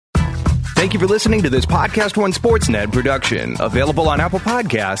Thank you for listening to this Podcast One Sportsnet production, available on Apple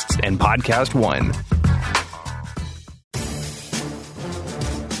Podcasts and Podcast One.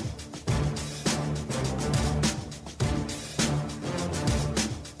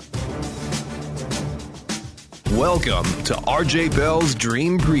 Welcome to RJ Bell's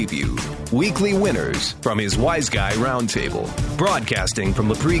Dream Preview. Weekly winners from his Wise Guy Roundtable. Broadcasting from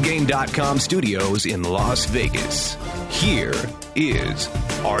the Pregame.com studios in Las Vegas. Here is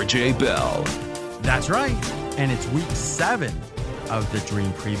RJ Bell. That's right. And it's week 7 of the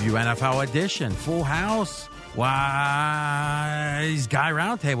Dream Preview NFL edition. Full house. Wise Guy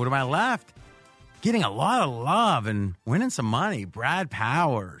Roundtable to my left. Getting a lot of love and winning some money. Brad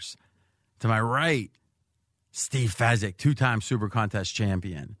Powers. To my right, Steve Fezzik, 2-time Super Contest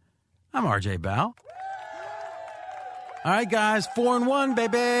champion. I'm RJ Bell. All right, guys, 4-1,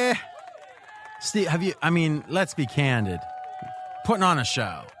 baby. Steve, let's be candid. Putting on a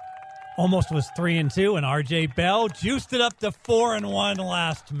show. Almost was 3-2, and RJ Bell juiced it up to 4-1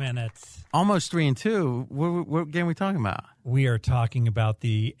 last minute. Almost 3-2. What game are we talking about? We are talking about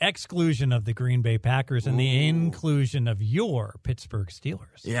the exclusion of the Green Bay Packers and the inclusion of your Pittsburgh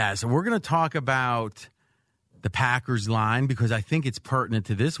Steelers. Yeah, so we're going to talk about the Packers line because I think it's pertinent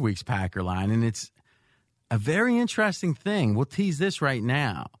to this week's Packer line, and it's a very interesting thing. We'll tease this right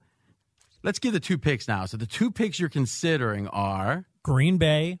now. Let's give the 2 picks now. So the 2 picks you're considering are Green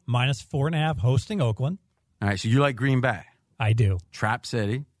Bay minus 4.5 hosting Oakland. All right, so you like Green Bay. I do. Trap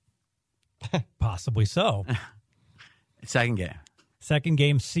City. Possibly so. Second game. Second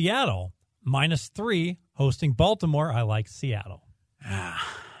game, Seattle minus 3 hosting Baltimore. I like Seattle.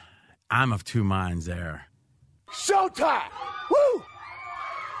 I'm of 2 minds there. Showtime! Woo!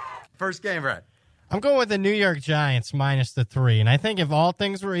 First game, Brett. I'm going with the New York Giants minus the 3. And I think if all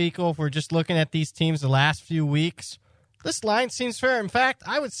things were equal, if we're just looking at these teams the last few weeks, this line seems fair. In fact,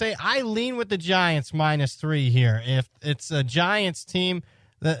 I would say I lean with the Giants minus 3 here. If it's a Giants team,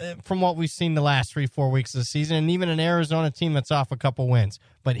 from what we've seen the last 3-4 weeks of the season, and even an Arizona team that's off a couple wins.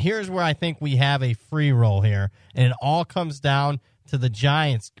 But here's where I think we have a free roll here, and it all comes down to the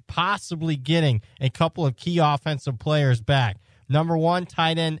Giants possibly getting a couple of key offensive players back. Number 1,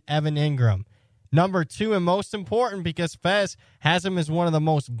 tight end Evan Ingram. Number 2, and most important because Fez has him as one of the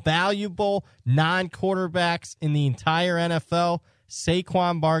most valuable non-quarterbacks in the entire NFL,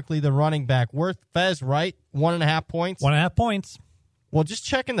 Saquon Barkley, the running back. Worth Fez, right? 1.5 points? 1.5 points. Well, just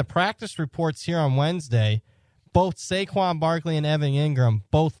checking the practice reports here on Wednesday, both Saquon Barkley and Evan Ingram,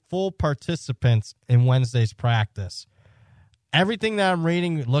 both full participants in Wednesday's practice. Everything that I'm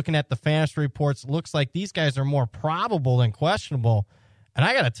reading, looking at the fantasy reports, looks like these guys are more probable than questionable. And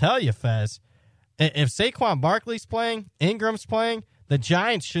I got to tell you, Fez, if Saquon Barkley's playing, Ingram's playing, the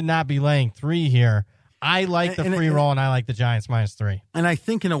Giants should not be laying 3 here. I like the free roll, and I like the Giants minus 3. And I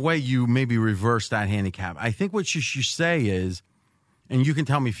think in a way you maybe reverse that handicap. I think what you should say is, and you can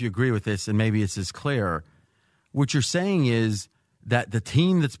tell me if you agree with this, and maybe it's as clear, what you're saying is that the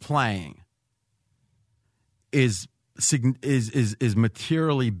team that's playing is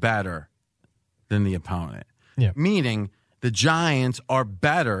materially better than the opponent. Yeah. Meaning the Giants are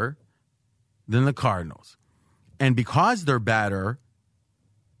better than the Cardinals. And because they're better,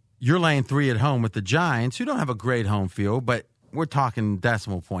 you're laying 3 at home with the Giants, who don't have a great home field, but we're talking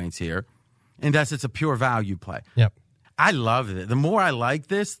decimal points here. And it's a pure value play. Yep. I love it. The more I like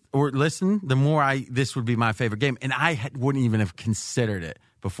this, or listen, the more this would be my favorite game. And I wouldn't even have considered it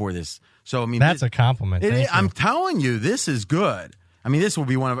before this. So, I mean, that's a compliment. I'm telling you, this is good. I mean, this will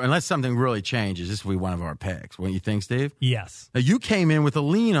be one of, unless something really changes, this will be one of our picks. What do you think, Steve? Yes. Now, you came in with a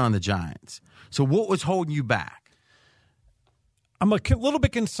lean on the Giants. So what was holding you back? I'm a little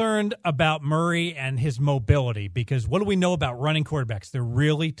bit concerned about Murray and his mobility because what do we know about running quarterbacks? They're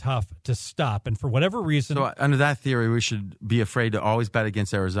really tough to stop. And for whatever reason... So under that theory, we should be afraid to always bet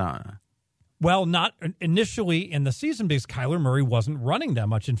against Arizona. Well, not initially in the season because Kyler Murray wasn't running that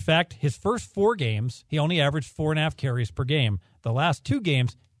much. In fact, his first 4 games, he only averaged 4.5 carries per game. The last 2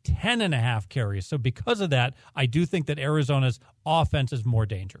 games, 10.5 carries. So because of that, I do think that Arizona's offense is more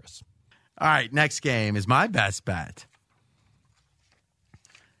dangerous. All right, next game is my best bet.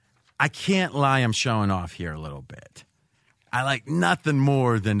 I can't lie, I'm showing off here a little bit. I like nothing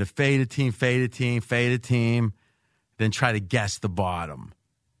more than to fade a team, then try to guess the bottom.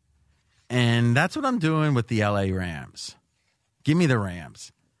 And that's what I'm doing with the LA Rams. Give me the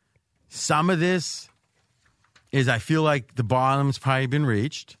Rams. Some of this is I feel like the bottom's probably been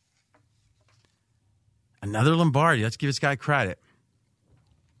reached. Another Lombardi. Let's give this guy credit.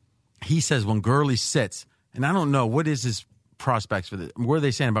 He says when Gurley sits, and I don't know, what is his prospects for this? What are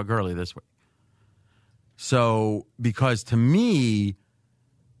they saying about Gurley this week? So, because to me,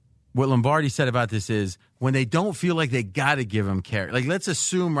 what Lombardi said about this is when they don't feel like they got to give him carry. Like, let's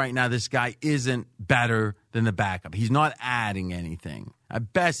assume right now this guy isn't better than the backup. He's not adding anything.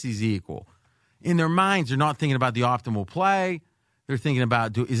 At best, he's equal. In their minds, they're not thinking about the optimal play. They're thinking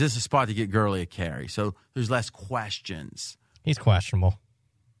about, is this a spot to get Gurley a carry? So there's less questions. He's questionable.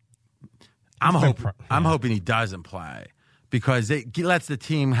 I'm hoping he doesn't play because it lets the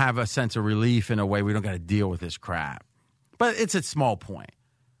team have a sense of relief in a way we don't got to deal with this crap. But it's a small point.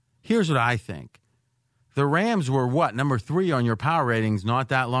 Here's what I think. The Rams were what? Number 3 on your power ratings not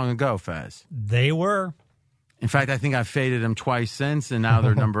that long ago, Fez. They were. In fact, I think I've faded them twice since, and now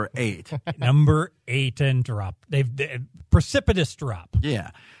they're number 8. Number 8 and drop. They've precipitous drop. Yeah.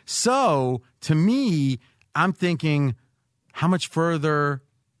 So, to me, I'm thinking, how much further?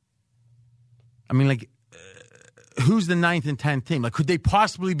 I mean, like, who's the 9th and 10th team? Like, could they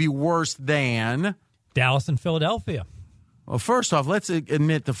possibly be worse than Dallas and Philadelphia? Well, first off, let's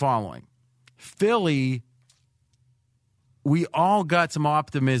admit the following. Philly, we all got some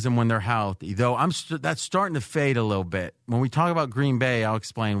optimism when they're healthy, though that's starting to fade a little bit. When we talk about Green Bay, I'll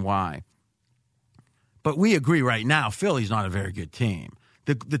explain why. But we agree right now, Philly's not a very good team.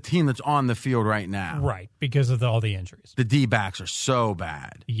 The team that's on the field right now. Right, because of all the injuries. The D-backs are so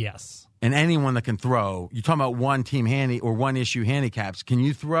bad. Yes. And anyone that can throw, you're talking about one-team or one-issue handicaps. Can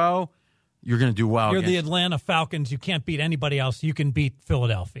you throw? You're going to do well. You're the Atlanta Falcons. You can't beat anybody else. You can beat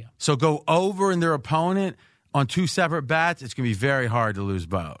Philadelphia. So go over in their opponent on 2 separate bats. It's going to be very hard to lose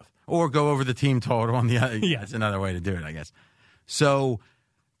both. Or go over the team total on the other. Yeah, that's another way to do it, I guess. So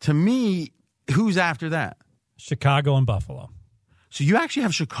to me, who's after that? Chicago and Buffalo. So you actually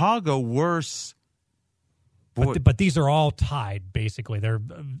have Chicago worse. But these are all tied, basically. They're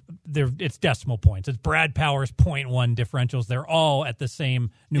it's decimal points. It's Brad Powers 0.1 differentials. They're all at the same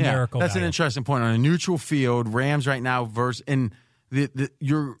numerical that's value. An interesting point. On a neutral field, Rams right now versus and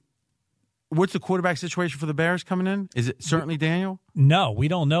what's the quarterback situation for the Bears coming in? Is it certainly Daniel? No, we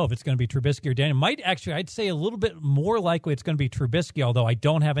don't know if it's going to be Trubisky or Daniel. I'd say a little bit more likely it's going to be Trubisky, although I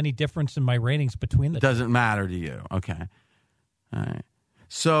don't have any difference in my ratings between the two. Doesn't matter to you. Okay. All right.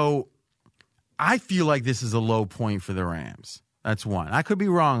 So I feel like this is a low point for the Rams. That's one. I could be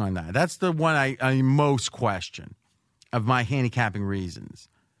wrong on that. That's the one I most question of my handicapping reasons.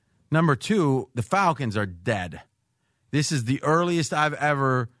 Number 2, the Falcons are dead. This is the earliest I've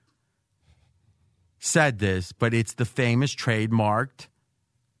ever said this, but it's the famous trademarked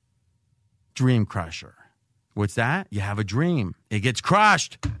dream crusher. What's that? You have a dream. It gets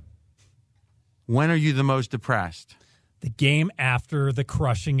crushed. When are you the most depressed? The game after the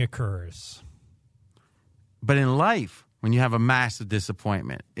crushing occurs. But in life, when you have a massive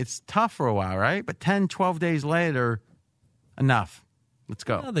disappointment, it's tough for a while, right? But 10, 12 days later, enough. Let's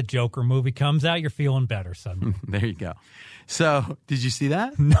go. The Joker movie comes out, you're feeling better suddenly. There you go. So, did you see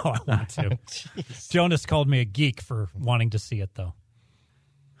that? No, I want to. Jonas called me a geek for wanting to see it, though.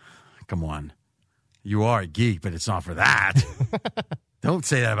 Come on. You are a geek, but it's not for that. Don't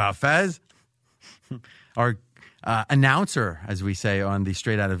say that about Fez. Our announcer, as we say on the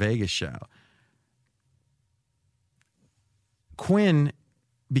Straight Outta Vegas show. Quinn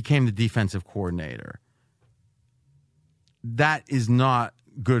became the defensive coordinator. That is not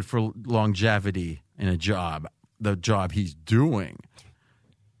good for longevity in a job, the job he's doing.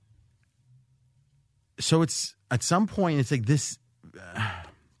 So it's at some point, it's like this,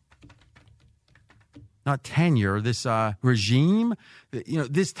 not tenure, this regime,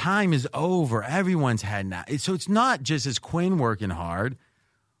 this time is over. Everyone's had now. So it's not just as Quinn working hard.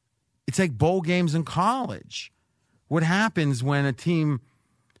 It's like bowl games in college. What happens when a team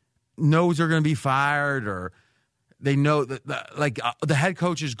knows they're going to be fired or they know that the head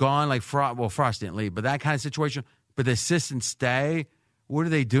coach is gone, like Frost didn't leave, but that kind of situation, but the assistants stay, what are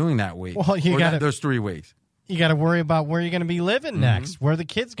they doing that week? Well, those 3 weeks. You got to worry about where you're going to be living next, where the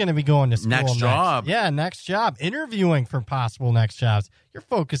kid's going to be going to school next. Job. Yeah, next job. Interviewing for possible next jobs. Your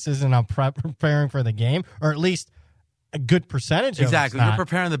focus isn't on preparing for the game, or at least a good percentage of it. Exactly. You're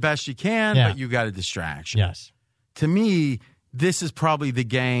preparing the best you can, but you got a distraction. Yes. To me, this is probably the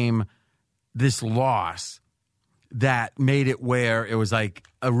game, this loss, that made it where it was like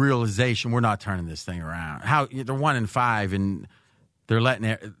a realization, we're not turning this thing around. How they're 1-5 and they're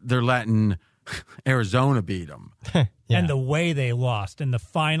letting Arizona beat them. And the way they lost in the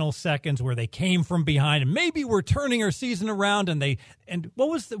final seconds where they came from behind and maybe we're turning our season around and what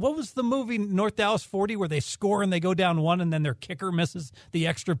was the movie North Dallas 40 where they score and they go down 1 and then their kicker misses the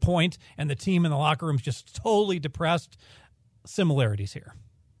extra point and the team in the locker room is just totally depressed. Similarities here.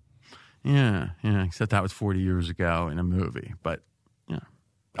 Yeah, except that was 40 years ago in a movie. But yeah.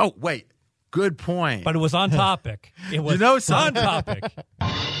 Oh, wait. Good point. But it was on topic. It was on topic.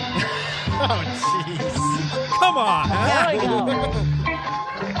 Oh, jeez. Come on. There we go.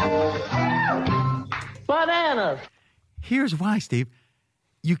 Bananas. Here's why, Steve.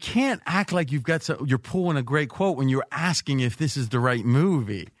 You can't act like you're pulling a great quote when you're asking if this is the right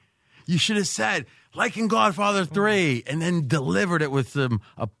movie. You should have said, like in Godfather 3, and then delivered it with a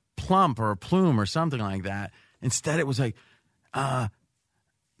plump or a plume or something like that. Instead, it was like,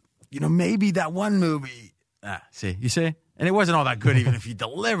 maybe that one movie. You see? And it wasn't all that good even if you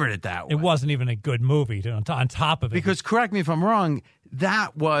delivered it that way. It wasn't even a good movie on top of it. Because, correct me if I'm wrong,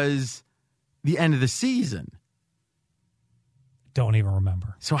 that was the end of the season. Don't even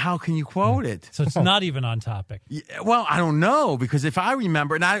remember. So how can you quote it? So it's not even on topic. Yeah, well, I don't know, because if I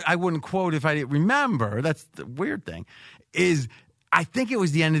remember, and I wouldn't quote if I didn't remember, that's the weird thing, is I think it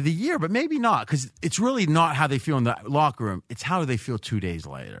was the end of the year, but maybe not, because it's really not how they feel in the locker room. It's how they feel 2 days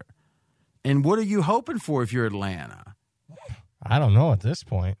later. And what are you hoping for if you're Atlanta? I don't know at this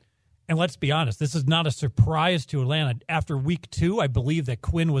point. And let's be honest, this is not a surprise to Atlanta. After week 2, I believe that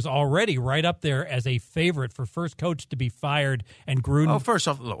Quinn was already right up there as a favorite for first coach to be fired, and Gruden. Oh, first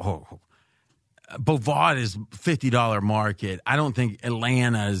off, Bovad is $50 market. I don't think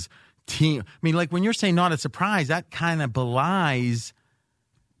Atlanta's team. I mean, like when you're saying not a surprise, that kind of belies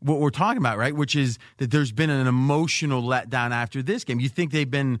what we're talking about, right? Which is that there's been an emotional letdown after this game. You think they've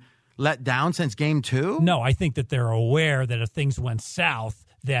been let down since game 2? No, I think that they're aware that if things went south,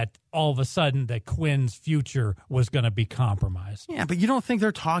 that all of a sudden that Quinn's future was going to be compromised. Yeah, but you don't think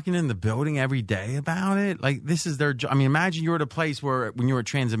they're talking in the building every day about it? Like, this is their job. I mean, imagine you were at a place where when you were at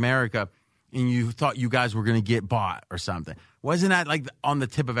Transamerica and you thought you guys were going to get bought or something. Wasn't that like on the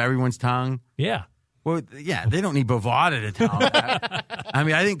tip of everyone's tongue? Yeah. Well, yeah, they don't need Bovada to tell them that. I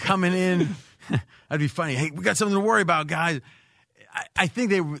mean, I think coming in, that'd be funny. Hey, we got something to worry about, guys. I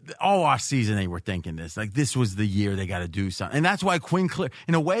think they all off season they were thinking this. Like, this was the year they got to do something. And that's why Quinn,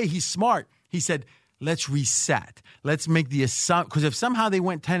 in a way, he's smart. He said, let's reset. Let's make the assumption. Because if somehow they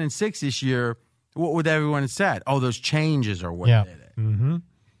went 10-6 this year, what would everyone have said? Oh, those changes are what did it. Mm-hmm.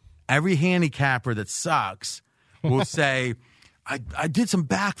 Every handicapper that sucks will say, I did some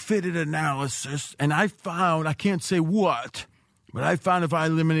back-fitted analysis, and I found, I can't say what, but I found if I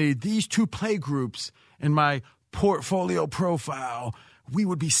eliminated these 2 play groups in my portfolio profile, we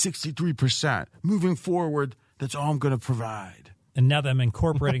would be 63%. Moving forward, that's all I'm going to provide. And now that I'm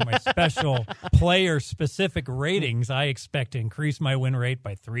incorporating my special player-specific ratings, I expect to increase my win rate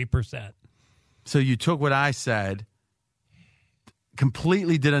by 3%. So you took what I said,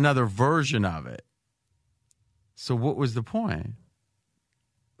 completely did another version of it. So what was the point?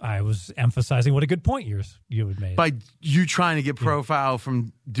 I was emphasizing what a good point you had made. By you trying to get profile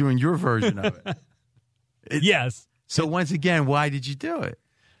from doing your version of it. Yes. So once again, why did you do it?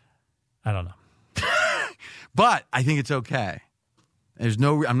 I don't know. But I think it's okay.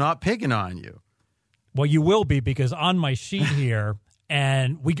 I'm not picking on you. Well, you will be, because on my sheet here,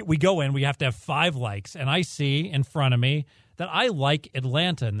 and we go in, we have to have 5 likes, and I see in front of me that I like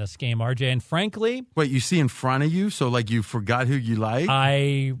Atlanta in this game, RJ. And frankly, wait, you see in front of you, so like you forgot who you like?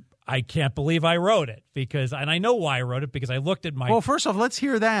 I can't believe I wrote it, and I know why I wrote it, because I looked at my. Well, first off, let's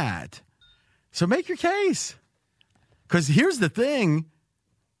hear that. So make your case. Because here's the thing.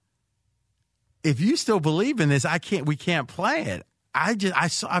 If you still believe in this, we can't play it.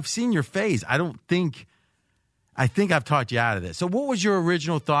 I've seen your face. I think I've talked you out of this. So what was your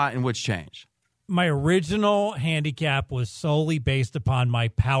original thought and what's changed? My original handicap was solely based upon my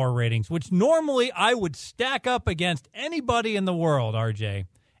power ratings, which normally I would stack up against anybody in the world, RJ.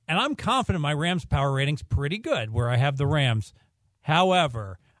 And I'm confident my Rams power rating's pretty good where I have the Rams.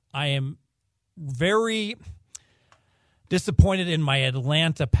 However, I am very disappointed in my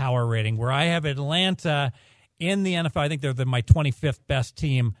Atlanta power rating, where I have Atlanta in the NFL. I think they're my 25th best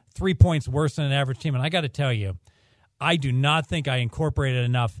team, 3 points worse than an average team. And I got to tell you, I do not think I incorporated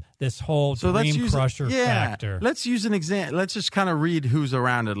enough this whole dream crusher factor. Let's use an example. Let's just kind of read who's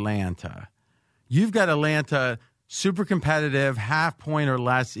around Atlanta. You've got Atlanta super competitive, half point or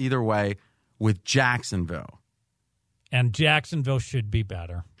less either way with Jacksonville. And Jacksonville should be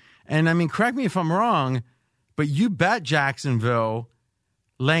better. And, I mean, correct me if I'm wrong, but you bet Jacksonville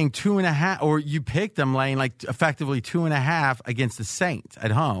laying 2.5, or you picked them laying like effectively 2.5 against the Saints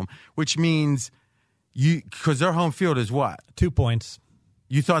at home, which means because their home field is what? 2 points.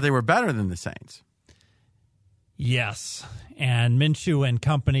 You thought they were better than the Saints. Yes. And Minshew and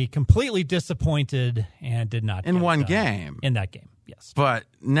company completely disappointed and did not. In one game. In that game, yes. But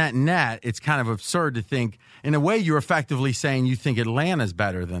net, it's kind of absurd to think. In a way, you're effectively saying you think Atlanta's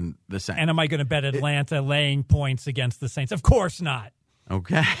better than the Saints. And am I going to bet Atlanta laying points against the Saints? Of course not.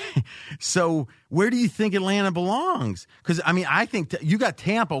 Okay. So where do you think Atlanta belongs? Because, I mean, I think you got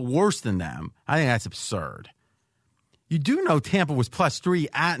Tampa worse than them. I think that's absurd. You do know Tampa was +3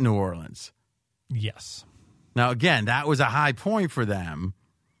 at New Orleans. Yes. Now, again, that was a high point for them.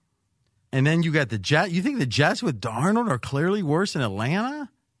 And then you got the Jets. You think the Jets with Darnold are clearly worse than Atlanta?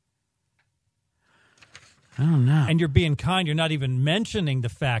 I don't know. And you're being kind. You're not even mentioning the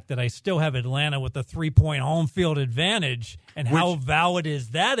fact that I still have Atlanta with a 3-point home field advantage. And how valid is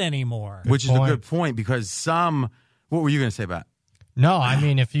that anymore? Which is a good point because what were you going to say about it? No, I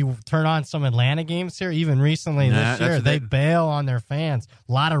mean, if you turn on some Atlanta games here, even recently this year, they bail on their fans.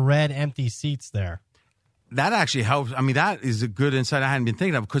 A lot of red, empty seats there. That actually helps. I mean, that is a good insight I hadn't been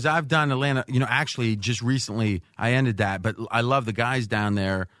thinking of because I've done Atlanta, actually just recently I ended that, but I love the guys down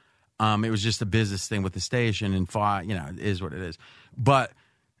there. It was just a business thing with the station and it is what it is. But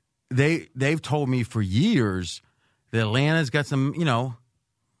they've told me for years that Atlanta's got some,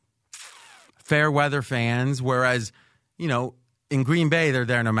 fair weather fans, whereas, in Green Bay, they're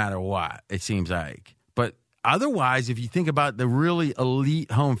there no matter what, it seems like. But otherwise, if you think about the really elite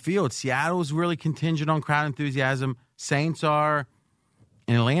home field, Seattle's really contingent on crowd enthusiasm. Saints are,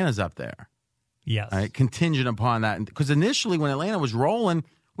 and Atlanta's up there. Yes. Right? Contingent upon that. Because initially, when Atlanta was rolling,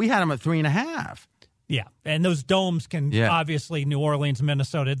 we had them at 3.5. Yeah, and those domes can obviously, New Orleans,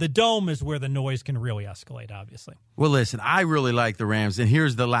 Minnesota, the dome is where the noise can really escalate, obviously. Well, listen, I really like the Rams, and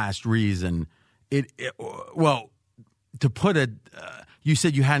here's the last reason. To put you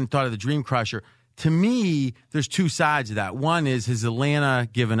said you hadn't thought of the Dream Crusher. To me, there's two sides of that. One is, has Atlanta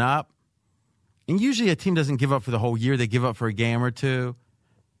given up? And usually a team doesn't give up for the whole year. They give up for a game or two.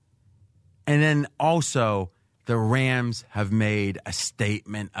 And then also, the Rams have made a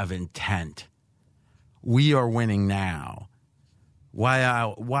statement of intent. We are winning now.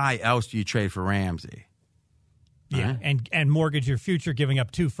 Why else do you trade for Ramsey? Yeah, and mortgage your future, giving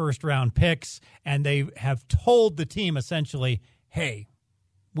up 2 first-round picks, and they have told the team essentially, hey,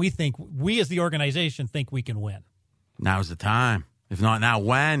 we as the organization think we can win. Now's the time. If not now,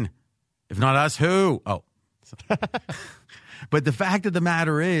 when? If not us, who? Oh. But the fact of the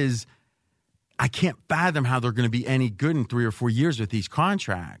matter is, I can't fathom how they're going to be any good in 3 or 4 years with these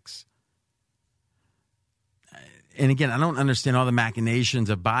contracts. And again, I don't understand all the machinations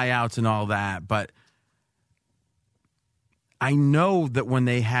of buyouts and all that, but I know that when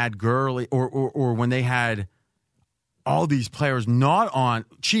they had Gurley or when they had all these players not on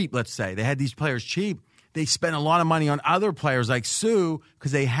cheap, let's say, they had these players cheap, they spent a lot of money on other players like Sue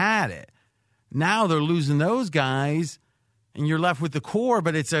because they had it. Now they're losing those guys, and you're left with the core,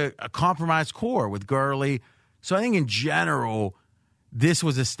 but it's a compromised core with Gurley. So I think in general, this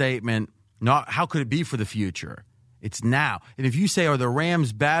was a statement, not how could it be for the future? It's now. And if you say, are the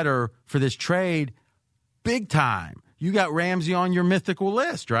Rams better for this trade? Big time. You got Ramsey on your mythical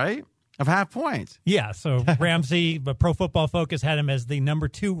list, right? Of half points. Yeah, so Ramsey, but Pro Football Focus had him as the number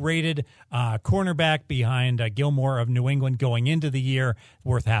 2 rated cornerback behind Gilmore of New England going into the year,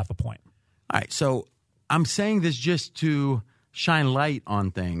 worth half a point. All right, so I'm saying this just to shine light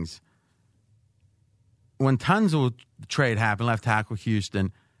on things. When Tunsil trade happened, left tackle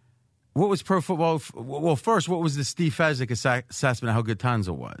Houston, what was Pro Football? Well, first, what was the Steve Fezzik assessment of how good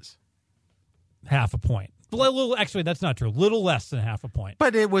Tunsil was? Half a point. Actually, that's not true. A little less than half a point.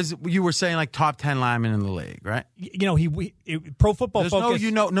 But it was, you were saying like top 10 lineman in the league, right? Pro Football Focus.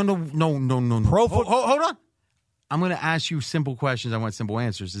 No. Hold on. I'm going to ask you simple questions. I want simple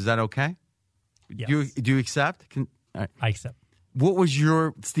answers. Is that okay? Yes. Do you accept? All right. I accept. What was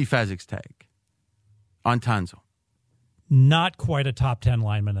your Steve Fezzik's take on Tunsil? Not quite a top 10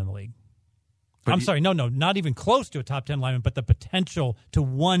 lineman in the league. But no, not even close to a top 10 lineman, but the potential to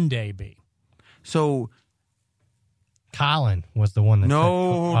one day be. So Colin was the one that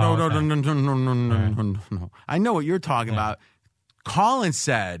No. I know what you're talking about. Colin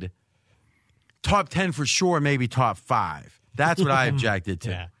said top 10 for sure, maybe top 5. That's what I objected to.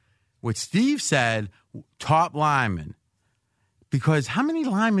 Yeah. What Steve said, top lineman. Because how many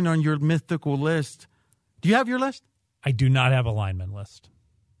linemen on your mythical list? Do you have your list? I do not have a lineman list.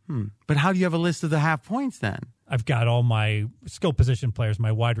 But how do you have a list of the half points then? I've got all my skill position players,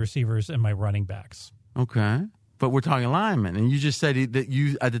 my wide receivers, and my running backs. Okay. But we're talking linemen. And you just said that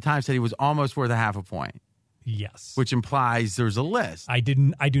you, at the time, said he was almost worth a half a point. Yes. Which implies there's a list. I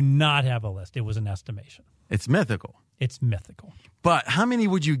do not have a list. It was an estimation. It's mythical. It's mythical. But how many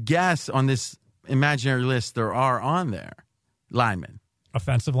would you guess on this imaginary list there are on there? Linemen.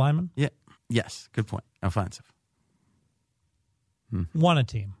 Offensive linemen? Yeah. Yes. Good point. Offensive. One a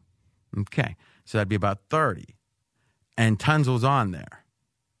team. Okay. So that'd be about 30. And Tunsil's on there.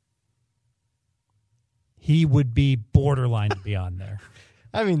 he would be borderline to be on there.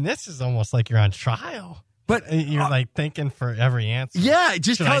 I mean, this is almost like you're on trial. But You're like thinking for every answer. yeah,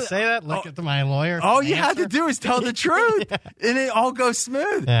 just Should tell I say that? Look at my lawyer. All you have to do is tell the truth, and it all goes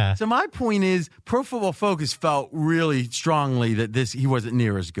smooth. Yeah. So my point is, Pro Football Focus felt really strongly that he wasn't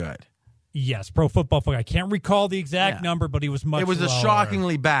near as good. Yes, Pro Football Focus. I can't recall the exact number, but he was much It was lower. a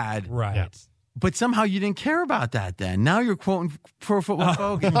shockingly bad. Right. Yeah. But somehow you didn't care about that then. Now you're quoting Pro Football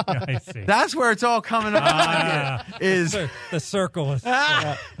Focus. I see. That's where it's all coming about here, is The circle is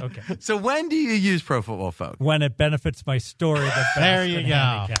okay. so when do you use Pro Football Focus? When it benefits my story, the best There you in go.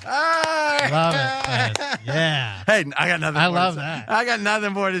 handicap. Love it. Chris. Yeah. Hey, I got nothing. I more love to say. that. I got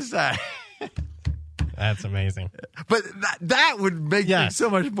nothing more to say. That's amazing. But that would make things so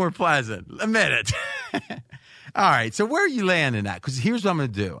much more pleasant. Admit it. All right, so where are you landing at? Because here's what I'm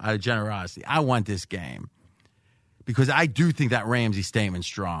going to do out of generosity. I want this game because I do think that Ramsey statement's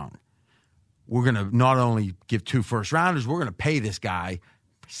strong. We're going to not only give 2 first-rounders, we're going to pay this guy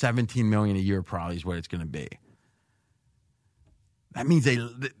 $17 million a year probably is what it's going to be. That means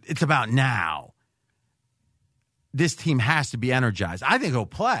it's about now. This team has to be energized. I think he'll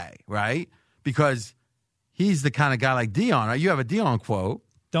play, right? Because he's the kind of guy like Dion. Right? You have a Dion quote.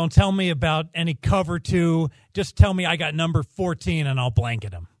 Don't tell me about any cover 2. Just tell me I got number 14 and I'll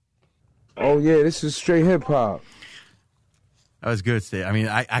blanket him. Oh, yeah, this is straight hip-hop. That was good, Steve. I mean,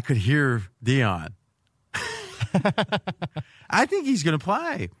 I could hear Dion. I think he's going to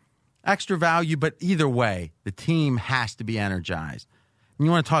play. Extra value, but either way, the team has to be energized. And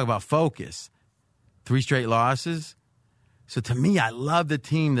you want to talk about focus. 3 straight losses. So to me, I love the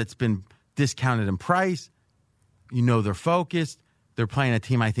team that's been discounted in price. You know they're focused. They're playing a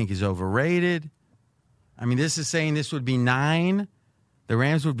team I think is overrated. I mean, this is saying this would be 9. The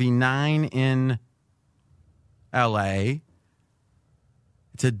Rams would be 9 in L.A.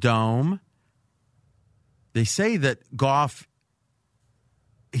 It's a dome. They say that Goff,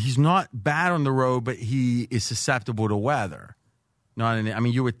 he's not bad on the road, but he is susceptible to weather.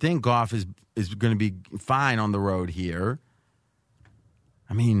 You would think Goff is going to be fine on the road here.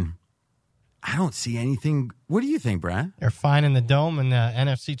 I mean, I don't see anything. What do you think, Brad? They're fine in the dome in the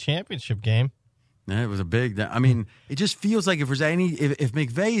NFC Championship game. Yeah, it was a big. I mean, it just feels like if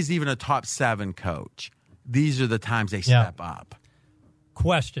McVay is even a top 7 coach, these are the times they step up.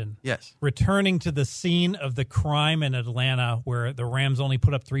 Question. Yes. Returning to the scene of the crime in Atlanta where the Rams only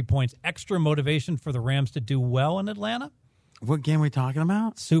put up 3 points, extra motivation for the Rams to do well in Atlanta? What game are we talking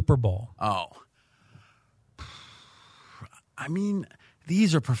about? Super Bowl. Oh. I mean,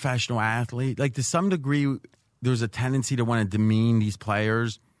 these are professional athletes. Like, to some degree, there's a tendency to want to demean these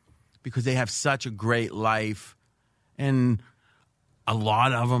players because they have such a great life. And a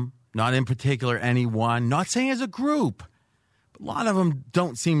lot of them, not in particular any one, not saying as a group, but a lot of them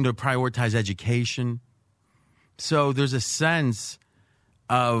don't seem to prioritize education. So there's a sense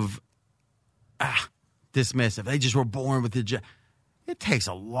of dismissive. They just were born with the it takes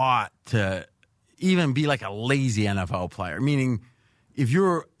a lot to even be like a lazy NFL player, meaning if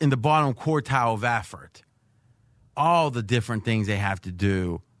you're in the bottom quartile of effort, all the different things they have to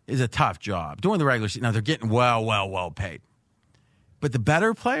do is a tough job. During the regular season, now they're getting well paid. But the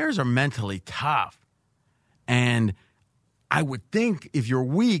better players are mentally tough. And I would think if you're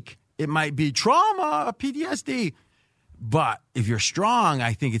weak, it might be trauma, PTSD. But if you're strong,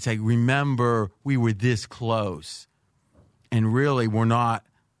 I think it's like, remember, we were this close. And really, we're not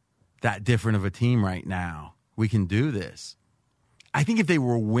that different of a team right now. We can do this. I think if they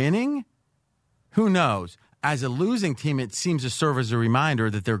were winning, who knows? As a losing team, it seems to serve as a reminder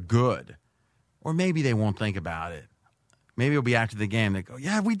that they're good. Or maybe they won't think about it. Maybe it'll be after the game. They go,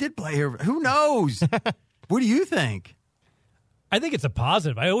 yeah, we did play here. Who knows? What do you think? I think it's a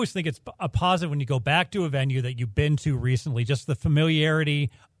positive. I always think it's a positive when you go back to a venue that you've been to recently, just the familiarity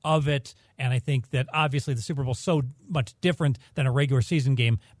of it. And I think that obviously the Super Bowl is so much different than a regular season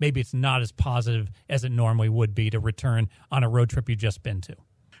game. Maybe it's not as positive as it normally would be to return on a road trip you've just been to.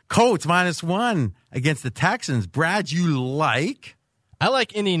 Colts -1 against the Texans. Brad, you like? I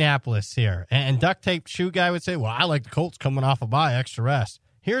like Indianapolis here. And Duct Tape Shoe Guy would say, well, I like the Colts coming off a bye, extra rest.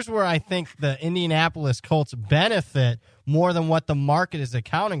 Here's where I think the Indianapolis Colts benefit more than what the market is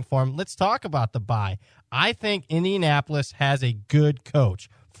accounting for. Let's talk about the bye. I think Indianapolis has a good coach,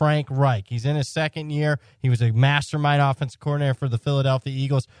 Frank Reich. He's in his second year. He was a mastermind offensive coordinator for the Philadelphia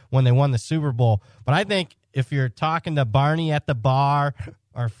Eagles when they won the Super Bowl. But I think if you're talking to Barney at the bar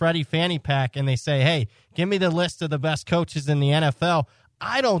or Freddie Fanny Pack and they say, hey, give me the list of the best coaches in the NFL,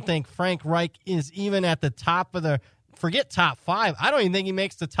 I don't think Frank Reich is even at the top of the – forget top 5. I don't even think he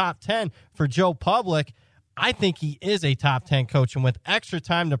makes the top 10 for Joe Public. I think he is a top 10 coach, and with extra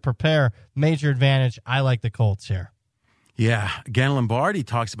time to prepare, major advantage. I like the Colts here. Yeah, again, Lombardi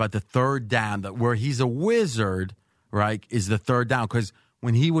talks about the third down, that where he's a wizard, right, is the third down. Because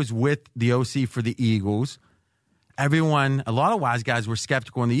when he was with the OC for the Eagles, a lot of wise guys were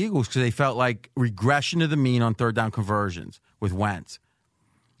skeptical on the Eagles because they felt like regression to the mean on third down conversions with Wentz.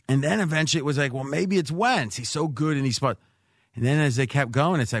 And then eventually it was like, well, maybe it's Wentz. He's so good in these spots. And then as they kept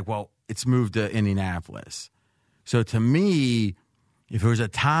going, it's like, well, it's moved to Indianapolis. So to me, if there was a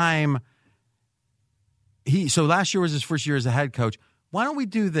time, so last year was his first year as a head coach. Why don't we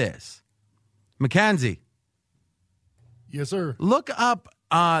do this? Mackenzie. Yes, sir. Look up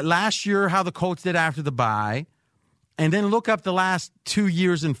last year how the Colts did after the bye, and then look up the last 2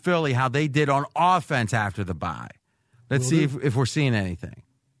 years in Philly, how they did on offense after the bye. Let's see if we're seeing anything.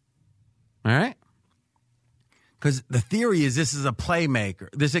 All right? Because the theory is this is a playmaker.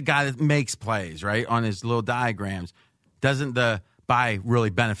 This is a guy that makes plays, right, on his little diagrams. Doesn't the bye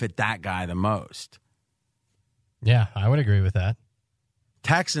really benefit that guy the most? Yeah, I would agree with that.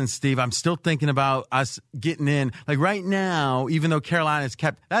 Texans, Steve, I'm still thinking about us getting in. Like right now, even though Carolina's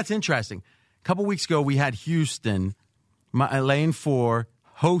kept – that's interesting. A couple weeks ago, we had Houston, lane 4,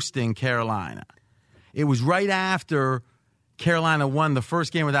 hosting Carolina. It was right after Carolina won the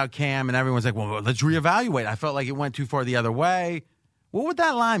first game without Cam, and everyone's like, well, let's reevaluate. I felt like it went too far the other way. What would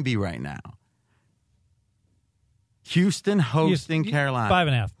that line be right now? Houston hosting Carolina.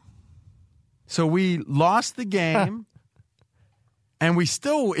 5.5. So we lost the game, and we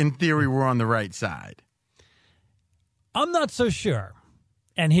still, in theory, were on the right side. I'm not so sure,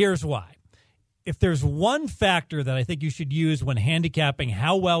 and here's why. If there's one factor that I think you should use when handicapping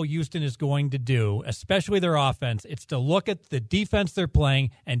how well Houston is going to do, especially their offense, it's to look at the defense they're playing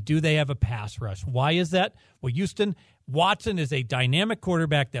and do they have a pass rush. Why is that? Well, Watson is a dynamic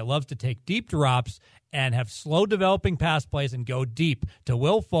quarterback that loves to take deep drops and have slow developing pass plays and go deep to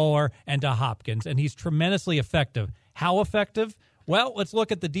Will Fuller and to Hopkins, and he's tremendously effective. How effective? Well, let's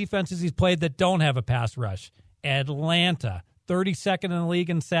look at the defenses he's played that don't have a pass rush. Atlanta, 32nd in the league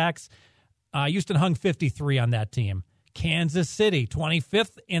in sacks. Houston hung 53 on that team. Kansas City,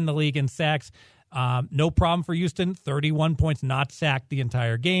 25th in the league in sacks. No problem for Houston. 31 points, not sacked the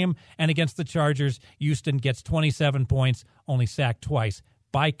entire game. And against the Chargers, Houston gets 27 points, only sacked twice.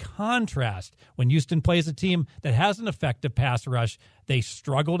 By contrast, when Houston plays a team that has an effective pass rush, they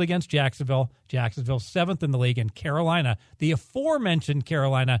struggled against Jacksonville. Jacksonville's 7th in the league. And Carolina, the aforementioned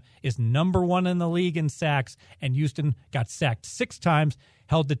Carolina, is number 1 in the league in sacks. And Houston got sacked 6 times,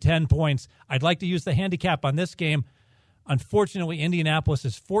 held to 10 points. I'd like to use the handicap on this game. Unfortunately, Indianapolis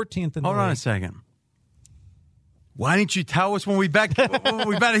is 14th in the league. Hold on a second. Why didn't you tell us when we bet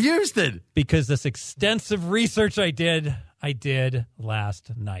Houston? Because this extensive research I did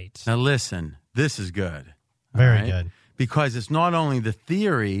last night. Now listen, this is good. Very good. Because it's not only the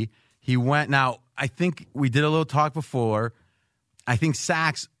theory, now I think we did a little talk before. I think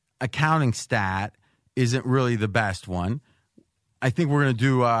sacks accounting stat isn't really the best one. I think we're going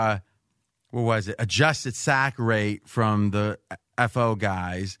to do, adjusted sack rate from the FO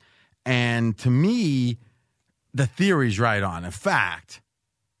guys. And to me, the theory's right on. In fact,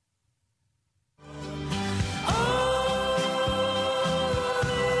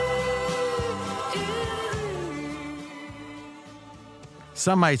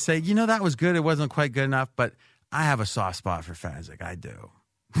 some might say, that was good. It wasn't quite good enough, but I have a soft spot for Fezzik. I do.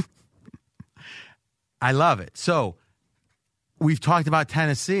 I love it. So we've talked about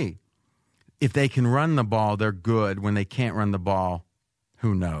Tennessee. If they can run the ball, they're good. When they can't run the ball,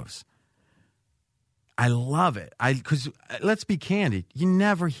 who knows? I love it. Because let's be candid, you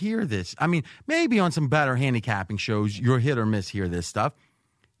never hear this. I mean, maybe on some better handicapping shows, you're hit or miss hear this stuff.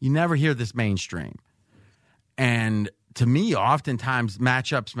 You never hear this mainstream. And to me, oftentimes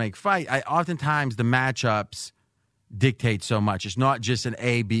matchups make fight. Oftentimes the matchups dictate so much. It's not just an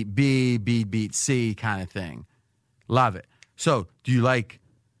A beat B, B beat C kind of thing. Love it. So, do you like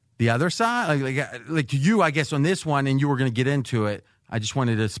the other side? Like to you, I guess on this one, and you were going to get into it. I just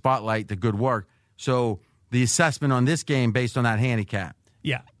wanted to spotlight the good work. So, the assessment on this game based on that handicap.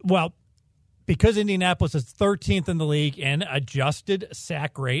 Yeah. Well, because Indianapolis is 13th in the league in adjusted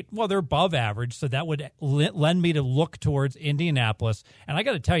sack rate, well, they're above average, so that would lend me to look towards Indianapolis. And I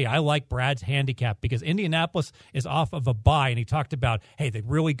got to tell you, I like Brad's handicap because Indianapolis is off of a bye, and he talked about, hey, the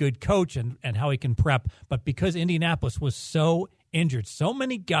really good coach and how he can prep. But because Indianapolis was so injured, so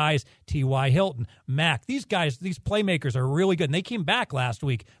many guys, T.Y. Hilton, Mack, these guys, these playmakers are really good. And they came back last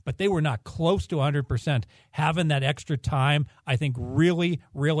week, but they were not close to 100%. Having that extra time, I think, really,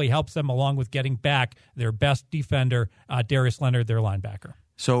 really helps them along with getting back their best defender, Darius Leonard, their linebacker.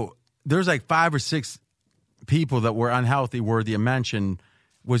 So there's like 5 or 6 people that were unhealthy worthy of mention.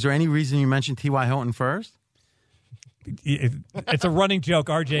 Was there any reason you mentioned T.Y. Hilton first? It's a running joke.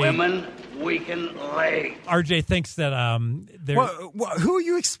 RJ Women weaken legs. RJ thinks that who are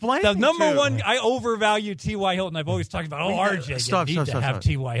you explaining the number to? one. I overvalue T.Y. Hilton. I've always talked about. RJ, you need to have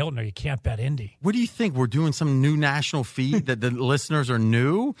T.Y. Hilton, or you can't bet Indy. What do you think? We're doing some new national feed that the listeners are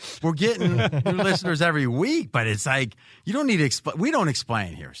new. We're getting new listeners every week, but it's like you don't need to explain. We don't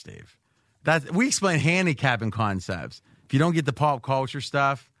explain here, Steve. We explain handicapping concepts. If you don't get the pop culture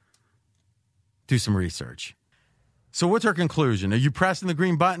stuff, do some research. So what's our conclusion? Are you pressing the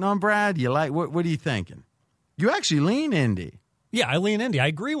green button on Brad? You like what are you thinking? You actually lean Indy. Yeah, I lean Indy. I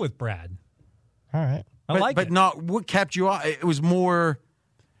agree with Brad. All right. But not what kept you off. It was more.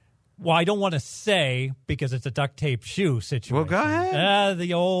 Well, I don't want to say because it's a duct tape shoe situation. Well, go ahead.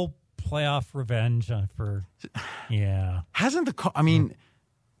 The old playoff revenge for. Yeah. Hasn't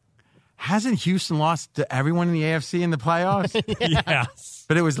Houston lost to everyone in the AFC in the playoffs? Yes.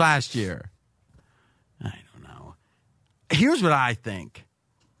 But it was last year. I don't know. Here's what I think.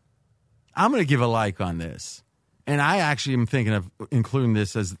 I'm going to give a like on this. And I actually am thinking of including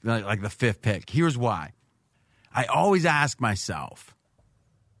this as like the fifth pick. Here's why. I always ask myself,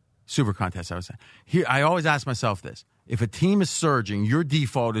 Super Contest, I was saying. I always ask myself this. If a team is surging, your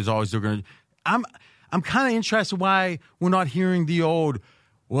default is always they're going to. I'm kind of interested why we're not hearing the old,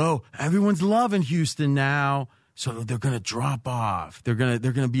 well, everyone's loving Houston now, so they're going to drop off. They're going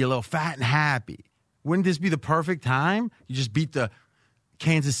to be a little fat and happy. Wouldn't this be the perfect time? You just beat the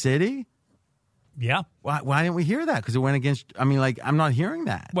Kansas City? Yeah. Why didn't we hear that? Because it went against. I'm not hearing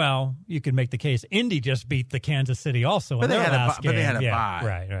that. Well, you could make the case. Indy just beat the Kansas City also in But their last game. But they had a yeah,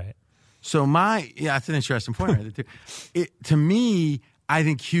 bye. Right. So that's an interesting point right there, too. To me, I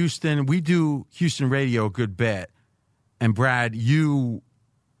think Houston. We do Houston radio a good bit, and Brad, you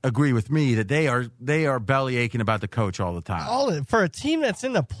agree with me that they are belly aching about the coach all the time. For a team that's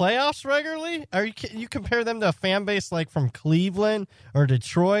in the playoffs regularly, you compare them to a fan base like from Cleveland or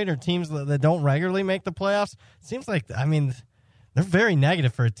Detroit or teams that don't regularly make the playoffs? It seems like they're very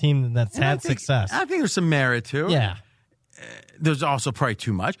negative for a team that's had success. I think there's some merit to it. Yeah. There's also probably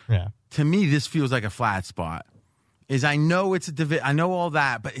too much. Yeah. To me, this feels like a flat spot. I know it's a division. I know all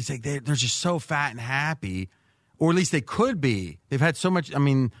that, but it's like they're just so fat and happy. Or at least they could be. They've had so much.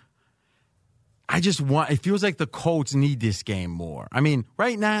 It feels like the Colts need this game more.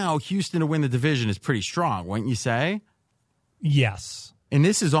 Right now, Houston to win the division is pretty strong, wouldn't you say? Yes. And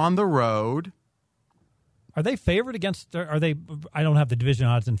this is on the road. Are they favored against, are they, I don't have the division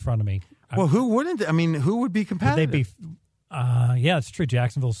odds in front of me. Well, who wouldn't? Who would be competitive? Would they be, yeah, it's true.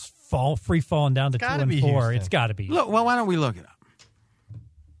 Jacksonville's free falling down to 2-4. Houston. It's got to be. Look, well, why don't we look it up?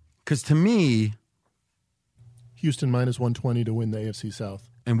 Because to me, Houston minus 120 to win the AFC South.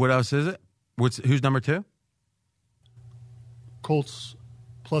 And what else is it? Who's number 2? Colts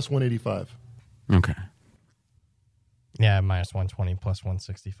plus 185. Okay. Yeah, minus 120 plus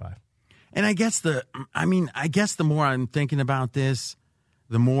 165. And I guess the more I'm thinking about this,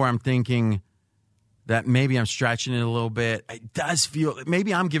 the more I'm thinking that maybe I'm stretching it a little bit. It does feel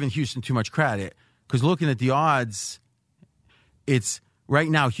maybe I'm giving Houston too much credit because looking at the odds, it's. Right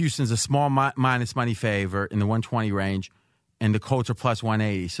now, Houston's a small minus money favor in the 120 range, and the Colts are plus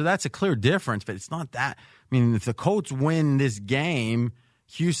 180. So that's a clear difference, but it's not that. If the Colts win this game,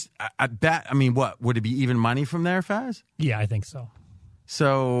 Houston, I bet, what? Would it be even money from there, Faz? Yeah, I think so.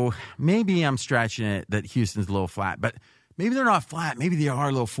 So maybe I'm stretching it that Houston's a little flat, but maybe they're not flat. Maybe they are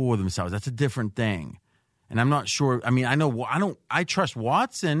a little full of themselves. That's a different thing. And I'm not sure. I trust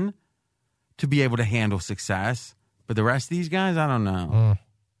Watson to be able to handle success. But the rest of these guys, I don't know.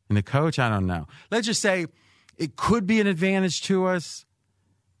 And the coach, I don't know. Let's just say it could be an advantage to us,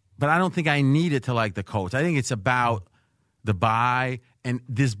 but I don't think I need it to like the Colts. I think it's about the bye, and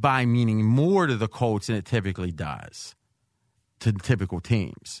this bye meaning more to the Colts than it typically does to typical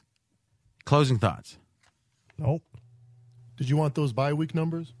teams. Closing thoughts. Nope. Did you want those bye week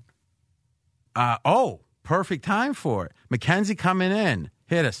numbers? Perfect time for it. McKenzie coming in.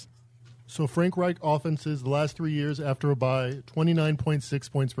 Hit us. So Frank Reich offenses the last 3 years after a bye,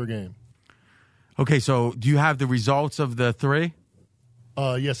 29.6 points per game. Okay, so do you have the results of the 3?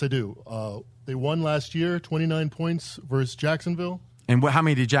 Yes, I do. They won last year, 29 points versus Jacksonville. And how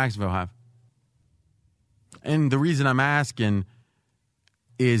many did Jacksonville have? And the reason I'm asking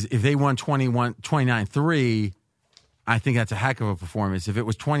is if they won 29-3, I think that's a heck of a performance. If it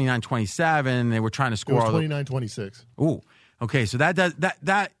was 29-27, they were trying to score. It was 29-26. Ooh. Okay, so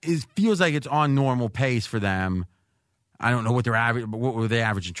feels like it's on normal pace for them. I don't know what they're average. What were they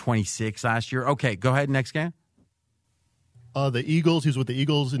averaging? 26 last year. Okay, go ahead. Next game. The Eagles, he was with the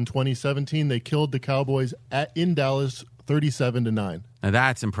Eagles in 2017. They killed the Cowboys in Dallas 37-9. Now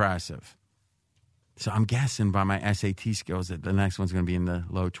that's impressive. So I'm guessing by my SAT skills that the next one's going to be in the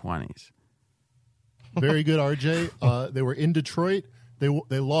low 20s. Very good, RJ. They were in Detroit. They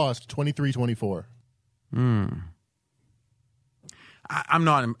lost 23-24. I'm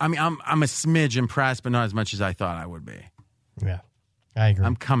not. I mean, I'm a smidge impressed, but not as much as I thought I would be. Yeah, I agree.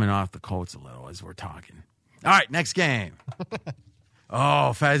 I'm coming off the Colts a little as we're talking. All right, next game.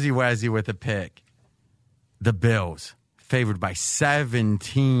 Oh, Fezzy Wezzy with a pick. The Bills favored by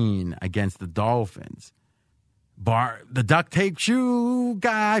 17 against the Dolphins. The duct tape shoe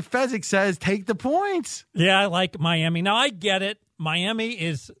guy, Fezzik, says take the points. Yeah, I like Miami. Now, I get it. Miami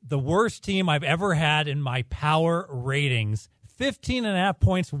is the worst team I've ever had in my power ratings. 15.5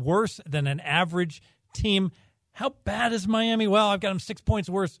 points worse than an average team. How bad is Miami? Well, I've got them 6 points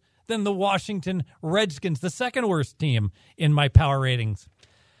worse than the Washington Redskins, the second worst team in my power ratings.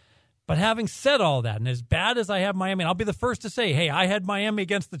 But having said all that, and as bad as I have Miami, and I'll be the first to say, hey, I had Miami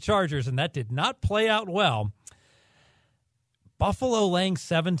against the Chargers, and that did not play out well. Buffalo laying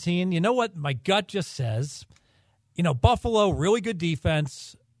 17, you know what my gut just says? You know, Buffalo, really good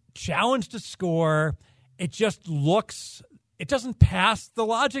defense, challenge to score. It just looks, it doesn't pass the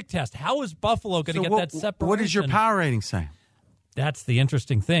logic test. How is Buffalo going to get that separation? What does your power rating say? That's the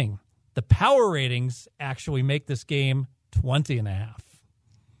interesting thing. The power ratings actually make this game 20.5.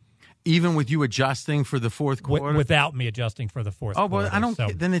 Even with you adjusting for the fourth quarter? Without me adjusting for the fourth quarter. Oh, but I don't.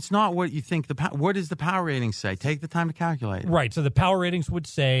 Then it's not what you think. What does the power rating say? Take the time to calculate it. Right. So the power ratings would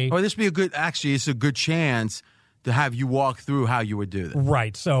say. Oh, this would be a good. Actually, it's a good chance to have you walk through how you would do this.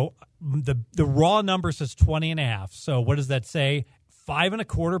 Right. So the raw number says 20.5. So what does that say?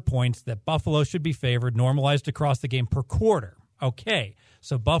 5.25 points that Buffalo should be favored, normalized across the game per quarter. Okay.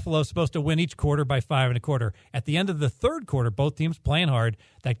 So Buffalo's supposed to win each quarter by 5.25. At the end of the third quarter, both teams playing hard.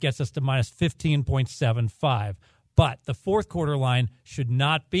 That gets us to minus 15.75. But the fourth quarter line should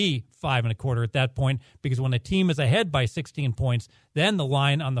not be 5.25 at that point, because when a team is ahead by 16 points, then the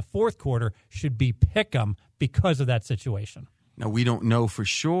line on the fourth quarter should be pick 'em because of that situation. Now, we don't know for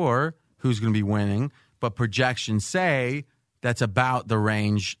sure who's going to be winning, but projections say that's about the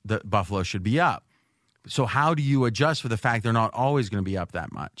range that Buffalo should be up. So how do you adjust for the fact they're not always going to be up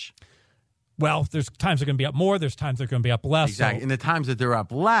that much? Well, there's times they're going to be up more. There's times they're going to be up less. Exactly. So. In the times that they're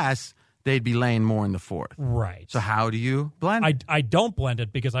up less, they'd be laying more in the fourth. Right. So how do you blend it? I don't blend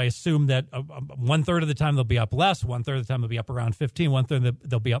it because I assume that 1/3 of the time they'll be up less, 1/3 of the time they'll be up around 15, 1/3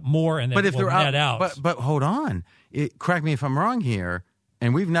 they'll be up more, and then but if we'll they're net up, out. But hold on. Correct me if I'm wrong here,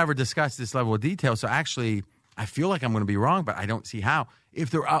 and we've never discussed this level of detail, so actually I feel like I'm going to be wrong, but I don't see how. If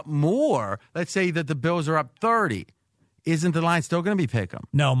they're up more, let's say that the Bills are up 30, isn't the line still going to be pick 'em?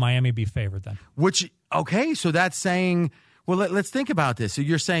 No, Miami be favored then. Okay, so that's saying, well, let's think about this. So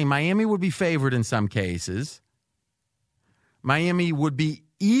you're saying Miami would be favored in some cases. Miami would be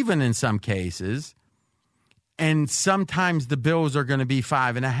even in some cases. And sometimes the Bills are going to be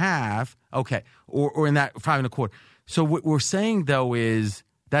 5.5. Okay, or in that 5.25. So what we're saying, though, is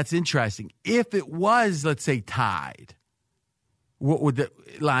that's interesting. If it was, let's say, tied, what would the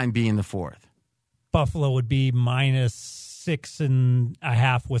line be in the fourth? Buffalo would be minus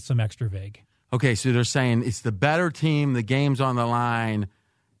 6.5 with some extra vig. Okay, so they're saying it's the better team, the game's on the line,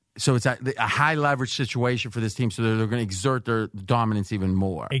 so it's a high leverage situation for this team, so they're going to exert their dominance even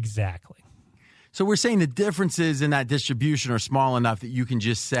more. Exactly. So we're saying the differences in that distribution are small enough that you can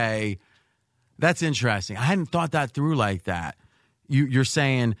just say, that's interesting. I hadn't thought that through like that. You're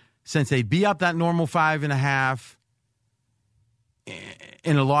saying since they'd be up that normal 5.5,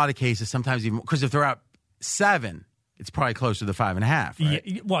 in a lot of cases, sometimes even because if they're up 7, it's probably closer to 5.5. Right?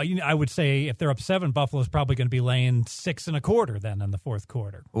 Yeah, well, I would say if they're up 7, Buffalo's probably going to be laying 6.25 then in the fourth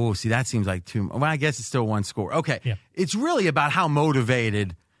quarter. Oh, see, that seems like too much. Well, I guess it's still one score. Okay. Yeah. It's really about how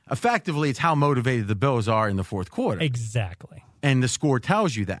motivated, effectively, it's how motivated the Bills are in the fourth quarter. Exactly. And the score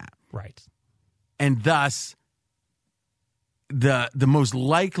tells you that. Right. And thus, the most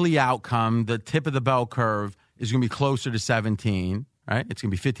likely outcome, the tip of the bell curve, is going to be closer to 17, right? It's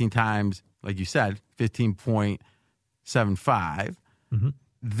going to be 15 times, like you said, 15.75. Mm-hmm.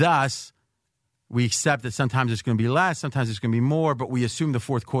 Thus, we accept that sometimes it's going to be less, sometimes it's going to be more, but we assume the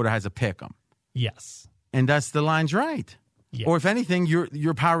fourth quarter has a pick 'em. Yes. And thus the line's right. Yeah. Or if anything,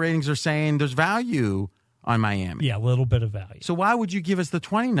 your power ratings are saying there's value on Miami. Yeah, a little bit of value. So why would you give us the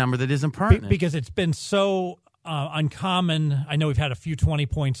 20 number that isn't pertinent? Because it's been so uncommon. I know we've had a few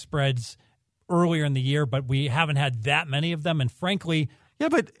 20-point spreads earlier in the year, but we haven't had that many of them. And frankly, Yeah,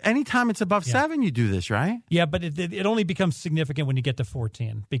 but anytime it's above 7, you do this, right? Yeah, but it only becomes significant when you get to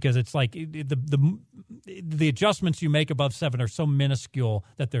 14 because it's like the adjustments you make above 7 are so minuscule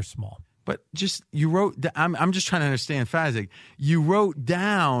that they're small. But just you wrote. I'm just trying to understand, Fezzik. You wrote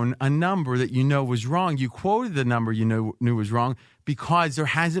down a number that you know was wrong. You quoted the number you knew was wrong because there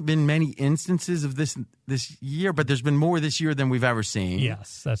hasn't been many instances of this year, but there's been more this year than we've ever seen.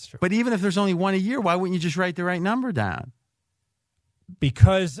 Yes, that's true. But even if there's only one a year, why wouldn't you just write the right number down?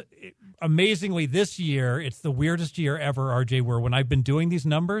 Because amazingly, this year, it's the weirdest year ever, RJ, where when I've been doing these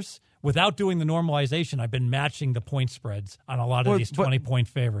numbers, without doing the normalization, I've been matching the point spreads on a lot of these 20-point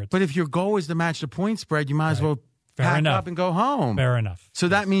favorites. But if your goal is to match the point spread, you might as well pack up and go home. Fair enough. So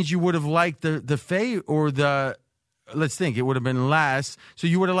that means you would have liked the or the, let's think, it would have been less. So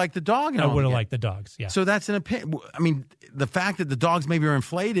you would have liked the dog. I would have liked the dogs, yeah. So that's an opinion. I mean, the fact that the dogs maybe are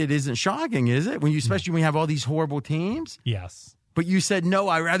inflated isn't shocking, is it? Especially when you have all these horrible teams? Yes. But you said, no,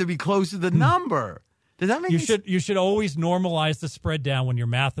 I'd rather be close to the number. Does that make sense? You should always normalize the spread down when your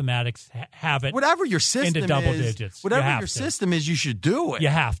mathematics have it whatever your system into double digits. Whatever your system is, you should do it. You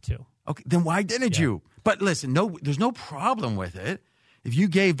have to. Okay, then why didn't you? But listen, there's no problem with it. If you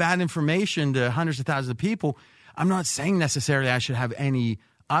gave bad information to hundreds of thousands of people, I'm not saying necessarily I should have any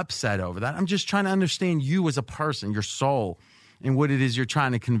upset over that. I'm just trying to understand you as a person, your soul, and what it is you're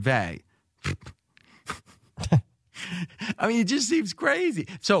trying to convey. I mean, it just seems crazy.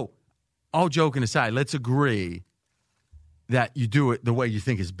 So, all joking aside, let's agree that you do it the way you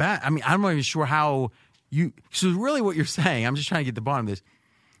think is bad. I mean, I'm not even sure how you. So, really, what you're saying, I'm just trying to get to the bottom of this,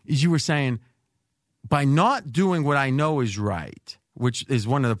 is you were saying by not doing what I know is right, which is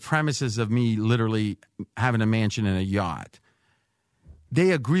one of the premises of me literally having a mansion and a yacht,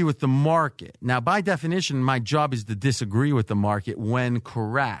 they agree with the market. Now, by definition, my job is to disagree with the market when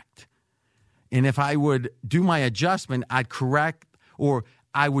correct. And if I would do my adjustment, I'd correct or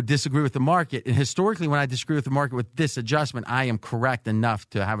I would disagree with the market. And historically, when I disagree with the market with this adjustment, I am correct enough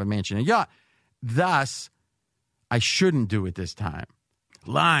to have a mansion and yacht. Thus, I shouldn't do it this time.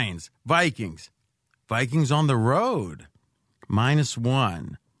 Lines, Vikings. Vikings on the road,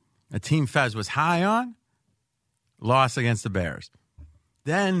 -1. A team Fez was high on, loss against the Bears.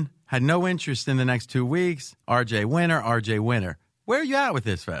 Then had no interest in the next 2 weeks. RJ winner. Where are you at with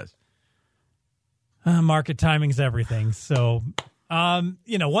this, Fez? Market timing's everything. So,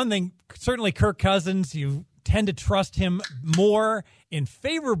 one thing, certainly Kirk Cousins, you tend to trust him more in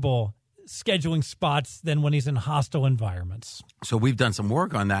favorable scheduling spots than when he's in hostile environments. So we've done some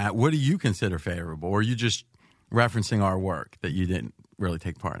work on that. What do you consider favorable? Or are you just referencing our work that you didn't really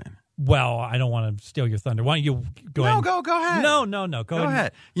take part in? Well, I don't want to steal your thunder. Why don't you go ahead? No, go ahead. No. Go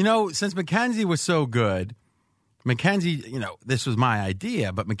ahead. Since McKenzie was so good, McKenzie, this was my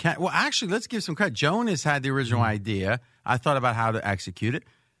idea, but actually, let's give some credit. Jonas had the original idea. I thought about how to execute it,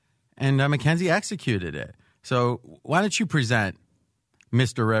 and McKenzie executed it. So why don't you present,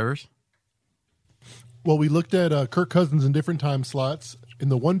 Mr. Rivers? Well, we looked at Kirk Cousins in different time slots. In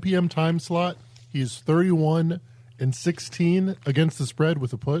the 1 p.m. time slot, he's 31-16 against the spread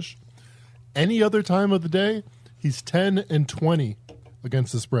with a push. Any other time of the day, he's 10-20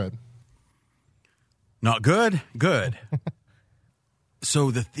 against the spread. Not good. Good. So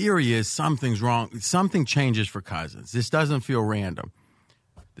the theory is something's wrong. Something changes for Cousins. This doesn't feel random.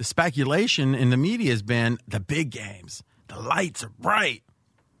 The speculation in the media has been the big games. The lights are bright.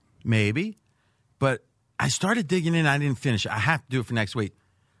 Maybe. But I started digging in. I didn't finish it. I have to do it for next week.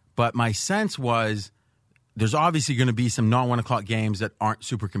 But my sense was there's obviously going to be some non-1 o'clock games that aren't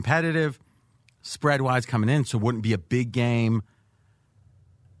super competitive, spread-wise coming in, so it wouldn't be a big game.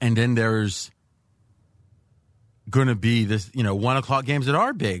 And then there's going to be this, 1 o'clock games that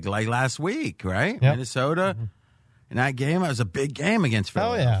are big, like last week, right? Yep. Minnesota. Mm-hmm. In that game, it was a big game against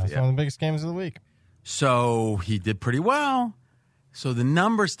Philadelphia. Oh, yeah. It's one of the biggest games of the week. So he did pretty well. So the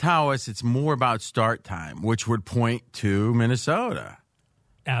numbers tell us it's more about start time, which would point to Minnesota.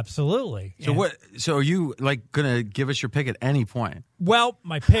 Absolutely. So So are you going to give us your pick at any point? Well,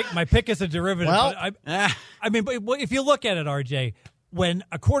 my pick is a derivative. Well, but if you look at it, RJ, when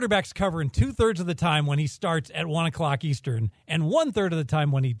a quarterback's covering 2/3 of the time when he starts at 1 o'clock Eastern and 1/3 of the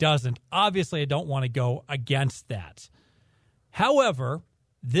time when he doesn't, obviously I don't want to go against that. However,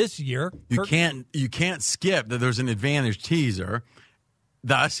 this year you can't skip that there's an advantage teaser.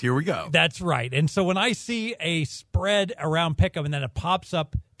 Thus, here we go. That's right. And so when I see a spread around Pick'em and then it pops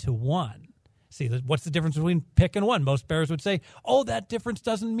up to 1, see, what's the difference between pick and 1? Most bears would say, that difference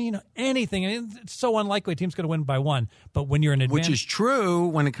doesn't mean anything. And it's so unlikely a team's going to win by 1. But when you're in advantage, which is true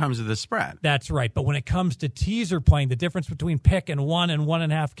when it comes to the spread. That's right. But when it comes to teaser playing, the difference between pick and 1 and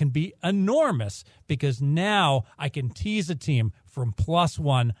 1.5 can be enormous because now I can tease a team from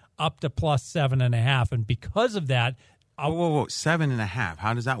 +1 up to +7.5. And because of that, Whoa, 7.5.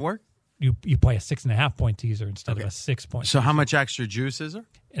 How does that work? you play a 6.5 point teaser instead of a 6 point. So how much extra juice is there?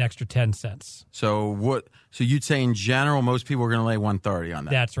 An extra 10 cents. So you'd say in general, most people are going to lay 130 on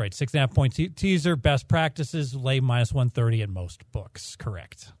that. That's right. 6.5 point teaser. Best practices lay -130 in most books.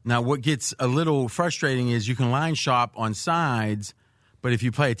 Correct. Now, what gets a little frustrating is you can line shop on sides, but if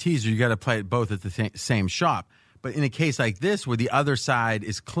you play a teaser, you got to play it both at the same shop. But in a case like this, where the other side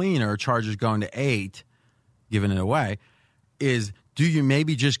is cleaner, Chargers going to 8, giving it away, do you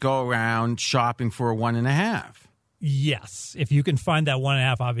maybe just go around shopping for a 1.5? Yes. If you can find that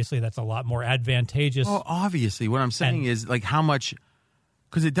 1.5, obviously that's a lot more advantageous. Oh, obviously. What I'm saying is, like, how much,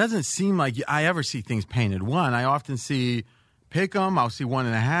 because it doesn't seem like I ever see things painted 1. I often see pick 'em. I'll see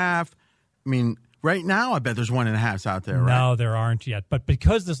 1.5. I mean, right now, I bet there's 1.5s out there, right? No, there aren't yet. But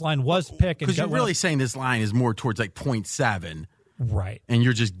because this line was pick, because you're really saying this line is more towards like 0.7. Right. And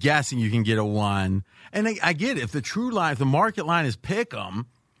you're just guessing you can get a 1. And I get it. If the true line, if the market line is pick 'em,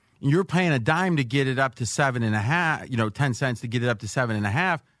 and you're paying a dime to get it up to 7.5, 10 cents to get it up to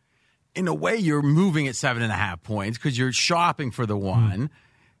 7.5, in a way you're moving at 7.5 points because you're shopping for the 1.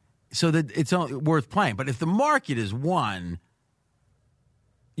 So that it's only worth playing. But if the market is 1,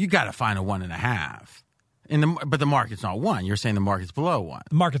 you got to find a 1.5. But the market's not 1. You're saying the market's below 1.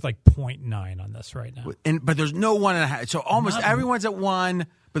 The market's like 0.9 on this right now. But there's no 1.5. So almost everyone's at 1,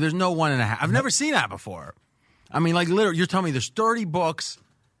 but there's no 1.5. I've never seen that before. I mean, like, literally, you're telling me there's 30 books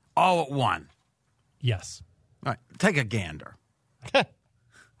all at 1. Yes. All right, take a gander.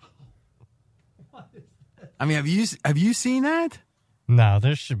 I mean, have you seen that? No,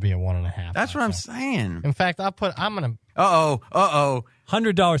 there should be a 1.5. That's what I'm saying. In fact, I'm going to.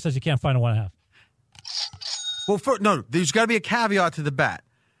 $100 says you can't find a 1.5. Well, there's got to be a caveat to the bet.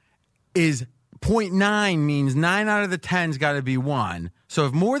 Is 0.9 means 9 out of the 10's got to be 1. So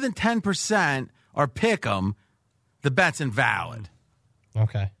if more than 10% are pick 'em, the bet's invalid.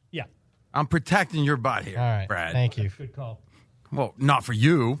 Okay. Yeah. I'm protecting your butt here, All right. Brad. Thank you. Good call. Well, not for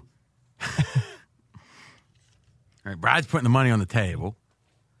you. All right, Brad's putting the money on the table.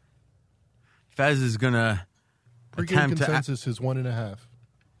 Fez is going to Pre-game consensus is 1.5.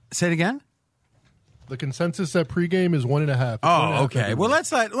 Say it again? The consensus at pregame is 1.5. Oh, okay. Well,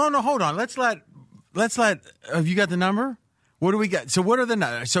 hold on. Let's let, have you got the number? What do we got? So what are the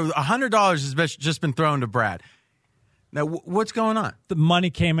numbers? So $100 has just been thrown to Brad. Now, what's going on? The money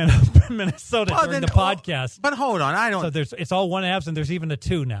came in Minnesota during the podcast. But hold on. So it's all 1.5s, and there's even a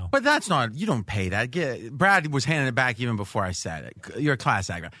 2 now. But that's not, you don't pay that. Brad was handing it back even before I said it. You're a class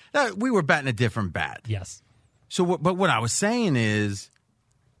act. We were betting a different bet. Yes. So, but what I was saying is,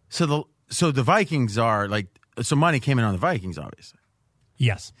 so the Vikings are like, so money came in on the Vikings, obviously.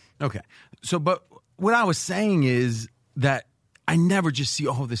 Yes. Okay. So, but what I was saying is that I never just see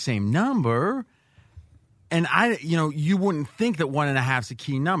all the same number. And you wouldn't think that 1.5 is a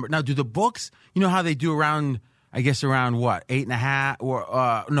key number. Now, do the books, you know how they do around what, 8.5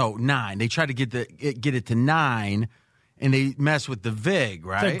 or 9? They try to get it to 9, and they mess with the VIG,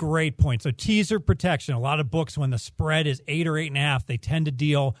 right? That's a great point. So teaser protection. A lot of books, when the spread is 8 or 8.5, they tend to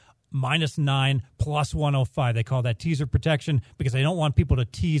deal -9 plus 105. They call that teaser protection because they don't want people to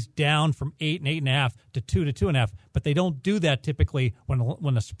tease down from 8 and 8.5 to 2 to 2.5. But they don't do that typically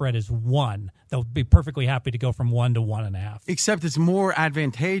when the spread is 1. They'll be perfectly happy to go from 1 to 1.5. Except it's more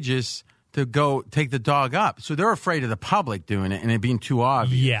advantageous to go take the dog up. So they're afraid of the public doing it and it being too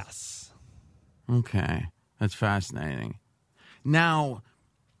obvious. Yes. Okay. That's fascinating. Now,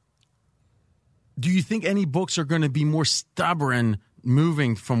 do you think any books are going to be more stubborn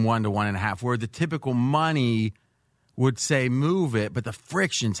moving from 1 to 1.5, where the typical money would say move it, but the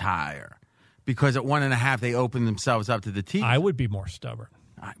friction's higher? Because at 1.5, they open themselves up to the team. I would be more stubborn.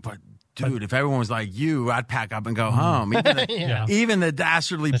 But, dude, if everyone was like you, I'd pack up and go home. Even the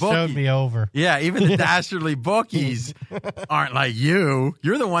dastardly bookies. The show'd be over. Yeah, even the dastardly bookies aren't like you.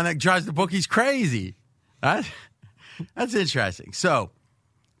 You're the one that drives the bookies crazy. That's interesting. So,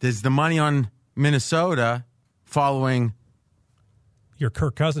 does the money on Minnesota following your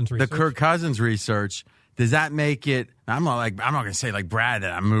Kirk Cousins research? The Kirk Cousins research, does that make it? I'm not going to say like Brad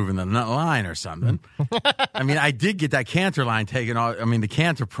that I'm moving the line or something. I mean, I did get that Cantor line taken off. I mean, the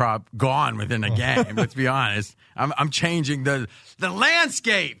Cantor prop gone within a game. Let's be honest. I'm changing the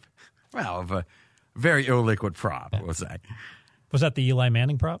landscape. Well, of a very illiquid prop, we'll say. Was that the Eli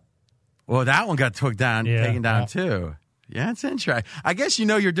Manning prop? Well, that one got taken down too. Yeah, it's interesting. I guess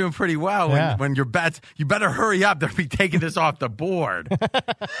you're doing pretty well when your bets, you better hurry up. They'll be taking this off the board.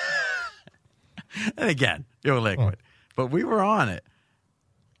 And again, you're liquid. But we were on it.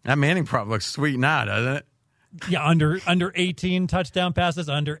 That Manning prop looks sweet now, doesn't it? Yeah, under 18 touchdown passes,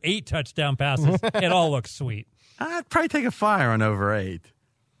 under 8 touchdown passes. It all looks sweet. I'd probably take a flyer on over 8.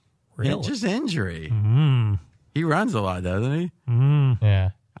 Really? Just injury. Mm-hmm. He runs a lot, doesn't he? Mm-hmm. Yeah.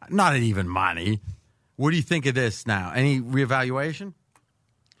 Not even money. What do you think of this now? Any reevaluation?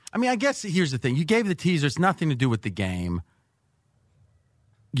 I mean, I guess here's the thing. You gave the teaser. It's nothing to do with the game.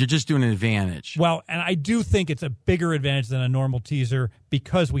 You're just doing an advantage. Well, and I do think it's a bigger advantage than a normal teaser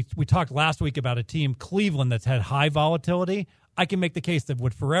because we talked last week about a team, Cleveland, that's had high volatility. I can make the case that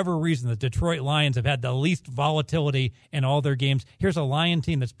for whatever reason, the Detroit Lions have had the least volatility in all their games. Here's a Lion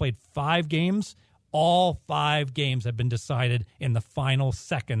team that's played 5 games. All 5 games have been decided in the final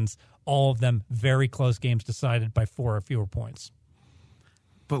seconds. All of them very close games decided by 4 or fewer points.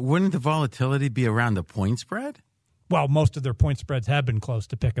 But wouldn't the volatility be around the point spread? Well, most of their point spreads have been close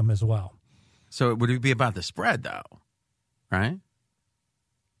to pick 'em as well. So would it be about the spread, though? Right?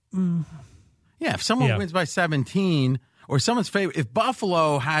 Yeah, if someone wins by 17 or someone's favorite, if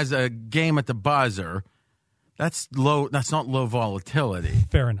Buffalo has a game at the buzzer, that's low. That's not low volatility.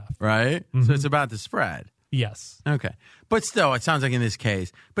 Fair enough. Right? Mm-hmm. So it's about the spread. Yes. Okay. But still, it sounds like in this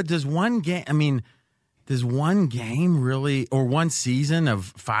case. But does one game really, or one season of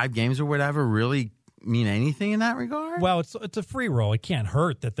 5 games or whatever, really mean anything in that regard? Well, it's a free roll. It can't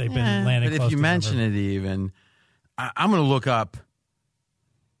hurt that they've been landing but close if you to mention it even, I'm going to look up.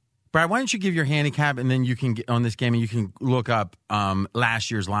 Brad, why don't you give your handicap and then you can get on this game and you can look up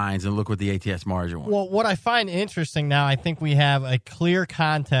last year's lines and look what the ATS margin was. Well, what I find interesting now, I think we have a clear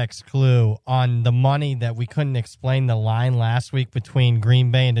context clue on the money that we couldn't explain the line last week between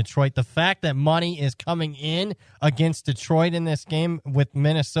Green Bay and Detroit. The fact that money is coming in against Detroit in this game with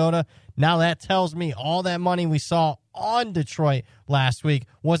Minnesota, now that tells me all that money we saw on Detroit last week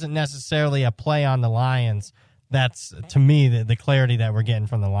wasn't necessarily a play on the Lions. That's, to me, the clarity that we're getting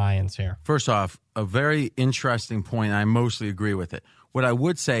from the Lions here. First off, a very interesting point. I mostly agree with it. What I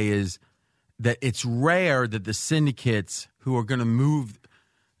would say is that it's rare that the syndicates who are going to move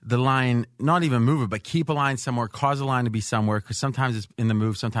the line, not even move it, but keep a line somewhere, cause a line to be somewhere, because sometimes it's in the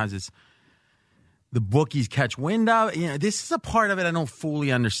move, sometimes it's the bookies catch wind of. This is a part of it I don't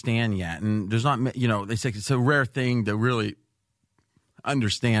fully understand yet. And there's not, they say it's a rare thing to really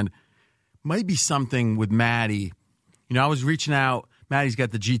understand. Might be something with Maddie. I was reaching out. Maddie's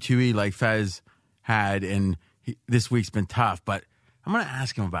got the G2E like Fez had, and this week's been tough. But I'm going to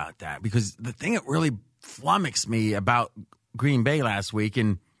ask him about that because the thing that really flummoxed me about Green Bay last week,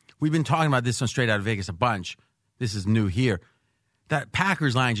 and we've been talking about this on Straight Outta Vegas a bunch. This is new here. That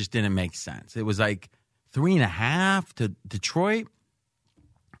Packers line just didn't make sense. It was like 3.5 to Detroit.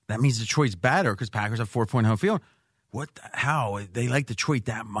 That means Detroit's better because Packers have 4-point home field. How? They like Detroit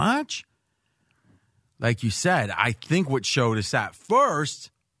that much? Like you said, I think what showed us at first,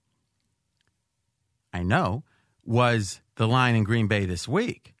 was the line in Green Bay this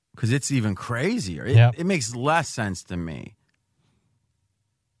week because it's even crazier. It makes less sense to me.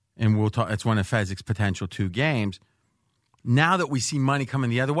 And we'll talk. It's one of Fezzik's potential 2 games. Now that we see money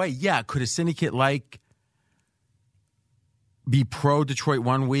coming the other way, could a syndicate be pro Detroit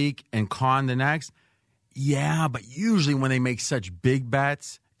one week and con the next? Yeah, but usually when they make such big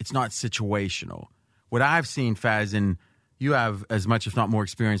bets, it's not situational. What I've seen, Faz, and you have as much, if not more,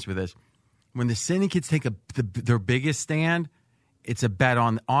 experience with this, when the syndicates take their biggest stand, it's a bet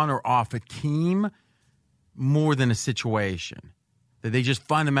on or off a team more than a situation. That they just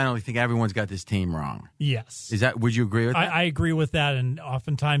fundamentally think everyone's got this team wrong. Yes. Would you agree with that? I agree with that, and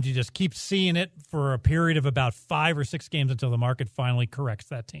oftentimes you just keep seeing it for a period of about 5 or 6 games until the market finally corrects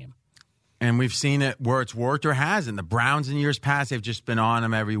that team. And we've seen it where it's worked or hasn't. The Browns in years past, they've just been on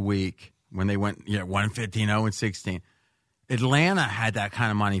them every week. When they went 1-15, 0-16. Atlanta had that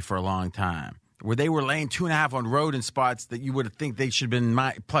kind of money for a long time, where they were laying 2.5 on road in spots that you would think they should have been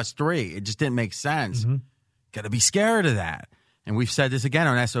 +3. It just didn't make sense. Mm-hmm. Got to be scared of that. And we've said this again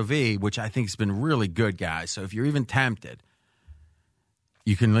on SOV, which I think has been really good, guys. So if you're even tempted,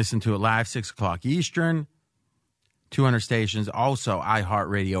 you can listen to it live 6 o'clock Eastern, 200 stations. Also,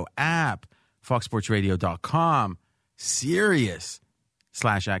 iHeartRadio app, FoxSportsRadio.com,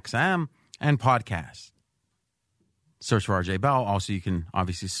 Sirius/XM. And podcasts. Search for RJ Bell. Also, you can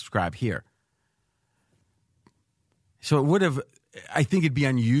obviously subscribe here. So it would have, I think it'd be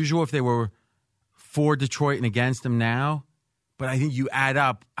unusual if they were for Detroit and against them now. But I think you add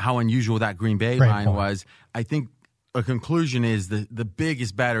up how unusual that Green Bay line was. I think a conclusion is the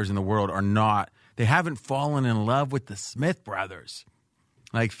biggest batters in the world they haven't fallen in love with the Smith brothers.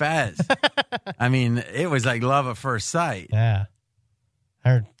 Like Fez. I mean, it was like love at first sight. Yeah. I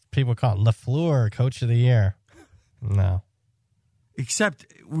heard people call it LaFleur Coach of the Year. No. Except,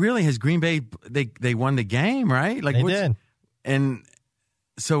 really, has Green Bay, they won the game, right? They did. And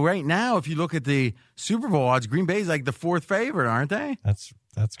so right now, if you look at the Super Bowl odds, Green Bay's like the 4th favorite, aren't they?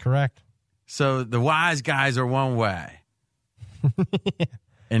 That's correct. So the wise guys are one way.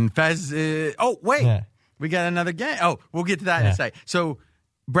 And Fez, we got another game. Oh, we'll get to that in a second. So,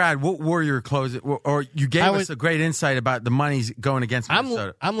 Brad, what were your closing? Or you gave us a great insight about the money's going against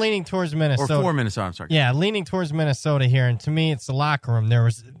Minnesota. I'm leaning towards Minnesota. Or for Minnesota, I'm sorry. Yeah, leaning towards Minnesota here. And to me, it's the locker room. There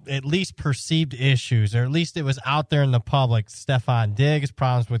was at least perceived issues, or at least it was out there in the public. Stephon Diggs,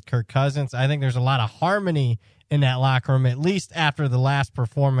 problems with Kirk Cousins. I think there's a lot of harmony in that locker room, at least after the last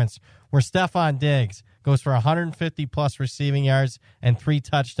performance where Stephon Diggs goes for 150-plus receiving yards and 3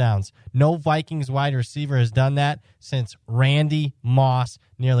 touchdowns. No Vikings wide receiver has done that since Randy Moss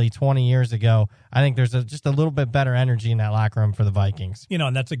nearly 20 years ago. I think there's just a little bit better energy in that locker room for the Vikings.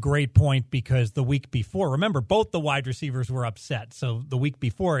 And that's a great point because the week before, remember, both the wide receivers were upset. So the week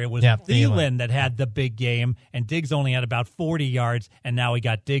before, it was Thielen that had the big game, and Diggs only had about 40 yards, and now he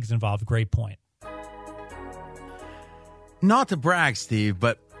got Diggs involved. Great point. Not to brag, Steve,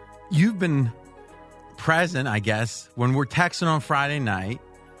 but you've been present, I guess, when we're texting on Friday night,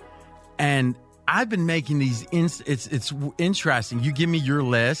 and I've been making these. It's interesting. You give me your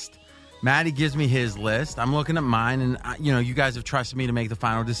list, Maddie gives me his list. I'm looking at mine, and you guys have trusted me to make the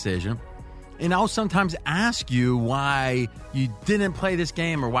final decision. And I'll sometimes ask you why you didn't play this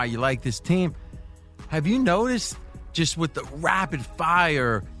game or why you like this team. Have you noticed just with the rapid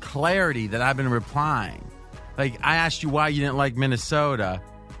fire clarity that I've been replying? Like, I asked you why you didn't like Minnesota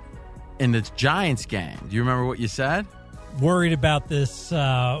in the Giants game. Do you remember what you said? Worried about this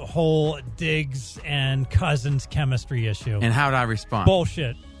whole Diggs and Cousins chemistry issue. And how did I respond?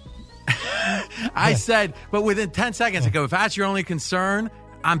 Bullshit. I said, but within 10 seconds ago, if that's your only concern,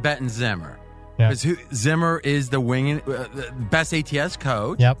 I'm betting Zimmer. Because Zimmer is the best ATS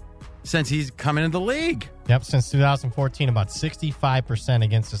coach since he's come into the league. Yep, since 2014, about 65%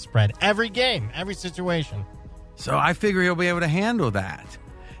 against the spread. Every game, every situation. So I figure he'll be able to handle that.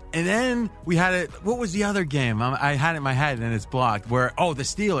 And then we had it. What was the other game? I had it in my head and it's blocked. Where the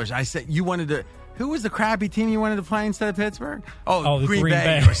Steelers. I said you wanted to. Who was the crappy team you wanted to play instead of Pittsburgh? Green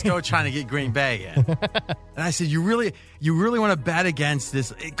Bay. You were still trying to get Green Bay in. And I said you really want to bet against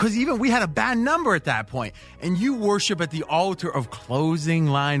this because even we had a bad number at that point. And you worship at the altar of closing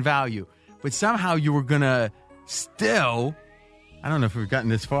line value, but somehow you were gonna still. I don't know if we've gotten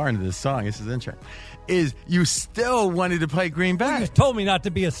this far into this song. This is interesting. Is you still wanted to play Green Bay. You told me not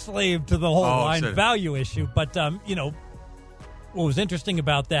to be a slave to the whole line value issue. But, what was interesting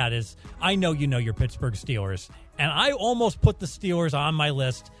about that is I know you know your Pittsburgh Steelers. And I almost put the Steelers on my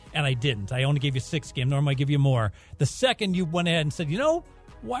list, and I didn't. I only gave you 6 games. Normally I give you more. The second you went ahead and said,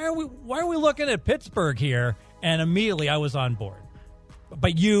 why are we looking at Pittsburgh here? And immediately I was on board.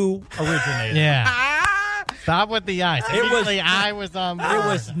 But you originated. Yeah. Stop with the eyes. I was on board. It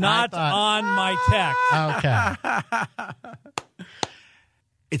was not on my text. Okay.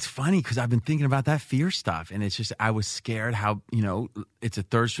 It's funny because I've been thinking about that fear stuff, and it's just I was scared how it's a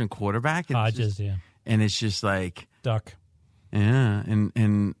third string quarterback, and and it's just like duck. Yeah, and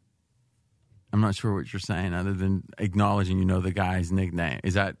I'm not sure what you're saying other than acknowledging the guy's nickname.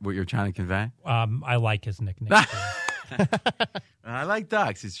 Is that what you're trying to convey? I like his nickname. I like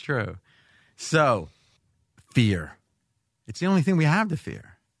ducks. It's true. So. Fear. It's the only thing we have to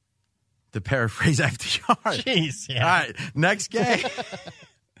fear. To paraphrase FDR. Jeez, yeah. All right, next game.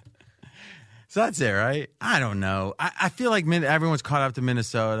 So that's it, right? I don't know. I feel like everyone's caught up to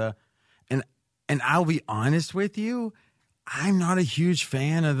Minnesota. And I'll be honest with you, I'm not a huge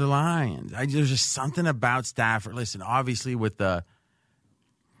fan of the Lions. There's just something about Stafford. Listen, obviously with the,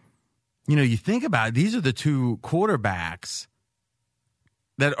 you think about it, these are the 2 quarterbacks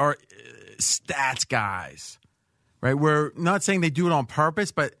that are stats guys. Right, we're not saying they do it on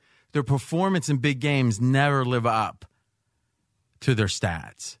purpose, but their performance in big games never live up to their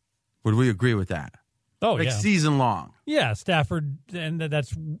stats. Would we agree with that? Oh, yeah. Season long. Yeah, Stafford, and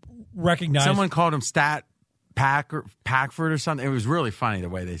that's recognized. Someone called him Packford or something. It was really funny the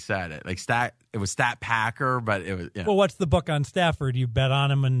way they said it. It was Stat Packer, but it was. Well, what's the book on Stafford? You bet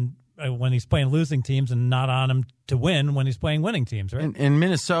on him when he's playing losing teams and not on him to win when he's playing winning teams, right? In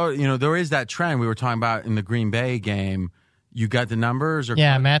Minnesota, there is that trend we were talking about in the Green Bay game. You got the numbers?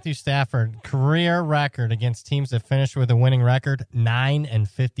 Matthew Stafford, career record against teams that finished with a winning record,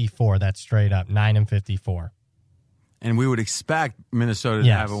 9-54. That's straight up, 9-54. And we would expect Minnesota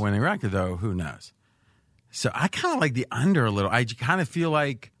to have a winning record, though. Who knows? So I kind of like the under a little. I kind of feel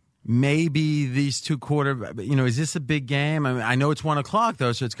like maybe these 2 quarterbacks, is this a big game? I mean, I know it's 1:00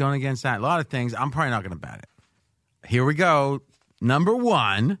 though, so it's going against that. A lot of things. I'm probably not going to bet it. Here we go. Number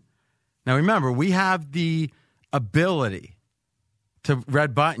one, now remember, we have the ability to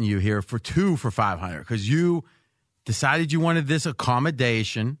red button you here for 2 for 500 because you decided you wanted this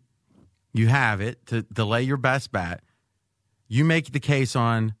accommodation. You have it to delay your best bet. You make the case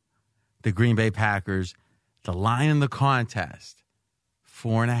on the Green Bay Packers. The line in the contest,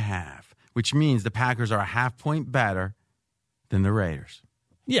 4.5, which means the Packers are a half point better than the Raiders.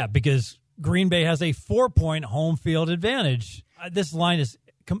 Yeah, because Green Bay has a 4-point home field advantage. This line is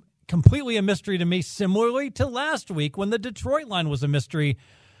completely a mystery to me, similarly to last week when the Detroit line was a mystery.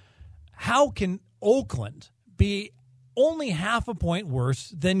 How can Oakland be only half a point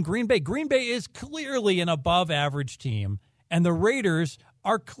worse than Green Bay? Green Bay is clearly an above-average team, and the Raiders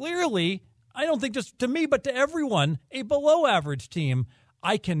are clearly, I don't think just to me, but to everyone, a below-average team.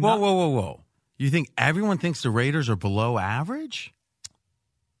 I cannot... Whoa. You think everyone thinks the Raiders are below average?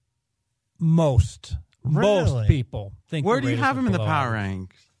 Most Really? people think. Where the do you Raiders have are them in the below power average.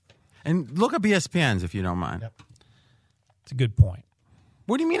 ranks? And look up ESPN's if you don't mind. Yep. It's a good point.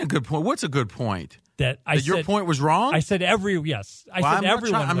 What do you mean a good point? What's a good point? That Your point was wrong? I said yes. I Well, said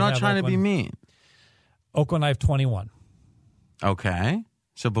everyone. I'm would not have trying to be Oakland. mean. Oakland, I have 21. Okay.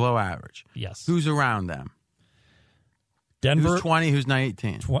 So below average. Yes. Who's around them? Denver? Who's 20? Who's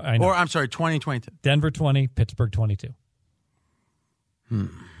 19? I know. Or, I'm sorry, 20, 22. Denver 20, Pittsburgh 22. You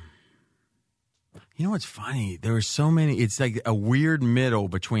know what's funny? There were so many. It's like a weird middle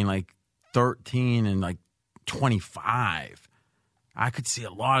between like 13 and like 25. I could see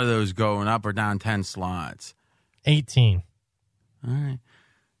a lot of those going up or down 10 slots. 18. All right.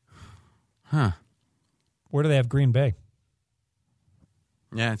 Huh. Where do they have Green Bay?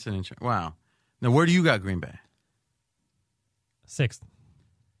 Yeah, it's an interesting. Wow. Now, where do you got Green Bay? 6th.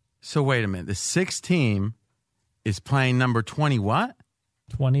 So wait a minute. The 6th team is playing number 20 what?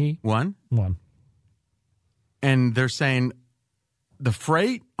 21. And they're saying the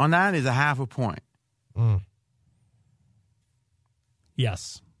freight on that is a half a point.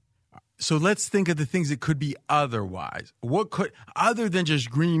 Yes. So let's think of the things that could be otherwise. What could, other than just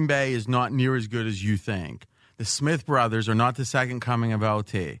Green Bay is not near as good as you think. The Smith brothers are not the second coming of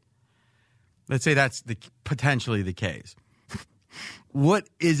LT. Let's say that's potentially the case. What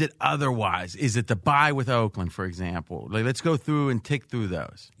is it otherwise? Is it the bye with Oakland, for example? Like, let's go through and tick through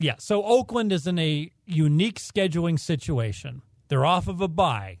those. Yeah, so Oakland is in a unique scheduling situation. They're off of a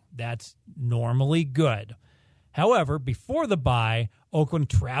bye. That's normally good. However, before the bye, Oakland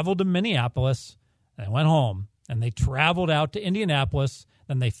traveled to Minneapolis and went home. And they traveled out to Indianapolis.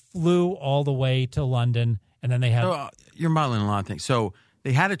 Then they flew all the way to London. And then they had... So, you're modeling a lot of things. So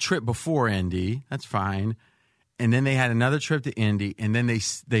they had a trip before Indy. That's fine. And then they had another trip to Indy. And then they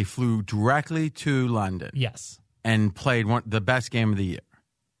flew directly to London. Yes. And played the best game of the year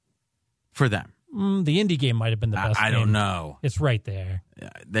for them. The Indy game might have been the best I game. don't know. It's right there.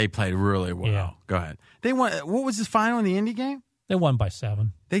 They played really well. Yeah. Go ahead. They won. What was the final in the Indy game? They won by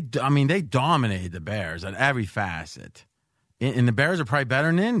 7. They dominated the Bears at every facet. And the Bears are probably better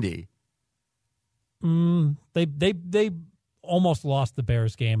than Indy. They almost lost the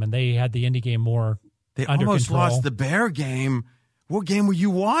Bears game, and they had the Indy game more They under almost control. lost the Bear game. What game were you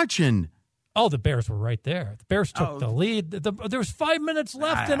watching? Oh, the Bears were right there. The Bears took the lead. There was 5 minutes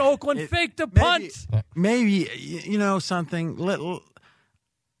left, and Oakland faked a punt. Maybe you know something.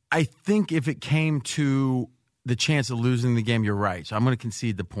 I think if it came to the chance of losing the game, you're right. So I'm going to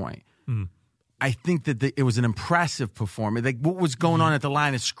concede the point. I think that it was an impressive performance. Like what was going on at the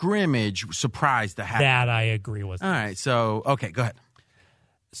line of scrimmage surprised the heck. That I agree with. All right. So okay, go ahead.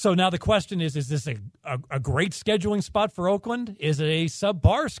 So now the question is this a great scheduling spot for Oakland? Is it a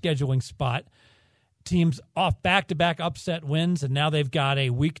subpar scheduling spot? Teams off back-to-back upset wins, and now they've got a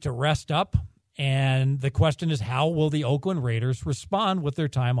week to rest up. And the question is, how will the Oakland Raiders respond with their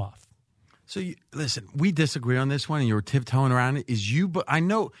time off? So listen, we disagree on this one, and you were tiptoeing around it. But I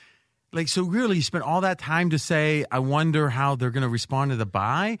know, so really you spent all that time to say, I wonder how they're going to respond to the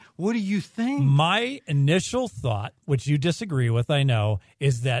bye? What do you think? My initial thought, which you disagree with, I know,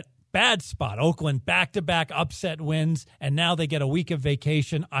 is that bad spot. Oakland back-to-back upset wins, and now they get a week of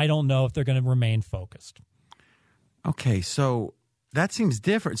vacation. I don't know if they're going to remain focused. Okay, so that seems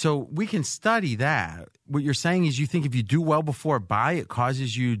different. So we can study that. What you're saying is you think if you do well before a bye, it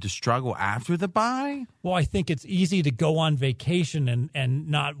causes you to struggle after the bye? Well, I think it's easy to go on vacation and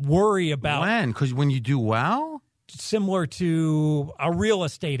not worry about... When? Because when you do well? Similar to a real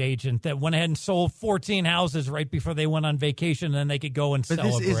estate agent that went ahead and sold 14 houses right before they went on vacation, and then they could go and But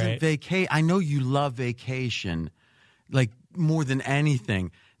celebrate. this isn't vacation. I know you love vacation, like more than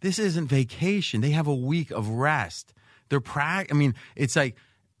anything. This isn't vacation. They have a week of rest. It's like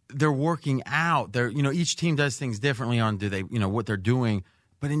they're working out. They're, each team does things differently on what they're doing.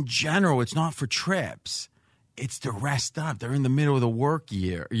 But in general, it's not for trips. It's to rest up. They're in the middle of the work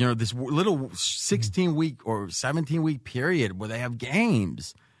year. This little 16-week or 17-week period where they have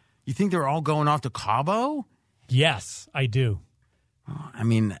games. You think they're all going off to Cabo? Yes, I do. I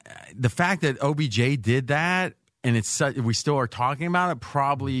mean, the fact that OBJ did that and we still are talking about it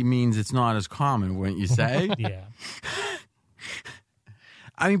probably means it's not as common, wouldn't you say? Yeah.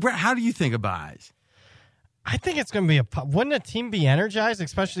 I mean, Brett, how do you think of buys? I think it's going to be wouldn't a team be energized,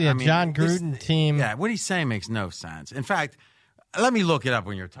 especially a John Gruden team? Yeah, what he's saying makes no sense. In fact, let me look it up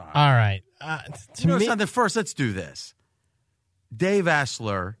when you're talking. All right. Something first, let's do this. Dave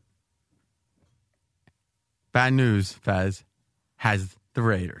Essler, bad news, Fez, has the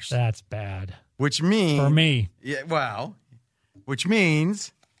Raiders. That's bad. Which means... For me. Yeah, well, which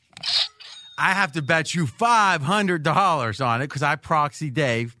means I have to bet you $500 on it because I proxy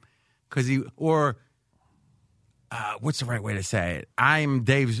Dave what's the right way to say it? I'm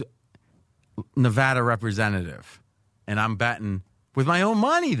Dave's Nevada representative, and I'm betting with my own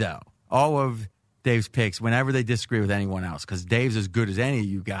money, though, all of Dave's picks whenever they disagree with anyone else, because Dave's as good as any of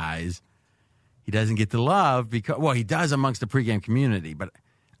you guys. He doesn't get the love he does amongst the pregame community, but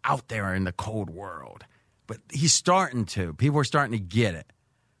out there in the cold world. But he's starting to. People are starting to get it.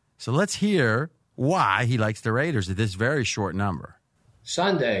 So let's hear why he likes the Raiders at this very short number.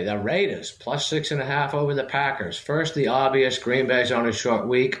 Sunday, the Raiders, +6.5 over the Packers. First, the obvious, Green Bay's on a short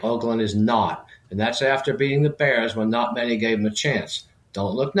week. Oakland is not. And that's after beating the Bears when not many gave them a chance.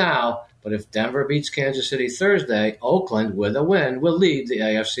 Don't look now, but if Denver beats Kansas City Thursday, Oakland, with a win, will lead the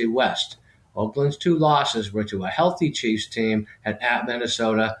AFC West. Oakland's 2 losses were to a healthy Chiefs team and at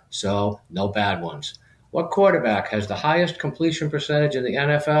Minnesota, so no bad ones. What quarterback has the highest completion percentage in the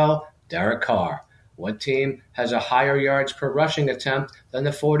NFL? Derek Carr. What team has a higher yards per rushing attempt than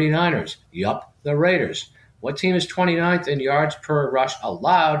the 49ers? Yup, the Raiders. What team is 29th in yards per rush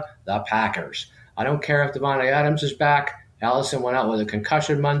allowed? The Packers. I don't care if Devontae Adams is back. Allison went out with a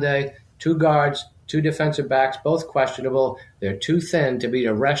concussion Monday. 2 guards, 2 defensive backs, both questionable. They're too thin to beat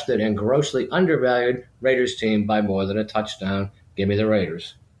a rested and grossly undervalued Raiders team by more than a touchdown. Give me the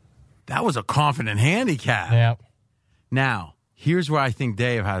Raiders. That was a confident handicap. Yeah. Now, here's where I think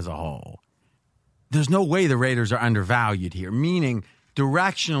Dave has a hole. There's no way the Raiders are undervalued here, meaning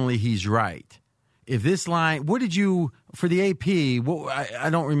directionally he's right. If this line, what did you, for the AP, I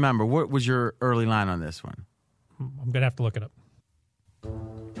don't remember. What was your early line on this one? I'm going to have to look it up.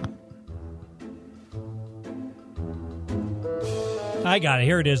 I got it.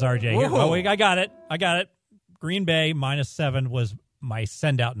 Here it is, RJ. Here, wait, I got it. Green Bay -7 was my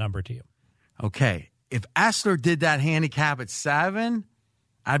send-out number to you. Okay. If Essler did that handicap at 7,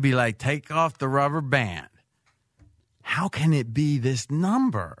 I'd be like, take off the rubber band. How can it be this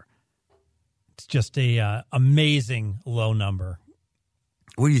number? It's just a amazing low number.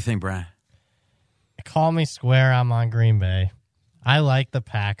 What do you think, Brian? Call me square. I'm on Green Bay. I like the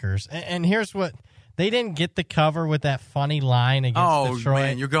Packers. And here's what. They didn't get the cover with that funny line against Detroit. Oh,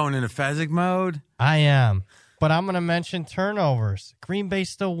 man, you're going into Fezzik mode? I am. But I'm going to mention turnovers. Green Bay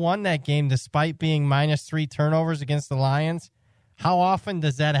still won that game despite being -3 turnovers against the Lions. How often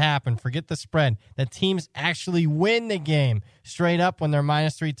does that happen? Forget the spread. The teams actually win the game straight up when they're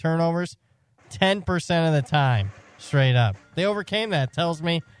 -3 turnovers. 10% of the time, straight up. They overcame that. Tells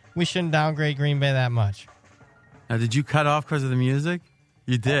me we shouldn't downgrade Green Bay that much. Now, did you cut off because of the music?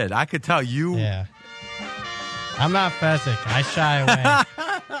 You did. I could tell you. Yeah. I'm not Fezzik. I shy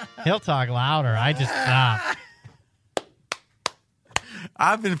away. He'll talk louder. I just stop.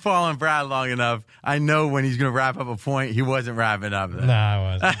 I've been following Brad long enough. I know when he's going to wrap up a point. He wasn't wrapping up then. No, I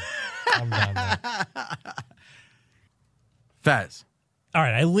wasn't. I'm done there. Fez. All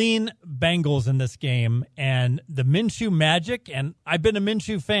right, I lean Bengals in this game, and the Minshew magic, and I've been a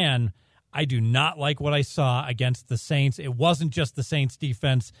Minshew fan. I do not like what I saw against the Saints. It wasn't just the Saints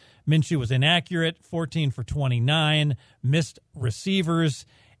defense. Minshew was inaccurate, 14 for 29, missed receivers,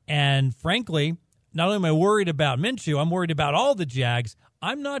 and frankly, not only am I worried about Minshew, I'm worried about all the Jags.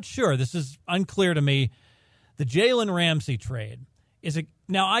 I'm not sure. This is unclear to me. The Jalen Ramsey trade is a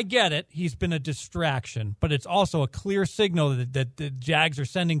now I get it. He's been a distraction, but it's also a clear signal that the Jags are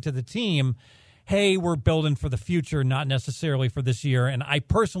sending to the team, hey, we're building for the future, not necessarily for this year. And I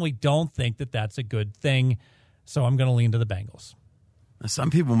personally don't think that that's a good thing. So I'm going to lean to the Bengals.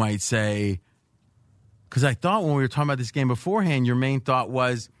 Some people might say, because I thought when we were talking about this game beforehand, your main thought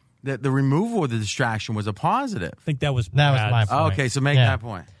was that the removal of the distraction was a positive. I think that was my point. Oh, okay, so make that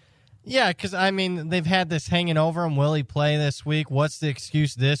point. Yeah, because, I mean, they've had this hanging over him. Will he play this week? What's the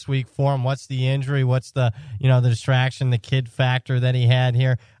excuse this week for him? What's the injury? What's the, the distraction, the kid factor that he had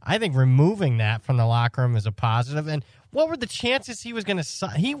here? I think removing that from the locker room is a positive. And what were the chances he was going to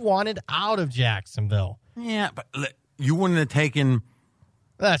 – he wanted out of Jacksonville. Yeah, but you wouldn't have taken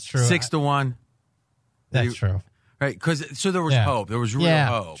That's true. 6-1. That's true. Right, so there was hope. There was real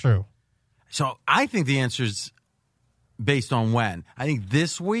hope. True. So I think the answer is based on when. I think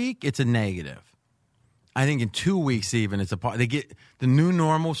this week it's a negative. I think in 2 weeks even it's they get the new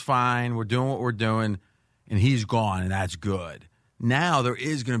normal's fine. We're doing what we're doing, and he's gone, and that's good. Now there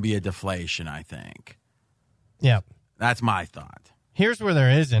is going to be a deflation, I think. Yep. That's my thought. Here's where there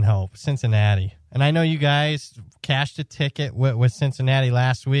isn't hope, Cincinnati. And I know you guys cashed a ticket with Cincinnati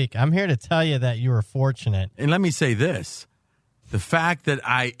last week. I'm here to tell you that you were fortunate. And let me say this. The fact that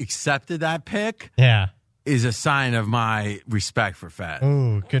I accepted that pick is a sign of my respect for Fez.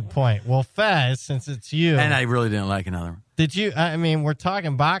 Ooh, good point. Well, Fez, since it's you. And I really didn't like another one. Did you, I mean, we're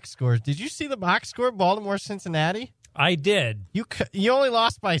talking box scores. Did you see the box score, Baltimore-Cincinnati? I did. You only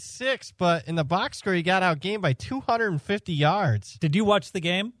lost by 6, but in the box score, you got outgained by 250 yards. Did you watch the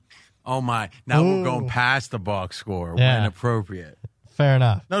game? Oh, my. Now we're going past the box score. Yeah. When appropriate. Fair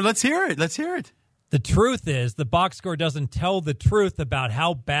enough. No, let's hear it. Let's hear it. The truth is the box score doesn't tell the truth about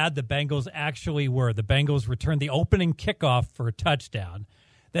how bad the Bengals actually were. The Bengals returned the opening kickoff for a touchdown.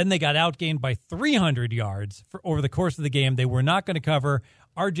 Then they got outgained by 300 yards over the course of the game. They were not going to cover.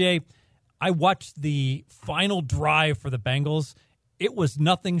 RJ, I watched the final drive for the Bengals. It was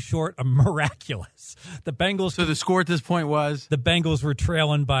nothing short of miraculous. The Bengals. So the score at this point was? The Bengals were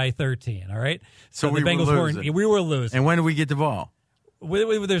trailing by 13, all right? So the Bengals we were losing. And when did we get the ball?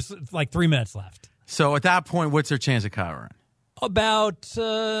 There's like 3 minutes left. So at that point, what's their chance of covering? About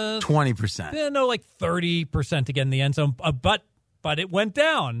 20%. Yeah, no, like 30% to get in the end zone. But it went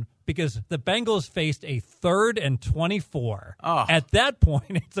down because the Bengals faced a 3rd and 24. Oh. At that point,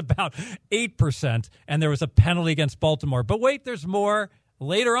 it's about 8%, and there was a penalty against Baltimore. But wait, there's more.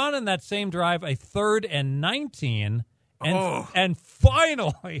 Later on in that same drive, a 3rd and 19. And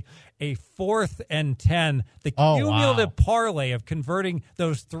finally, a 4th and 10. The cumulative parlay of converting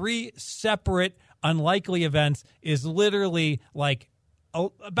those 3 separate unlikely events is literally like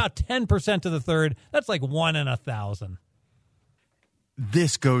about 10% of the third. That's like 1 in 1,000.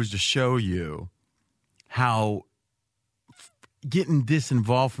 This goes to show you how getting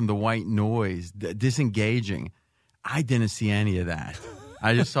disinvolved from the white noise, disengaging, I didn't see any of that.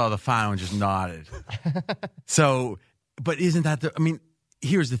 I just saw the final and just nodded. So, but isn't that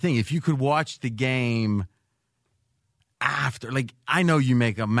here's the thing. If you could watch the game after, I know you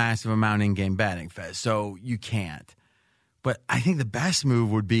make a massive amount in-game betting, Fez, so you can't. But I think the best move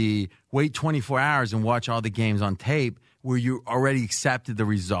would be wait 24 hours and watch all the games on tape where you already accepted the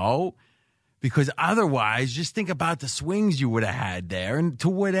result. Because otherwise, just think about the swings you would have had there. And to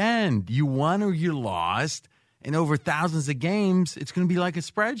what end? You won or you lost. And over thousands of games, it's going to be like a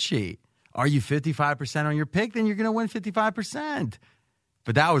spreadsheet. Are you 55% on your pick? Then you're going to win 55%.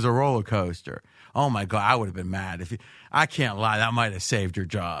 But that was a roller coaster. Oh, my God, I would have been mad. I can't lie. That might have saved your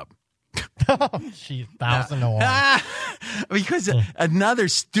job. Jeez, 1,000 to 1. Because another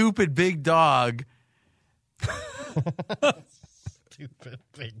stupid big dog. Stupid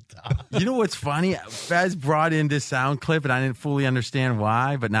big dog. You know what's funny? Fez brought in this sound clip, and I didn't fully understand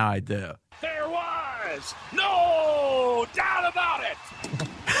why, but now I do. There was no doubt about it.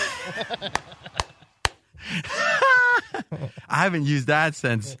 I haven't used that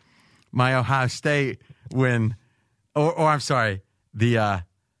since my Ohio State win, or I'm sorry, the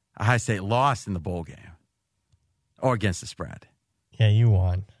Ohio State lost in the bowl game or against the spread. Yeah, you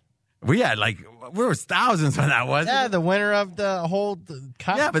won. We had there was thousands on that, wasn't it? Yeah, the winner of the whole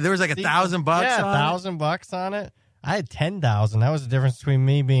yeah, but there was like $1,000 yeah, on it. $1,000 on it. I had 10,000. That was the difference between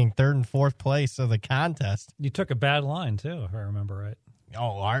me being 3rd and 4th place of the contest. You took a bad line too, if I remember right.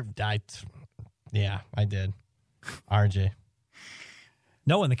 Oh, yeah, I did. RJ.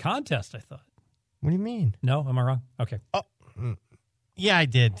 No, in the contest, I thought. What do you mean? No, am I wrong? Okay. Oh, yeah, I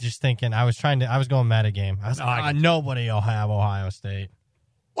did. Just thinking, I was going metagame. I was like, nobody will have Ohio State.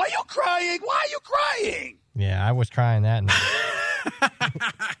 Why are you crying? Why are you crying? Yeah, I was crying that night.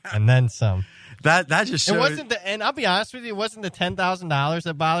 And then some. That just showed. It wasn't and I'll be honest with you, it wasn't the $10,000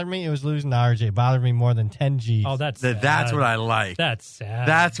 that bothered me. It was losing to RJ. It bothered me more than 10 G's. Oh, that's what I like. That's sad.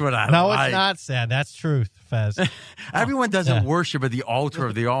 That's what I like. No, it's not sad. That's truth, Fez. Everyone doesn't worship at the altar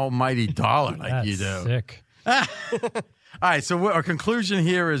of the almighty dollar like that's you do. Sick. All right, so our conclusion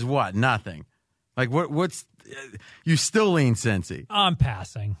here is what? Nothing. What's you still lean Cincy. I'm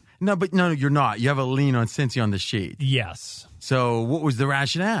passing. No, but no, you're not. You have a lean on Cincy on the sheet. Yes. So what was the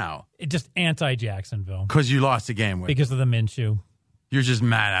rationale? It just anti-Jacksonville. Because you lost the game with. Because of the Minshew. You're just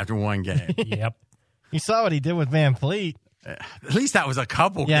mad after one game. Yep. You saw what he did with Van Fleet. At least that was a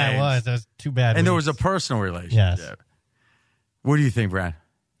couple games. Yeah, it was. That was too bad. And there was a personal relationship. Yes. What do you think, Brad?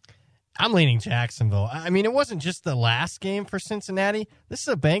 I'm leaning Jacksonville. I mean, it wasn't just the last game for Cincinnati. This is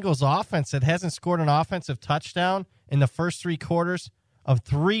a Bengals offense that hasn't scored an offensive touchdown in the first 3 quarters of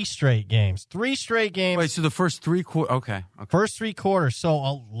 3 straight games. 3 straight games. Wait, so the first 3 quarters. Okay. First 3 quarters. So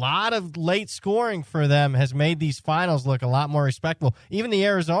a lot of late scoring for them has made these finals look a lot more respectable. Even the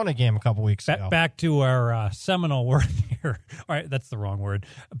Arizona game a couple weeks ago. Back to our seminal word here. All right, that's the wrong word.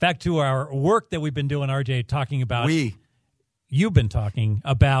 Back to our work that we've been doing, RJ, talking about. You've been talking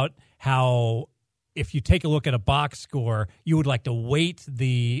about how if you take a look at a box score, you would like to weight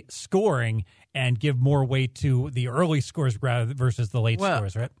the scoring and give more weight to the early scores versus the late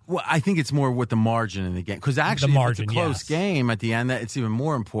scores, right? Well, I think it's more with the margin in the game. Because actually, if it's a close game at the end, it's even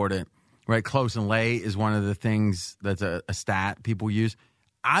more important, right? Close and late is one of the things that's a stat people use.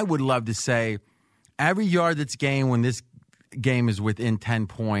 I would love to say every yard that's gained when this game is within 10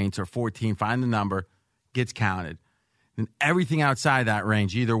 points or 14, find the number, gets counted. And everything outside that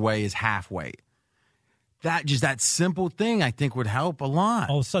range, either way, is half weight. That simple thing, I think, would help a lot.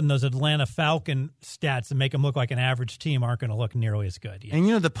 All of a sudden, those Atlanta Falcon stats that make them look like an average team aren't going to look nearly as good.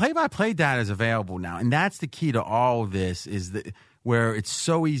 And, the play-by-play data is available now. And that's the key to all of this, is that where it's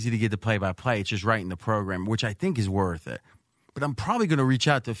so easy to get the play-by-play. It's just right in the program, which I think is worth it. But I'm probably going to reach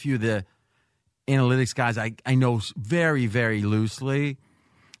out to a few of the analytics guys I know very, very loosely.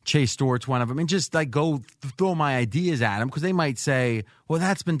 Chase Stewart's one of them, and just go throw my ideas at them because they might say, well,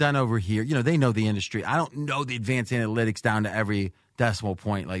 that's been done over here. They know the industry. I don't know the advanced analytics down to every decimal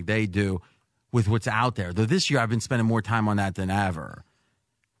point like they do with what's out there. Though this year I've been spending more time on that than ever.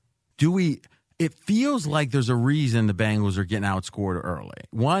 It feels like there's a reason the Bengals are getting outscored early.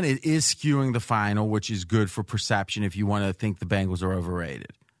 One, it is skewing the final, which is good for perception if you want to think the Bengals are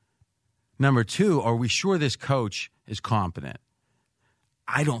overrated. Number 2, are we sure this coach is competent?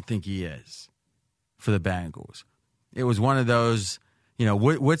 I don't think he is for the Bengals. It was one of those,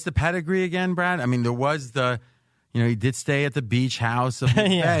 what's the pedigree again, Brad? I mean, there was he did stay at the beach house of the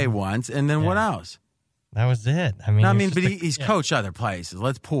Bay once, and then what else? That was it. But he's coached other places.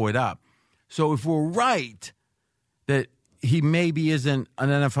 Let's pull it up. So if we're right that he maybe isn't an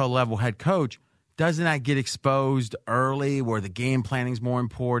NFL-level head coach, doesn't that get exposed early where the game planning is more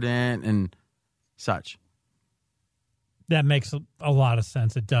important and such? That makes a lot of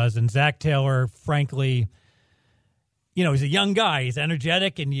sense. It does. And Zach Taylor, frankly, he's a young guy. He's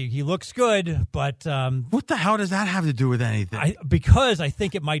energetic and he looks good. But what the hell does that have to do with anything? Because I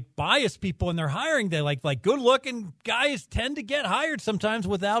think it might bias people in their hiring. They like good-looking guys tend to get hired sometimes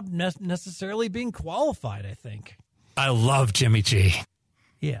without necessarily being qualified, I think. I love Jimmy G.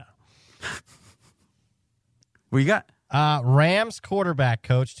 Yeah. What you got? Rams quarterback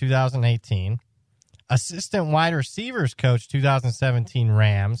coach 2018. Assistant wide receivers coach 2017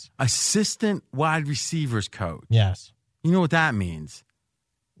 Rams. Assistant wide receivers coach. Yes. You know what that means?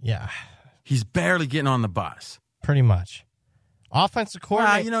 Yeah. He's barely getting on the bus. Pretty much. Offensive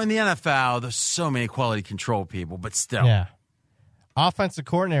coordinator. In the NFL, there's so many quality control people, but still. Yeah. Offensive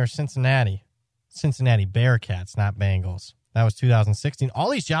coordinator, Cincinnati. Cincinnati Bearcats, not Bengals. That was 2016.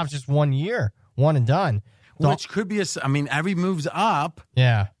 All these jobs just 1 year. One and done. Which could be every move's up.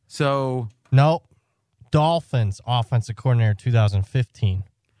 Yeah. So. Nope. Dolphins offensive coordinator 2015.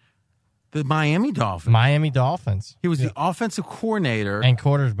 The Miami Dolphins. Miami Dolphins. He was the offensive coordinator. And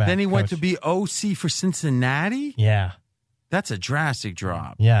quarterback. Then he went to be OC for Cincinnati? Yeah. That's a drastic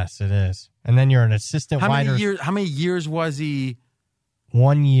drop. Yes, it is. And then you're an assistant How many years was he?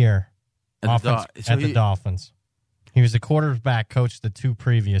 1 year At the Dolphins. He was the quarterback coach the 2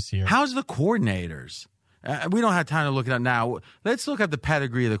 previous years. How's the coordinators? We don't have time to look it up now. Let's look at the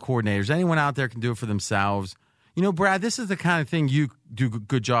pedigree of the coordinators. Anyone out there can do it for themselves. Brad, this is the kind of thing you do a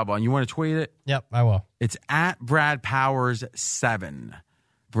good job on. You want to tweet it? Yep, I will. It's at Brad Powers 7.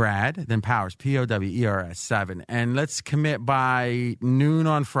 Brad, then Powers, Powers 7. And let's commit by noon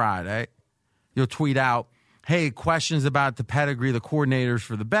on Friday. You'll tweet out, hey, questions about the pedigree of the coordinators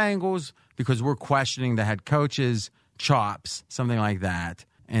for the Bengals because we're questioning the head coach's chops, something like that,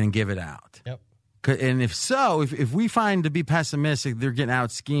 and give it out. Yep. And if so, if we find to be pessimistic, they're getting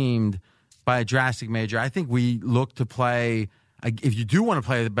out-schemed by a drastic major, I think we look to play, if you do want to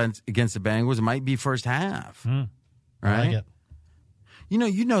play against the Bengals, it might be first half. Right? I like it.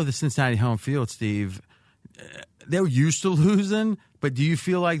 You know the Cincinnati home field, Steve. They're used to losing, but do you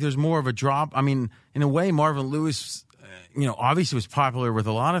feel like there's more of a drop? I mean, in a way, Marvin Lewis obviously was popular with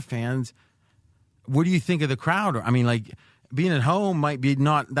a lot of fans. What do you think of the crowd? I mean, like, being at home might be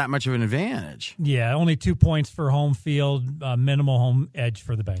not that much of an advantage. Yeah, only 2 points for home field, minimal home edge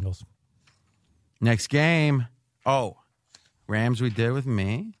for the Bengals. Next game. Oh, Rams we did with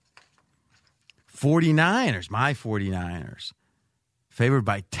me. 49ers, my 49ers. Favored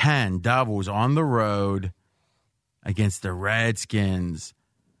by 10. Doubles on the road against the Redskins.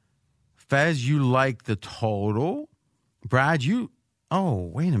 Fez, you like the total. Brad,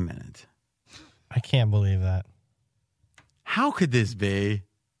 wait a minute. I can't believe that. How could this be?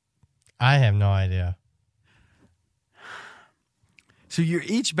 I have no idea. So you're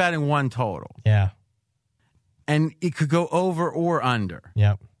each betting one total. Yeah. And it could go over or under.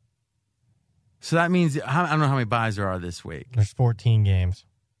 Yep. So that means, I don't know how many buys there are this week. There's 14 games.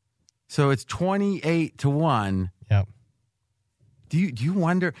 So it's 28-1. Yep. Do you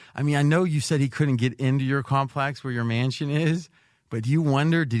wonder? I mean, I know you said he couldn't get into your complex where your mansion is, but do you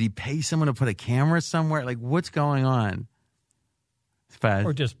wonder, did he pay someone to put a camera somewhere? Like, what's going on? Fast.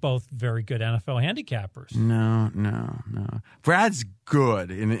 Or just both very good NFL handicappers. No. Brad's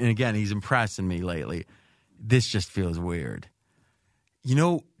good, and again, he's impressing me lately. This just feels weird.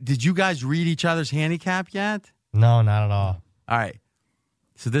 Did you guys read each other's handicap yet? No, not at all. All right.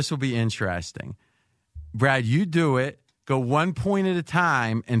 So this will be interesting. Brad, you do it. Go 1 point at a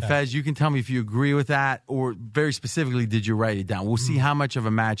time. And Fez, you can tell me if you agree with that, or very specifically, did you write it down? We'll see how much of a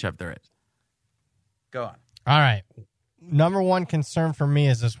matchup there is. Go on. All right. Number one concern for me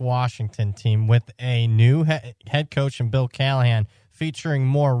is this Washington team with a new head coach and Bill Callahan featuring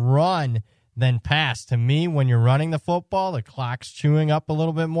more run than pass. To me, when you're running the football, the clock's chewing up a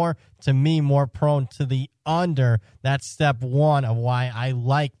little bit more. To me, more prone to the under. That's step one of why I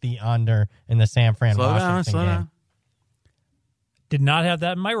like the under in the San Fran Washington game. Down. Did not have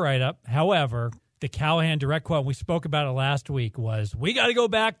that in my write-up. However, the Callahan direct quote, we spoke about it last week, was we got to go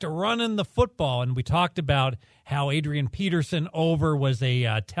back to running the football. And we talked about how Adrian Peterson over was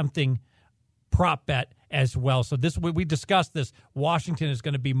a tempting prop bet as well. So we discussed this. Washington is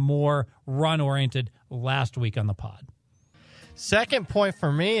going to be more run-oriented last week on the pod. Second point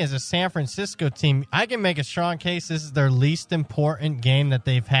for me is a San Francisco team. I can make a strong case this is their least important game that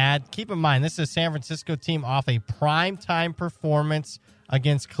they've had. Keep in mind, this is a San Francisco team off a primetime performance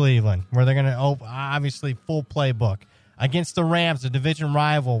against Cleveland, where they're going to obviously full playbook. Against the Rams, a division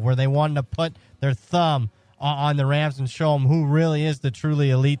rival, where they wanted to put their thumb on the Rams and show them who really is the truly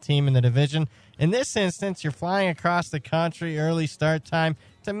elite team in the division. In this instance, you're flying across the country, early start time.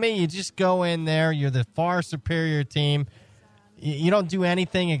 To me, you just go in there. You're the far superior team. You don't do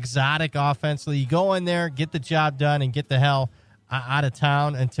anything exotic offensively. You go in there, get the job done, and get the hell out of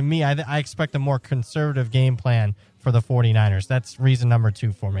town. And to me, I expect a more conservative game plan for the 49ers. That's reason number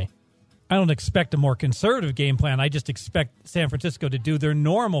two for me. I don't expect a more conservative game plan. I just expect San Francisco to do their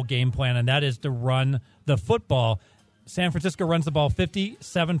normal game plan, and that is to run the football. San Francisco runs the ball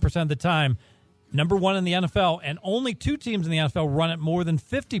 57% of the time. Number one in the NFL, and only two teams in the NFL run it more than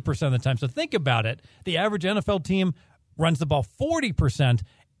 50% of the time. So think about it. The average NFL team runs the ball 40%.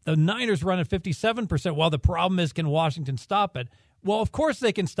 The Niners run it 57%. Well, the problem is, can Washington stop it? Well, of course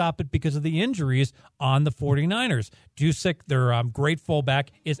they can stop it because of the injuries on the 49ers. Jusic, their great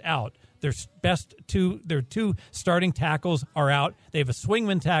fullback, is out. Their two starting tackles are out. They have a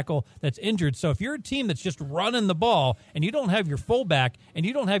swingman tackle that's injured. So if you're a team that's just running the ball and you don't have your fullback and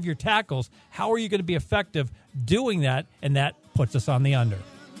you don't have your tackles, how are you going to be effective doing that? And that puts us on the under.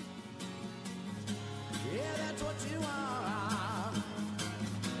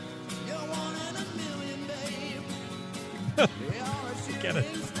 Get it.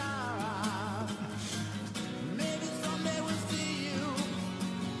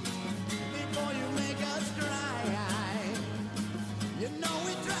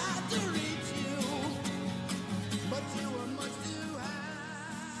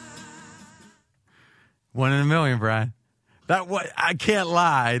 One in a million, Brian. I can't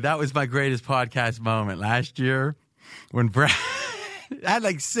lie. That was my greatest podcast moment last year when Brad had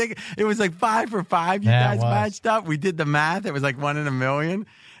like six. It was like 5 for 5. You guys matched up. We did the math. It was like 1 in a million.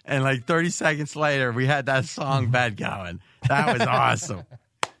 And like 30 seconds later, we had that song bet going. That was awesome.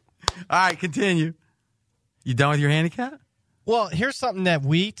 All right, continue. You done with your handicap? Well, here's something that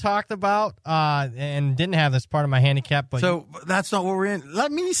we talked about and didn't have this part of my handicap. But so that's not what we're in.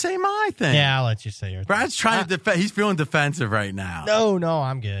 Let me say my thing. Yeah, I'll let you say yours. Brad's trying to defend. He's feeling defensive right now. No,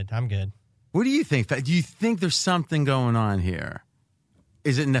 I'm good. What do you think? Do you think there's something going on here?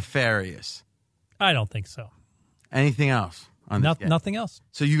 Is it nefarious? I don't think so. Anything else? Nothing else.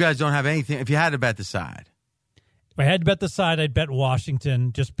 So you guys don't have anything. If you had to bet the side. If I had to bet the side, I'd bet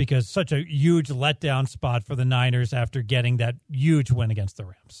Washington just because such a huge letdown spot for the Niners after getting that huge win against the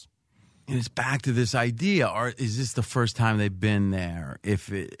Rams. And it's back to this idea, or is this the first time they've been there?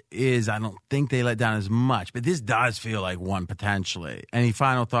 If it is, I don't think they let down as much, but this does feel like one potentially. Any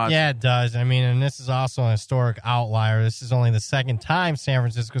final thoughts? Yeah, it does. I mean, and this is also an historic outlier. This is only the second time San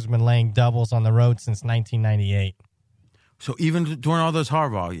Francisco's been laying doubles on the road since 1998. So even during all those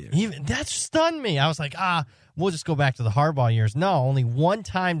Harbaugh years? That stunned me. I was like, we'll just go back to the Harbaugh years. No, only one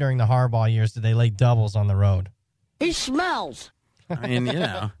time during the Harbaugh years did they lay doubles on the road. He smells. I mean,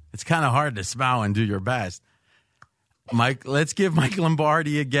 it's kind of hard to smell and do your best. Mike, let's give Mike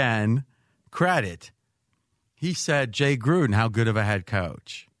Lombardi again credit. He said Jay Gruden, how good of a head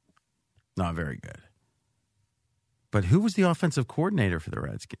coach? Not very good. But who was the offensive coordinator for the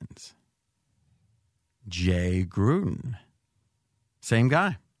Redskins? Jay Gruden. Same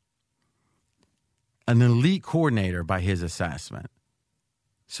guy. An elite coordinator by his assessment.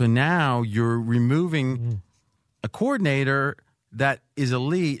 So now you're removing a coordinator that is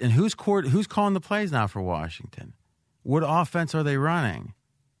elite, and who's calling the plays now for Washington? What offense are they running?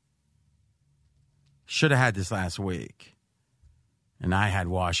 Should have had this last week. And I had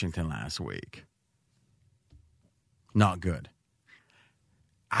Washington last week. Not good.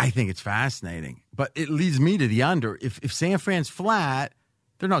 I think it's fascinating. But it leads me to the under. If San Fran's flat,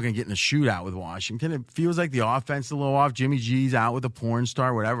 they're not going to get in a shootout with Washington. It feels like the offense is a little off. Jimmy G's out with a porn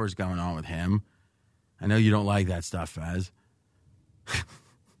star, whatever's going on with him. I know you don't like that stuff, Fez.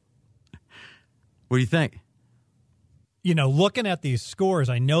 What do you think? Looking at these scores,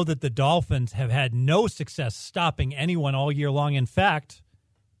 I know that the Dolphins have had no success stopping anyone all year long. In fact,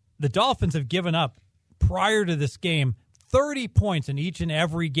 the Dolphins have given up, prior to this game, 30 points in each and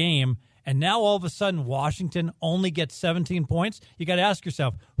every game, and now all of a sudden Washington only gets 17 points. You got to ask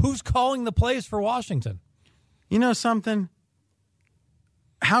yourself, who's calling the plays for Washington? You know something?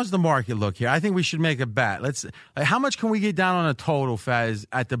 How's the market look here? I think we should make a bet. How much can we get down on a total, Fez,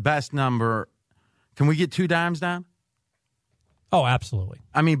 at the best number? Can we get 2 dimes down? Oh, absolutely.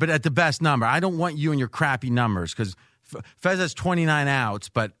 I mean, but at the best number. I don't want you and your crappy numbers because Fez has 29 outs,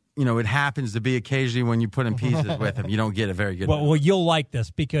 but, it happens to be occasionally when you put in pieces with him, you don't get a very good number. Well, you'll like this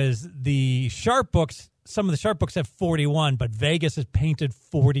because the sharp books, some of the sharp books have 41, but Vegas has painted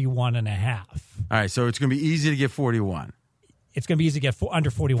 41.5. All right, so it's going to be easy to get 41. It's going to be easy to get under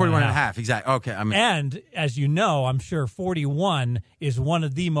 41. 41 and a half, exactly. Okay. And as you know, I'm sure 41 is one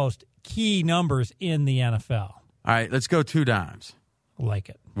of the most key numbers in the NFL. All right, let's go 2 dimes. Like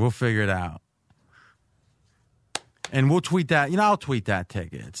it. We'll figure it out. And we'll tweet that. I'll tweet that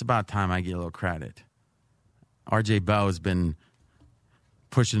ticket. It's about time I get a little credit. RJ Bell has been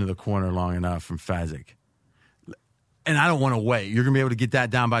pushed into the corner long enough from Fezzik. And I don't want to wait. You're going to be able to get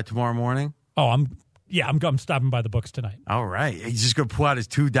that down by tomorrow morning? Oh, I'm stopping by the books tonight. All right. He's just going to pull out his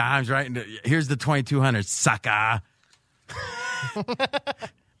 2 dimes, right? Here's the 2,200, sucker.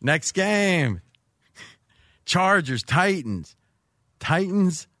 Next game. Chargers, Titans.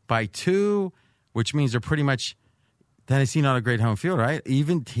 Titans by 2, which means they're pretty much Tennessee, not a great home field, right?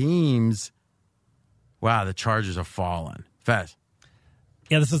 Even teams. Wow, the Chargers are falling. Fez.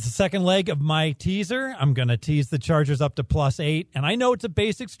 Yeah, this is the second leg of my teaser. I'm going to tease the Chargers up to +8. And I know it's a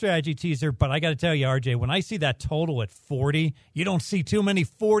basic strategy teaser, but I got to tell you, RJ, when I see that total at 40, you don't see too many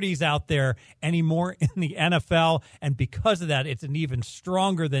 40s out there anymore in the NFL. And because of that, it's an even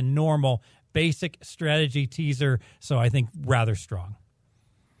stronger than normal basic strategy teaser. So I think rather strong.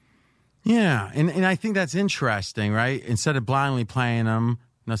 Yeah, and I think that's interesting, right? Instead of blindly playing them,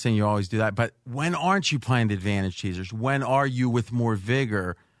 I'm not saying you always do that, but when aren't you playing the advantage teasers? When are you with more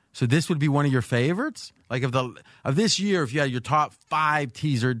vigor? So this would be one of your favorites? Like of this year, if you had your top 5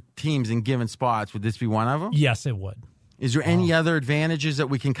 teaser teams in given spots, would this be one of them? Yes, it would. Is there any other advantages that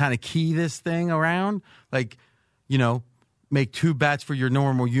we can kind of key this thing around? Like, make 2 bets for your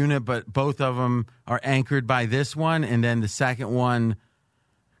normal unit, but both of them are anchored by this one, and then the second one.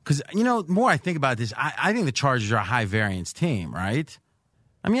 Because, the more I think about this, I think the Chargers are a high variance team, right?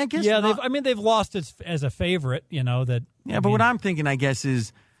 I mean, I guess. Yeah, they've lost as a favorite, that. Yeah, but what I'm thinking, I guess,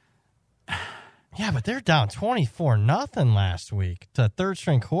 is. Yeah, but they're down 24-0 last week to a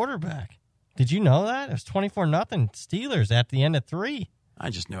 3rd-string quarterback. Did you know that? It was 24-0 Steelers at the end of 3. I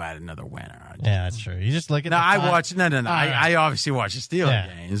just knew I had another winner. Yeah, that's true. You just look at No, I watch. No. I obviously watch the Steelers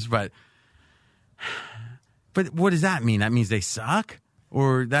games, but what does that mean? That means they suck?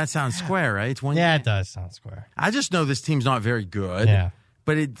 Or that sounds square, right? It's one. Yeah, it does sound square. I just know this team's not very good. Yeah.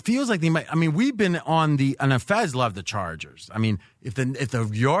 But it feels like they might. I mean, we've been on and Fez loved the Chargers. I mean, if the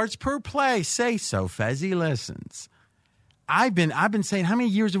yards per play say so, Fezzy listens. I've been saying, how many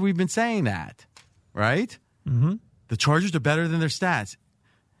years have we been saying that? Right? Mm-hmm. The Chargers are better than their stats.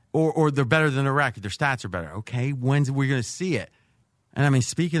 Or they're better than their record. Their stats are better. Okay, when's we going to see it? And I mean,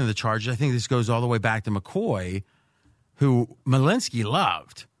 speaking of the Chargers, I think this goes all the way back to McCoy, who Malinsky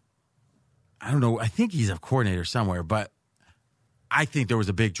loved. I don't know. I think he's a coordinator somewhere, but I think there was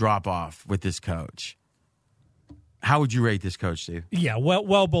a big drop-off with this coach. How would you rate this coach, Steve? Yeah,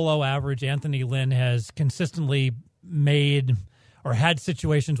 well below average. Anthony Lynn has consistently made or had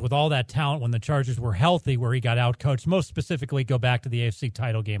situations with all that talent when the Chargers were healthy where he got out-coached. Most specifically, go back to the AFC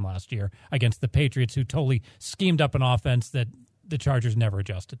title game last year against the Patriots, who totally schemed up an offense that the Chargers never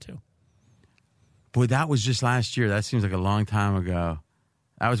adjusted to. Boy, that was just last year. That seems like a long time ago.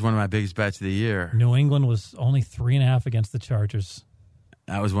 That was one of my biggest bets of the year. New England was only 3.5 against the Chargers.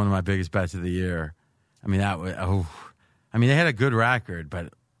 That was one of my biggest bets of the year. I mean, they had a good record,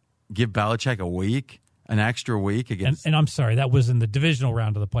 but give Belichick an extra week against. And I'm sorry, that was in the divisional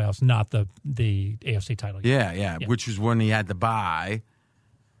round of the playoffs, not the AFC title game. Yeah, which was when he had the bye.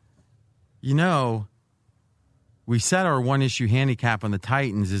 You know, we set our one-issue handicap on the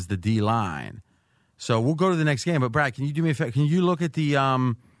Titans as the D-line. So we'll go to the next game. But, Brad, can you do me a favor? Can you look at the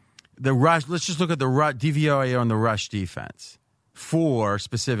rush? Let's just look at the DVOA on the rush defense for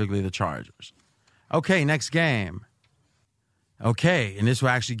specifically the Chargers. Okay, next game. Okay, and this will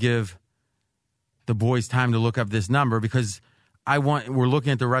actually give the boys time to look up this number because we're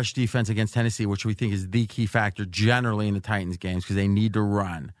looking at the rush defense against Tennessee, which we think is the key factor generally in the Titans games because they need to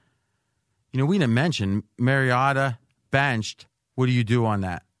run. You know, we didn't mention Mariota benched. What do you do on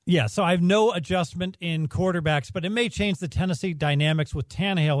that? Yeah, so I have no adjustment in quarterbacks, but it may change the Tennessee dynamics with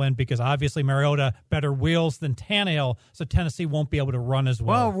Tannehill in because obviously Mariota better wheels than Tannehill, so Tennessee won't be able to run as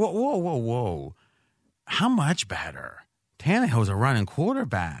well. Whoa. How much better? Tannehill's a running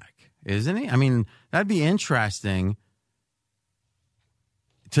quarterback, isn't he? I mean, that'd be interesting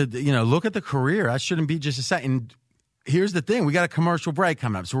to, look at the career. That shouldn't be just a second. Here's the thing. We got a commercial break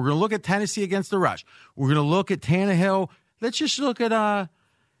coming up. So we're going to look at Tennessee against the rush. We're going to look at Tannehill. Let's just look at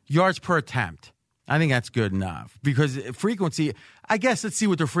yards per attempt. I think that's good enough because frequency, I guess let's see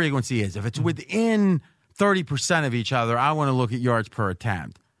what the frequency is. If it's within 30% of each other, I want to look at yards per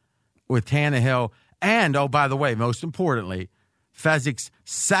attempt with Tannehill. And, oh, by the way, most importantly, Fezzik's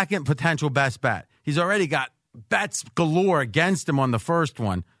second potential best bet. He's already got bets galore against him on the first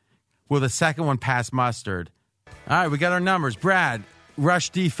one. Will the second one pass mustard? All right, we got our numbers. Brad,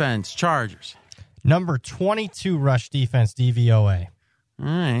 rush defense, Chargers. Number 22 rush defense, DVOA. All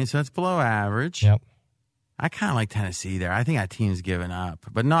right, so that's below average. Yep. I kind of like Tennessee there. I think that team's given up,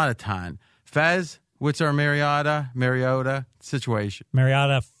 but not a ton. Fez, what's our Mariota situation?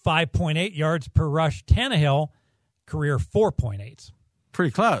 Mariota, 5.8 yards per rush. Tannehill, career 4.8.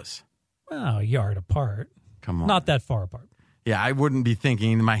 Pretty close. Well, a yard apart. Come on. Not that far apart. Yeah, I wouldn't be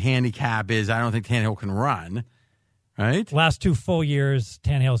thinking my handicap is I don't think Tannehill can run, right? Last 2 full years,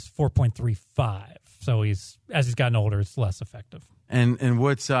 Tannehill's 4.35. So as he's gotten older, it's less effective. And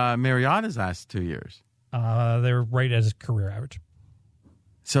what's Mariota's last 2 years? They're right at his career average.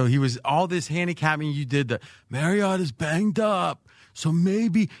 So he was all this handicapping you did. Mariota's banged up, so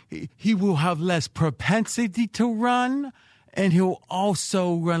maybe he will have less propensity to run, and he'll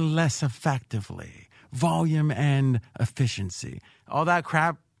also run less effectively. Volume and efficiency. All that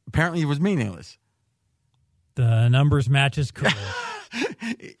crap apparently was meaningless. The numbers match his career.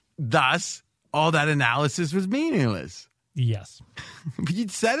 Thus, all that analysis was meaningless. Yes. But you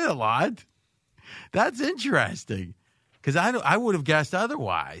said it a lot. That's interesting. Because I would have guessed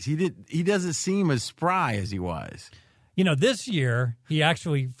otherwise. He doesn't seem as spry as he was. This year, he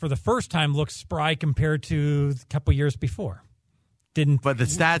actually, for the first time, looks spry compared to a couple years before. But the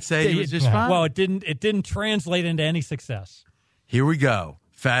stats say he was just fine? Well, it didn't translate into any success. Here we go.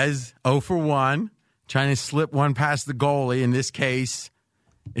 Fez, 0 for 1, trying to slip one past the goalie. In this case,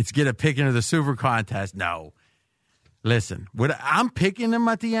 it's get a pick into the Super Contest. No. Listen, I'm picking him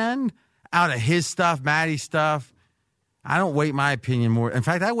at the end out of his stuff, Maddie's stuff. I don't weight my opinion more. In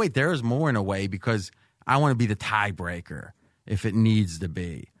fact, I weight theirs more in a way because I want to be the tiebreaker if it needs to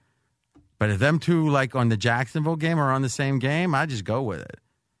be. But if them two, like on the Jacksonville game, are on the same game, I just go with it.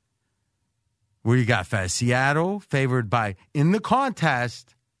 What do you got, Fez? Seattle favored by, in the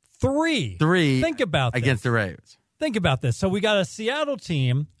contest, 3. Think about this. Against the Ravens. Think about this. So we got a Seattle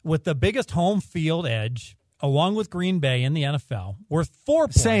team with the biggest home field edge, along with Green Bay in the NFL, worth 4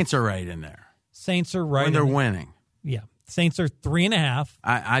 points. Saints are right in there. Saints are right when they're winning. Yeah. Saints are 3.5.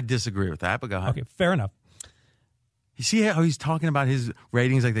 I disagree with that, but go ahead. Okay, fair enough. You see how he's talking about his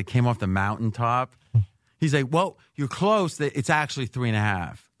ratings like they came off the mountaintop? He's like, well, you're close. It's actually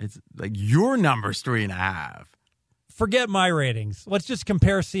 3.5. It's like your number's 3.5. forget my ratings. Let's just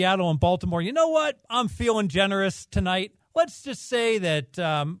compare Seattle and Baltimore. You know what? I'm feeling generous tonight. Let's just say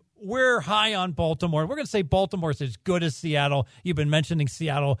that we're high on Baltimore. We're going to say Baltimore's as good as Seattle. You've been mentioning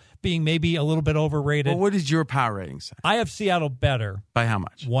Seattle being maybe a little bit overrated. Well, what does your power rating say? I have Seattle better. By how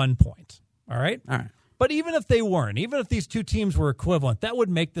much? 1 point. All right? All right. But even if they weren't, even if these two teams were equivalent, that would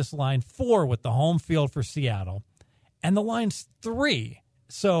make this line 4 with the home field for Seattle. And the line's 3.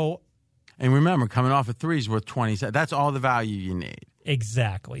 So... And remember, coming off of 3 is worth 20. That's all the value you need.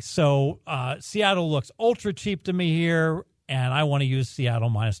 Exactly. So Seattle looks ultra cheap to me here, and I want to use Seattle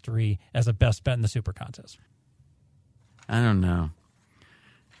 -3 as a best bet in the Super Contest. I don't know.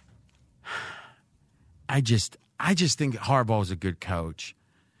 I just think Harbaugh is a good coach.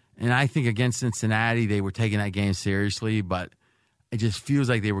 And I think against Cincinnati, they were taking that game seriously, but it just feels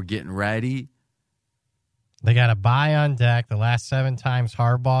like they were getting ready. They got a bye on deck. The last 7 times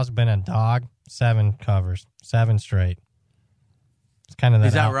Harbaugh's been a dog, 7 covers, 7 straight. It's kind of that.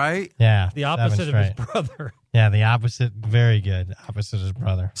 Is that right? Yeah. The opposite of his brother. Yeah, the opposite. Very good. Opposite of his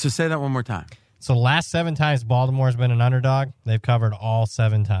brother. So say that one more time. So the last 7 times Baltimore's been an underdog, they've covered all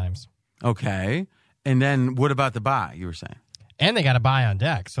 7 times. Okay. And then what about the bye, you were saying? And they got a bye on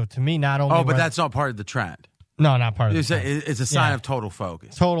deck. So to me, not only... Oh, but that's not part of the trend. No, not part of the trend. It's a sign of total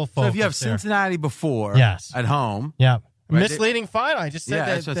focus. Total focus. So if you have Cincinnati before at home... Yep. Right, misleading final. I just said that.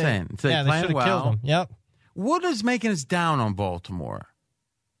 That's what I'm saying. So they should have killed them. Yep. What is making us down on Baltimore?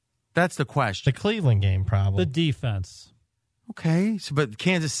 That's the question. The Cleveland game, probably. The defense. Okay, but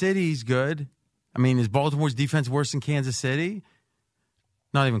Kansas City's good. I mean, is Baltimore's defense worse than Kansas City?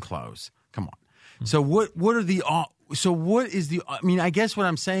 Not even close. Come on. So what is the? I mean, I guess what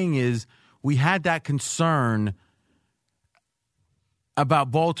I'm saying is we had that concern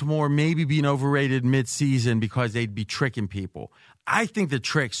about Baltimore maybe being overrated midseason because they'd be tricking people. I think the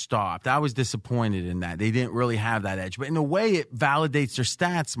trick stopped. I was disappointed in that. They didn't really have that edge. But in a way, it validates their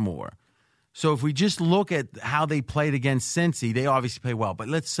stats more. So if we just look at how they played against Cincy, they obviously play well. But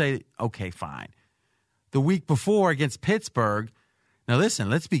let's say, okay, fine. The week before against Pittsburgh, now listen,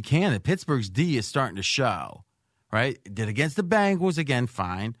 let's be candid. Pittsburgh's D is starting to show, right? Did against the Bengals, again,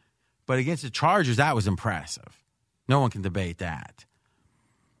 fine. But against the Chargers, that was impressive. No one can debate that.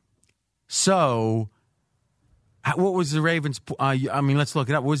 So, what was the Ravens? Let's look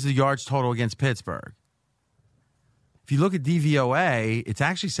it up. What was the yards total against Pittsburgh? If you look at DVOA, it's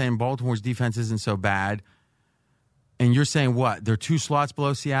actually saying Baltimore's defense isn't so bad. And you're saying what? They're 2 slots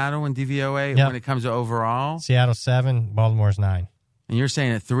below Seattle in DVOA when it comes to overall? Seattle 7, Baltimore's 9. And you're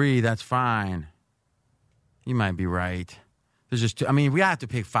saying at 3, that's fine. You might be right. There's just we have to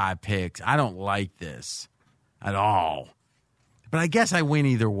pick 5 picks. I don't like this at all. But I guess I win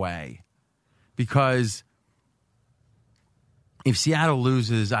either way. Because if Seattle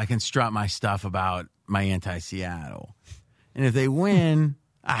loses, I can strut my stuff about my anti-Seattle. And if they win,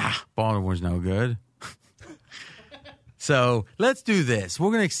 Baltimore's no good. So let's do this. We're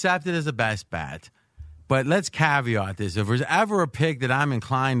going to accept it as a best bet. But let's caveat this. If there's ever a pick that I'm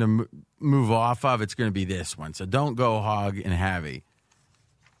inclined to move off of, it's going to be this one. So don't go hog and heavy,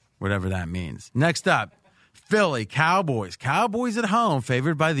 whatever that means. Next up, Philly, Cowboys. Cowboys at home,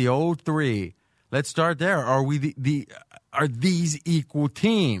 favored by the old 3. Let's start there. Are we are these equal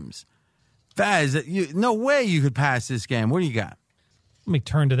teams? Faz, no way you could pass this game. What do you got? Let me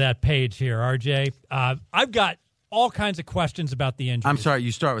turn to that page here, RJ. I've got all kinds of questions about the injuries. I'm sorry,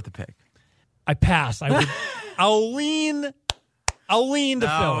 you start with the pick. I pass. I'll lean to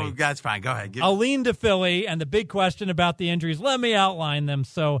Philly. That's fine. Go ahead. I'll lean to Philly, and the big question about the injuries, let me outline them.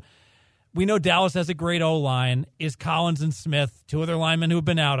 So we know Dallas has a great O-line. Is Collins and Smith, 2 other linemen who have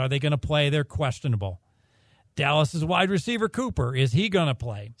been out, are they going to play? They're questionable. Dallas's wide receiver, Cooper, is he going to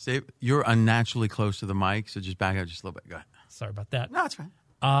play? Steve, you're unnaturally close to the mic, so just back up just a little bit. Go ahead. Sorry about that. No, it's fine.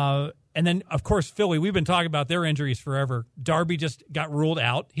 And then, of course, Philly, we've been talking about their injuries forever. Darby just got ruled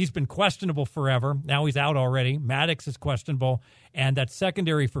out. He's been questionable forever. Now he's out already. Maddox is questionable. And that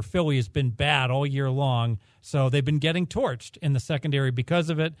secondary for Philly has been bad all year long. So they've been getting torched in the secondary because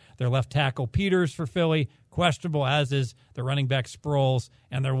of it. Their left tackle, Peters, for Philly, questionable, as is the running back Sproles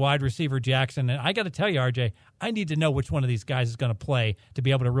and their wide receiver Jackson. And I got to tell you, RJ, I need to know which one of these guys is going to play to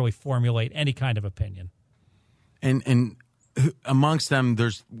be able to really formulate any kind of opinion. And amongst them,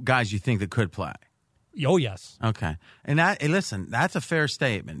 there's guys you think that could play. Oh, yes. Okay. And listen, that's a fair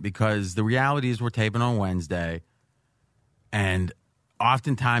statement because the reality is we're taping on Wednesday, and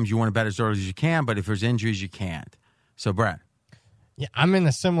oftentimes you want to bet as early as you can, but if there's injuries, you can't. So, Brett. Yeah, I'm in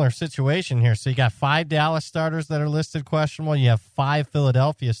a similar situation here. So you got 5 Dallas starters that are listed questionable. You have 5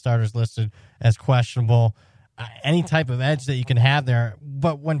 Philadelphia starters listed as questionable. Any type of edge that you can have there.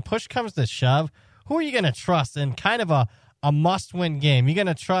 But when push comes to shove, who are you going to trust in kind of a must-win game? You going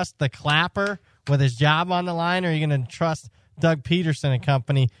to trust the Clapper with his job on the line, or are you going to trust Doug Peterson and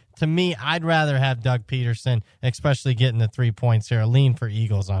company? To me, I'd rather have Doug Peterson, especially getting the 3 points here. A lean for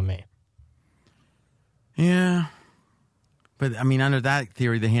Eagles on me. Yeah. But, I mean, under that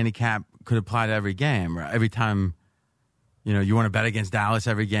theory, the handicap could apply to every game, right? Every time, you want to bet against Dallas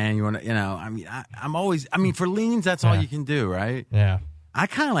every game. You want to, I mean, I'm always, for leans, that's all you can do, right? Yeah. I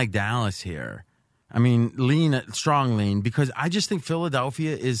kind of like Dallas here. I mean, strong lean, because I just think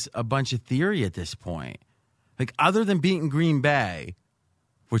Philadelphia is a bunch of theory at this point. Like, other than beating Green Bay,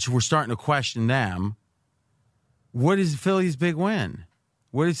 which we're starting to question them, what is Philly's big win?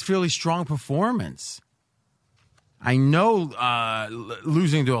 What is Philly's strong performance? I know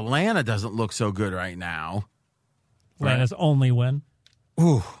losing to Atlanta doesn't look so good right now. Atlanta's only win.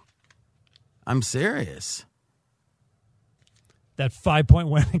 Ooh, I'm serious. That 5-point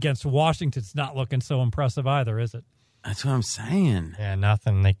win against Washington's not looking so impressive either, is it? That's what I'm saying. Yeah,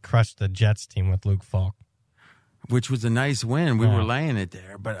 nothing. They crushed the Jets team with Luke Falk. Which was a nice win. We were laying it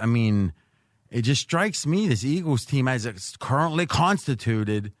there. But, it just strikes me this Eagles team, as it's currently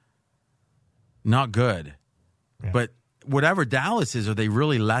constituted, not good. Yeah. But whatever Dallas is, are they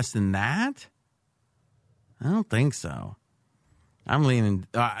really less than that? I don't think so. I'm leaning.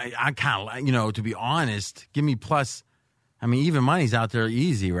 I kind of, to be honest, give me plus. Even money's out there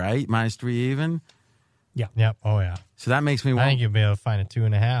easy, right? -3 even. Yeah. Yep. Oh yeah. So that makes me want. I think you'll be able to find a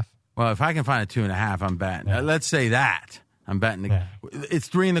 2.5. Well, if I can find a 2.5, I'm betting. Yeah. Let's say that I'm betting. It's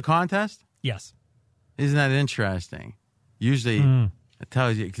 3 in the contest. Yes. Isn't that interesting? Usually it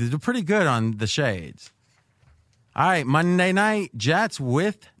tells you, because they're pretty good on the shades. All right, Monday night, Jets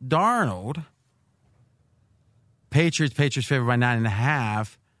with Darnold. Patriots favored by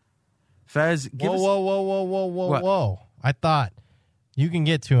 9.5. Fez, give us... Whoa. I thought you can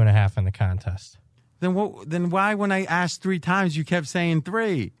get 2.5 in the contest. Then why, when I asked 3 times, you kept saying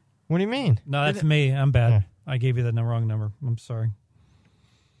 3? What do you mean? No, that's me. I'm bad. Yeah. I gave you the wrong number. I'm sorry.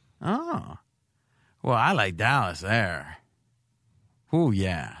 Oh. Well, I like Dallas there. Oh,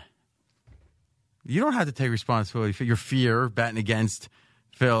 yeah. You don't have to take responsibility for your fear of betting against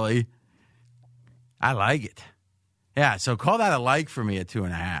Philly. I like it. Yeah, so call that a like for me at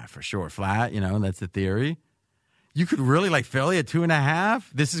 2.5 for sure. Flat, that's the theory. You could really like Philly at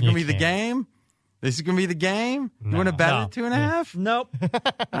 2.5? This is going to be the game? This is going to be the game? No. You want to bet at 2.5? Nope.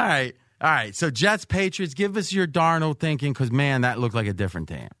 All right. So Jets, Patriots, give us your Darnold thinking, because, man, that looked like a different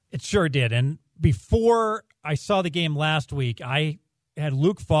team. It sure did. And before I saw the game last week, I had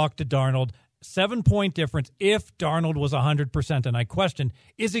Luke Falk to Darnold, 7-point difference if Darnold was 100%. And I questioned,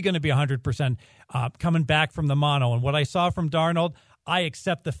 is he going to be 100% coming back from the mono? And what I saw from Darnold, I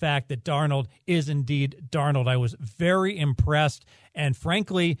accept the fact that Darnold is indeed Darnold. I was very impressed. And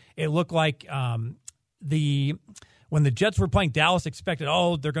frankly, it looked like when the Jets were playing, Dallas expected,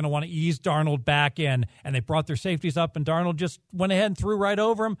 they're going to want to ease Darnold back in. And they brought their safeties up, and Darnold just went ahead and threw right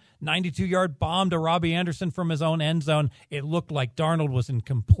over him. 92-yard bomb to Robbie Anderson from his own end zone. It looked like Darnold was in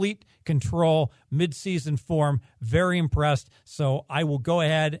complete control, midseason form. Very impressed. So I will go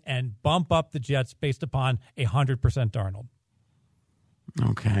ahead and bump up the Jets based upon 100% Darnold.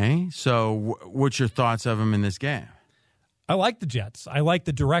 Okay. So what's your thoughts of him in this game? I like the Jets. I like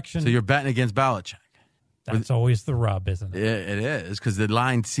the direction. So you're betting against Belichick. That's always the rub, isn't it? It is, because the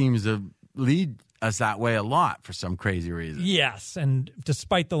line seems to lead us that way a lot for some crazy reason. Yes, and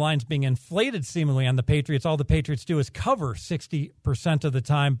despite the lines being inflated seemingly on the Patriots, all the Patriots do is cover 60% of the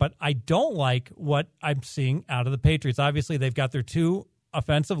time, but I don't like what I'm seeing out of the Patriots. Obviously, they've got their 2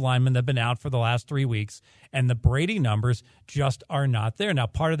 offensive linemen that have been out for the last 3 weeks, and the Brady numbers just are not there. Now,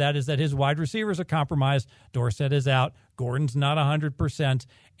 part of that is that his wide receivers are compromised. Dorsett is out. Gordon's not 100%.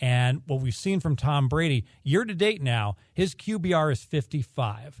 And what we've seen from Tom Brady, year to date now, his QBR is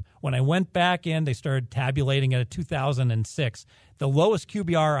 55. When I went back in, they started tabulating it at 2006. The lowest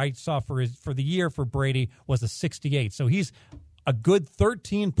QBR I saw for the year for Brady was a 68. So he's a good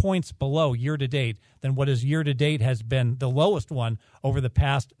 13 points below year to date than what his year to date has been, the lowest one over the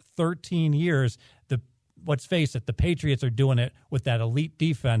past 13 years. Let's face it, the Patriots are doing it with that elite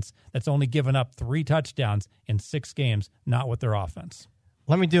defense that's only given up 3 touchdowns in 6 games, not with their offense.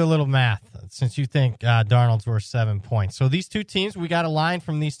 Let me do a little math, since you think Darnold's worth 7 points. So these 2 teams, we got a line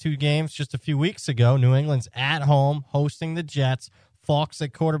from these 2 games just a few weeks ago. New England's at home, hosting the Jets. Falk's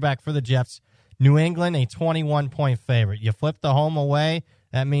at quarterback for the Jets. New England, a 21-point favorite. You flip the home away,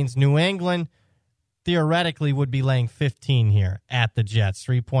 that means New England theoretically would be laying 15 here at the Jets.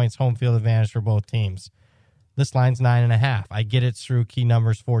 3 points home field advantage for both teams. This line's 9.5. I get it through key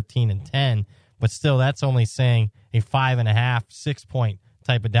numbers 14 and 10, but still that's only saying a 5.5, 6-point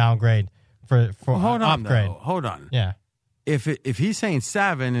type of downgrade for Hold on, upgrade. though. Hold on. Yeah. If he's saying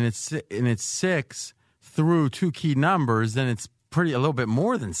 7 and it's 6 through 2 key numbers, then it's a little bit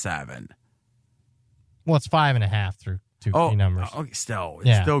more than 7. Well, it's 5.5 through 2 key numbers. Okay, it's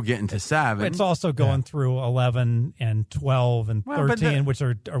still getting to 7. It's also going through 11 and 12 and 13, which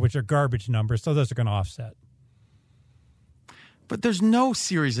are garbage numbers. So those are going to offset. But there's no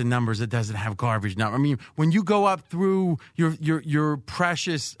series of numbers that doesn't have garbage number. I mean, when you go up through your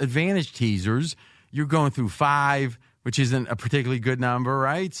precious advantage teasers, you're going through 5, which isn't a particularly good number,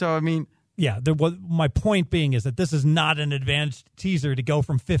 right? So, I mean... Yeah, my point being is that this is not an advantage teaser to go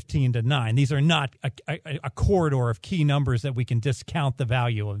from 15 to 9. These are not a corridor of key numbers that we can discount the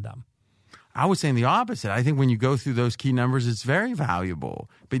value of them. I was saying the opposite. I think when you go through those key numbers, it's very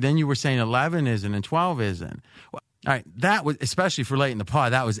valuable. But then you were saying 11 isn't and 12 isn't. Well, all right, that was, especially for late in the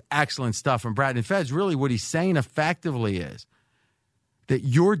pod, that was excellent stuff from Brad. And Feds, really what he's saying effectively is that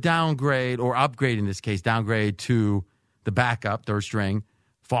your downgrade, or upgrade in this case, downgrade to the backup, third string,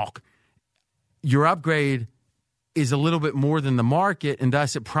 Falk, your upgrade is a little bit more than the market, and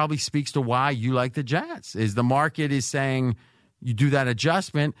thus it probably speaks to why you like the Jets. Is the market is saying you do that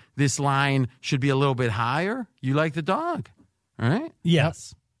adjustment, this line should be a little bit higher, you like the dog, all right?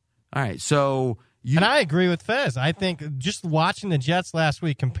 Yes. All right, so... And I agree with Fez. I think just watching the Jets last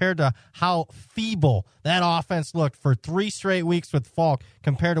week compared to how feeble that offense looked for 3 straight weeks with Falk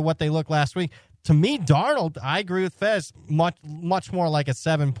compared to what they looked last week, to me, Darnold, I agree with Fez, much more like a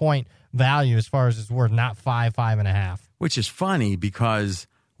 7-point value as far as it's worth, not 5.5. Which is funny because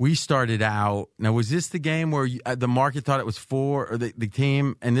we started out. Now, was this the game where the market thought it was 4, or the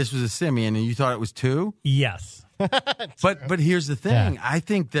team, and this was a Simeon, and you thought it was 2? Yes. But here's the thing. Yeah. I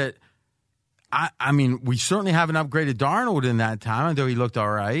think that, I mean, we certainly haven't upgraded Darnold in that time, though he looked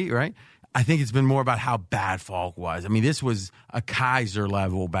all right? I think it's been more about how bad Falk was. I mean, this was a Kaiser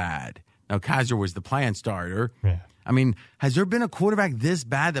level bad. Now, Kaiser was the plan starter. Yeah. I mean, has there been a quarterback this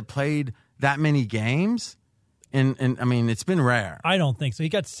bad that played that many games? And I mean, it's been rare. I don't think so. He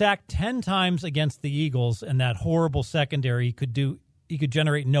got sacked 10 times against the Eagles, and that horrible secondary he could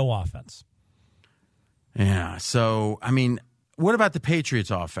generate no offense. Yeah. So, I mean, what about the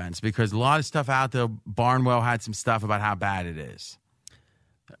Patriots offense? Because a lot of stuff out there, Barnwell had some stuff about how bad it is.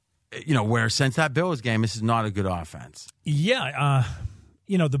 You know, where since that Bills game, this is not a good offense. Yeah.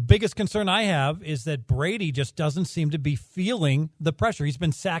 The biggest concern I have is that Brady just doesn't seem to be feeling the pressure. He's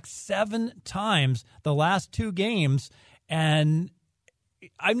been sacked 7 times the last 2 games, and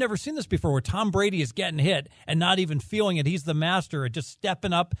I've never seen this before where Tom Brady is getting hit and not even feeling it. He's the master at just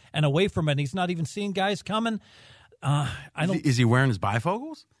stepping up and away from it. And he's not even seeing guys coming. Is he wearing his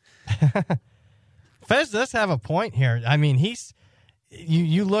bifocals? Fez does have a point here. I mean,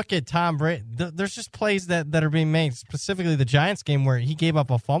 you look at Tom Brady, there's just plays that are being made, specifically the Giants game where he gave up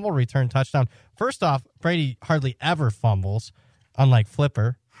a fumble return touchdown. First off, Brady hardly ever fumbles, unlike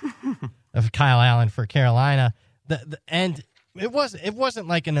Flipper of Kyle Allen for Carolina. And it wasn't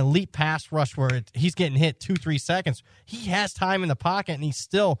like an elite pass rush where he's getting hit 2-3 seconds. He has time in the pocket, and he's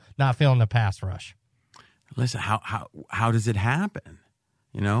still not feeling the pass rush. Listen, how does it happen?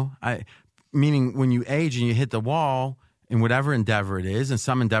 You know, meaning when you age and you hit the wall in whatever endeavor it is, and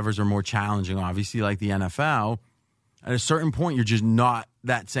some endeavors are more challenging, obviously, like the NFL, at a certain point, you're just not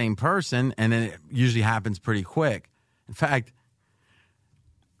that same person, and then it usually happens pretty quick. In fact,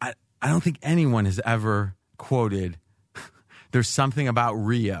 I don't think anyone has ever quoted, there's something about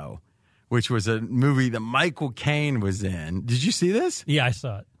Rio, which was a movie that Michael Caine was in. Did you see this? Yeah, I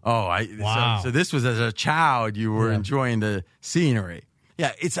saw it. Oh, wow. So this was as a child, you were enjoying the scenery.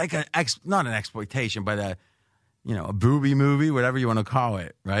 Yeah, it's like not an exploitation, but a booby movie, whatever you want to call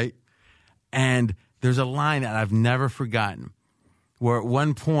it, right? And there's a line that I've never forgotten where at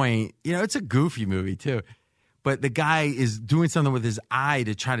one point, it's a goofy movie too, but the guy is doing something with his eye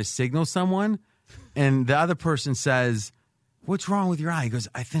to try to signal someone, and the other person says, "What's wrong with your eye?" He goes,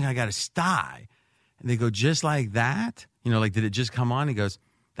 "I think I got a sty." And they go, "Just like that?" Like, did it just come on? He goes,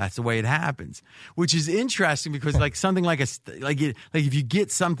 "That's the way it happens," which is interesting because like something like if you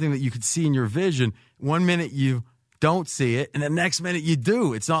get something that you could see in your vision, one minute you don't see it, and the next minute you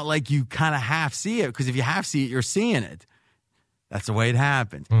do. It's not like you kind of half see it, because if you half see it, you're seeing it. That's the way it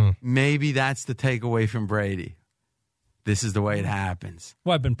happens. Maybe that's the takeaway from Brady. This is the way it happens.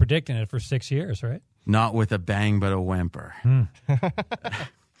 Well, I've been predicting it for 6 years, right? Not with a bang, but a whimper.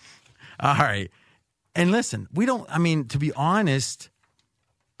 All right. And listen, to be honest,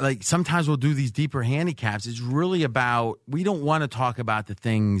 like sometimes we'll do these deeper handicaps. It's really about, we don't want to talk about the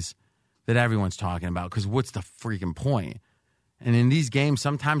things that everyone's talking about, because what's the freaking point? And in these games,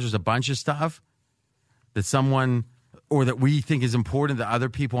 sometimes there's a bunch of stuff that someone or that we think is important that other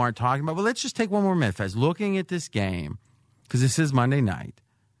people aren't talking about. But let's just take one more minute, Fez. Looking at this game, because this is Monday night,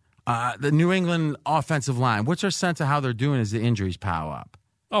 the New England offensive line, what's our sense of how they're doing as the injuries pile up?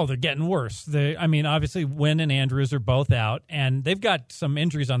 Oh, they're getting worse. Obviously, Wynn and Andrews are both out, and they've got some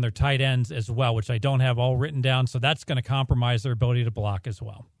injuries on their tight ends as well, which I don't have all written down, so that's going to compromise their ability to block as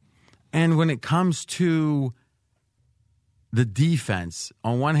well. And when it comes to the defense,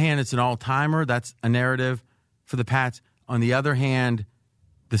 on one hand, it's an all-timer. That's a narrative for the Pats. On the other hand,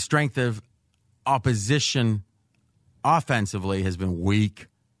 the strength of opposition offensively has been weak.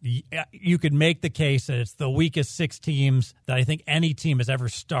 You could make the case that it's the weakest 6 teams that I think any team has ever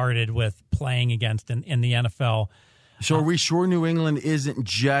started with playing against in the NFL. So are we sure New England isn't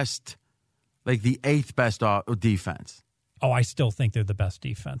just like the 8th best defense? Oh, I still think they're the best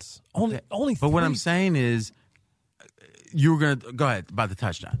defense. Only. But what I'm saying is, you were going to go ahead about the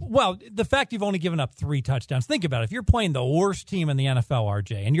touchdown. Well, the fact you've only given up 3 touchdowns, think about it. If you're playing the worst team in the NFL,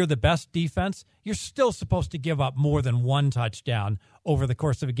 RJ, and you're the best defense, you're still supposed to give up more than 1 touchdown over the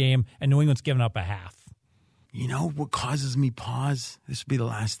course of a game, and New England's given up a half. You know what causes me pause? This will be the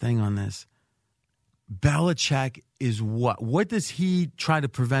last thing on this. Belichick is what? What does he try to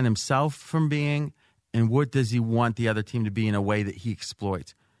prevent himself from being, and what does he want the other team to be in a way that he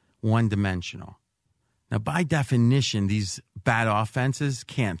exploits? One-dimensional. Now, by definition, these bad offenses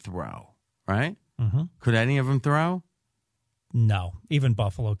can't throw, right? Mm-hmm. Could any of them throw? No. Even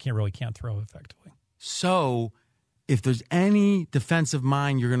Buffalo can't throw effectively. So, if there's any defensive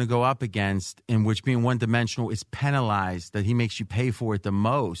mind you're going to go up against in which being one-dimensional is penalized, that he makes you pay for it the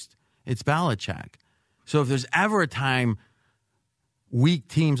most, it's Belichick. So, if there's ever a time weak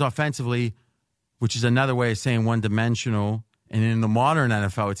teams offensively, which is another way of saying one-dimensional, and in the modern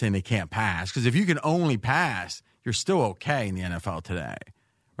NFL, it's saying they can't pass. Because if you can only pass, you're still okay in the NFL today,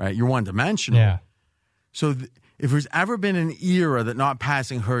 right? You're one-dimensional. Yeah. So if there's ever been an era that not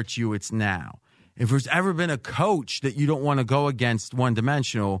passing hurts you, it's now. If there's ever been a coach that you don't want to go against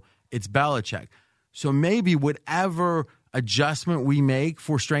one-dimensional, it's Belichick. So maybe whatever adjustment we make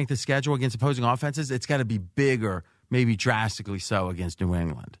for strength of schedule against opposing offenses, it's got to be bigger, maybe drastically so against New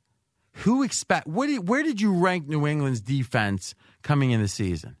England. Where did you rank New England's defense coming in the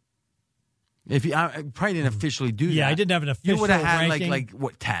season? If you I probably didn't officially do that. Yeah, I didn't have an official ranking. You would have had ranking. like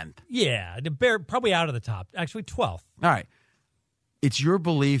what, 10th? Yeah, probably out of the top. Actually, 12th. All right. It's your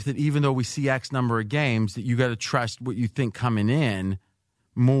belief that even though we see X number of games, that you got to trust what you think coming in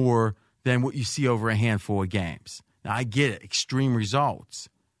more than what you see over a handful of games. Now, I get it. Extreme results.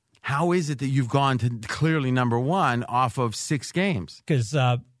 How is it that you've gone to clearly number 1 off of 6 games? Because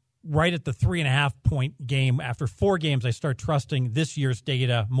right at the 3.5-point game, after 4 games, I start trusting this year's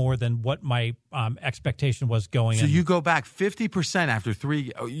data more than what my expectation was going in. So you go back 50% after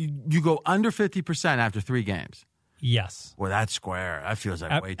 3. You go under 50% after 3 games. Yes. Well, that's square. That feels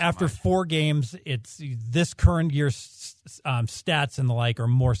like way too after much. 4 games, it's this current year's stats and the like are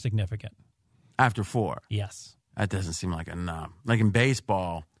more significant. After 4? Yes. That doesn't seem like enough. Like in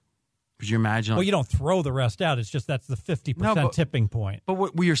baseball, could you imagine? Well, you don't throw the rest out. It's just that's the 50% tipping point. But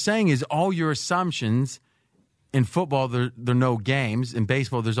what you're saying is all your assumptions in football, there are no games. In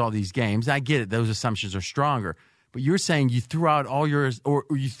baseball, there's all these games. I get it. Those assumptions are stronger. But you're saying you threw out all yours, or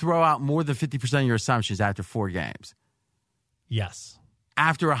you throw out more than 50% of your assumptions after 4 games. Yes.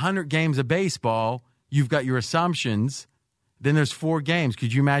 After 100 games of baseball, you've got your assumptions. Then there's 4 games.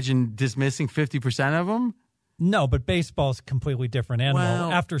 Could you imagine dismissing 50% of them? No, but baseball is a completely different animal.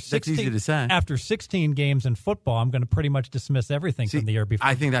 Well, after 16, that's easy to say. After 16 games in football, I'm going to pretty much dismiss everything from the year before.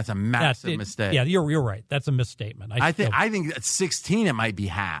 I think that's a massive mistake. Yeah, you're right. That's a misstatement. I think at 16 it might be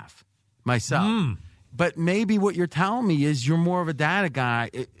half myself. But maybe what you're telling me is you're more of a data guy,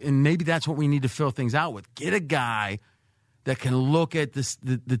 and maybe that's what we need to fill things out with. Get a guy that can look at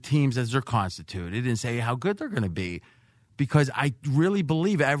the teams as they're constituted and say how good they're going to be. Because I really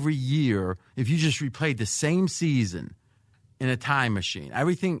believe every year, if you just replayed the same season in a time machine,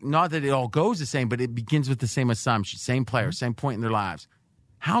 everything, not that it all goes the same, but it begins with the same assumption, same player, same point in their lives.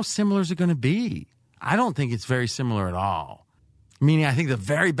 How similar is it going to be? I don't think it's very similar at all. Meaning I think the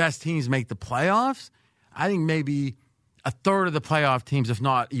very best teams make the playoffs. I think maybe a third of the playoff teams, if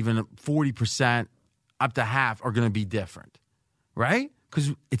not even 40%, up to half, are going to be different, right?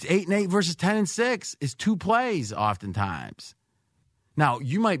 Because it's 8-8 versus 10-6. It's 2 plays oftentimes. Now,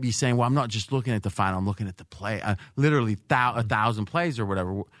 you might be saying, well, I'm not just looking at the final. I'm looking at the play. Literally 1,000 plays or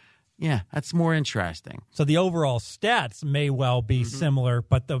whatever. Yeah, that's more interesting. So the overall stats may well be similar,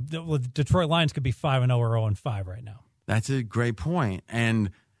 but the Detroit Lions could be 5-0 or 0-5 right now. That's a great point.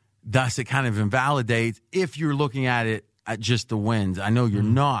 And thus it kind of invalidates if you're looking at it at just the wins. I know you're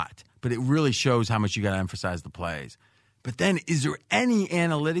not, but it really shows how much you got to emphasize the plays. But then is there any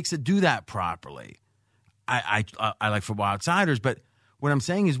analytics that do that properly? I like Football Outsiders, but what I'm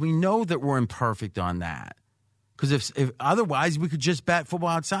saying is we know that we're imperfect on that. Because if otherwise, we could just bet Football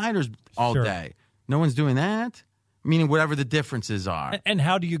Outsiders all day. No one's doing that, meaning whatever the differences are. And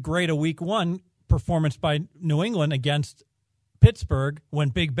how do you grade a Week 1 performance by New England against Pittsburgh when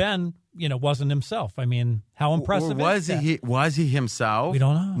Big Ben, wasn't himself? I mean, how impressive was is that? Was he himself? We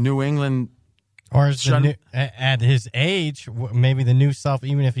don't know. New England, or is at his age, maybe the new self,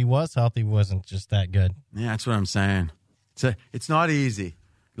 even if he was healthy, wasn't just that good. Yeah, that's what I'm saying. It's not easy.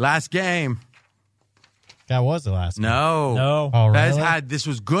 Last game. That was the last game. No. Oh, really? Bez this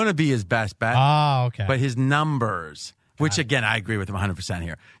was going to be his best bet. Oh, okay. But his numbers, which again, I agree with him 100%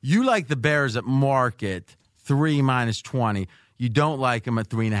 here. You like the Bears at market 3 minus 20. You don't like them at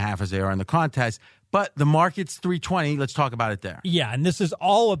 3.5 as they are in the contest. But the market's 320. Let's talk about it there. Yeah, and this is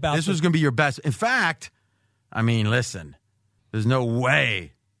all about... This was going to be your best. In fact, I mean, listen, there's no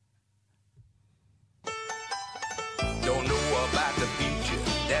way. Don't know about the future.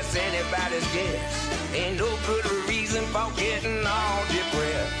 That's anybody's guess. Ain't no good reason for getting all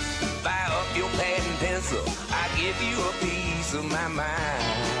depressed. Fire up your pad and pencil. I give you a piece of my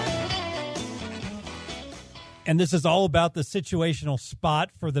mind. And this is all about the situational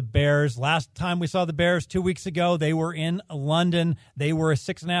spot for the Bears. Last time we saw the Bears 2 weeks ago, they were in London. They were a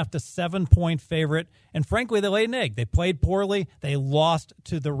 6.5 to 7 point favorite. And frankly, they laid an egg. They played poorly. They lost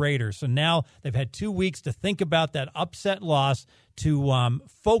to the Raiders. So now they've had 2 weeks to think about that upset loss, to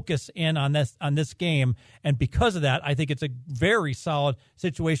focus in on this game. And because of that, I think it's a very solid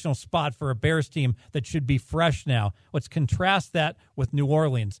situational spot for a Bears team that should be fresh now. Let's contrast that with New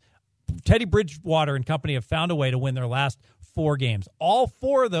Orleans. Teddy Bridgewater and company have found a way to win their last 4 games. All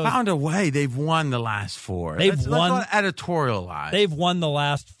 4 of those. Found a way. They've won the last 4. Let's not editorialize. They've won the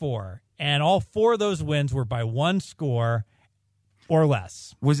last 4. And all 4 of those wins were by 1 score or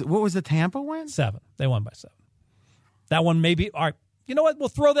less. What was the Tampa win? 7. They won by 7. That one maybe. All right. You know what? We'll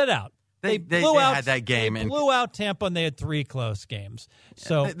throw that out. They had that game. They blew out Tampa, and they had 3 close games.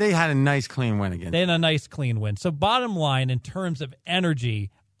 So they had a nice, clean win again. They had a nice, clean win. So bottom line, in terms of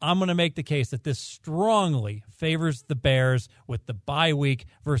energy, I'm going to make the case that this strongly favors the Bears with the bye week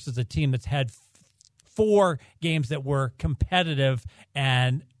versus a team that's had 4 games that were competitive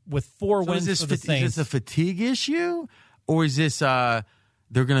and with 4 wins for the Saints. Is this a fatigue issue, or is this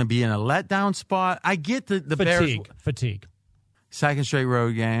they're going to be in a letdown spot? I get the Bears. Fatigue. Second straight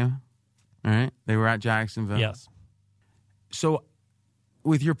road game. All right. They were at Jacksonville. Yes. So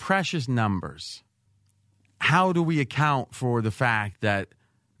with your precious numbers, how do we account for the fact that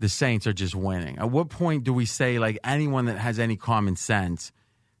the Saints are just winning? At what point do we say, like anyone that has any common sense,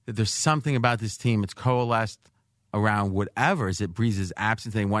 that there's something about this team that's coalesced around whatever? Is it Breeze's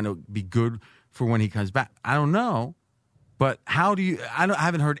absence? They want to be good for when he comes back. I don't know. But how do you – I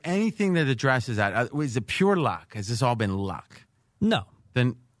haven't heard anything that addresses that. Is it pure luck? Has this all been luck? No.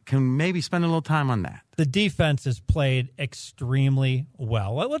 Then can maybe spend a little time on that. The defense has played extremely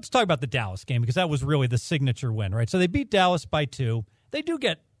well. Let's talk about the Dallas game because that was really the signature win, right? So they beat Dallas by 2. They do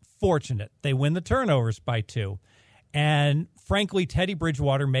get fortunate. They win the turnovers by 2. And frankly, Teddy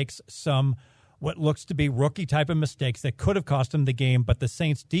Bridgewater makes some what looks to be rookie type of mistakes that could have cost him the game, but the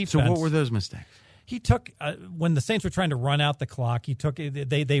Saints defense. So what were those mistakes? He took when the Saints were trying to run out the clock,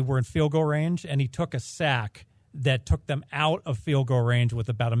 they were in field goal range, and he took a sack that took them out of field goal range with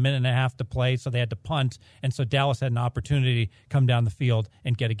about 1.5 minutes to play, so they had to punt, and so Dallas had an opportunity to come down the field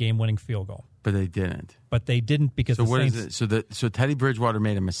and get a game-winning field goal. But they didn't. Because so the what Saints, is it? So Teddy Bridgewater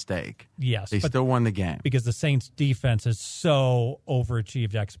made a mistake. Yes. They still won the game. Because the Saints defense has so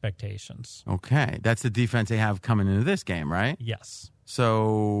overachieved expectations. Okay. That's the defense they have coming into this game, right? Yes.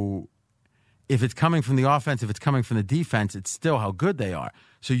 So if it's coming from the offense, if it's coming from the defense, it's still how good they are.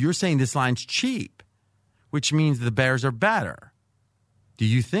 So you're saying this line's cheap, which means the Bears are better. Do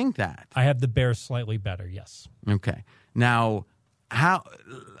you think that? I have the Bears slightly better, yes. Okay. Now,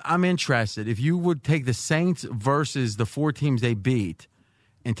 I'm interested. If you would take the Saints versus the 4 teams they beat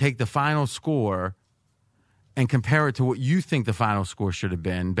and take the final score and compare it to what you think the final score should have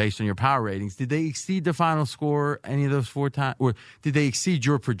been based on your power ratings, did they exceed the final score any of those 4 times? Or did they exceed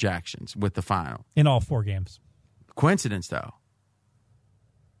your projections with the final? In all 4 games. Coincidence, though.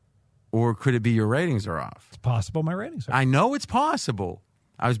 Or could it be your ratings are off? It's possible my ratings are off. I know it's possible.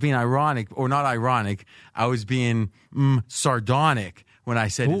 I was being ironic, or not ironic. I was being sardonic when I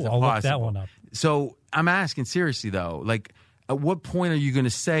said it's I'll possible. look that one up. So I'm asking seriously, though, like, at what point are you going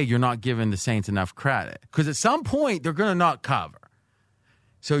to say you're not giving the Saints enough credit? Because at some point, they're going to not cover.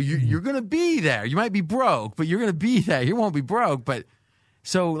 So you're going to be there. You might be broke, but you're going to be there. You won't be broke, but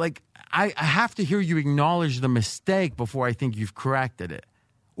So, like, I have to hear you acknowledge the mistake before I think you've corrected it.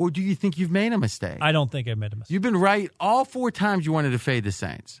 Or do you think you've made a mistake? I don't think I made a mistake. You've been right all 4 times you wanted to fade the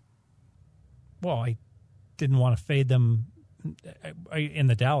Saints. Well, I didn't want to fade them in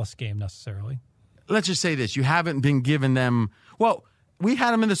the Dallas game necessarily. Let's just say this. You haven't been giving them – well, we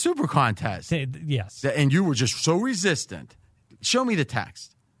had them in the Super Contest. Yes. And you were just so resistant. Show me the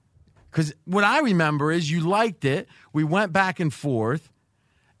text. Because what I remember is you liked it. We went back and forth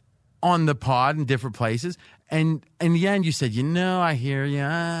on the pod in different places. And in the end, you said, I hear you.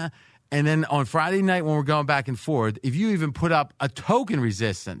 And then on Friday night when we're going back and forth, if you even put up a token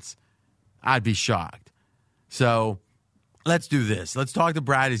resistance, I'd be shocked. So let's do this. Let's talk to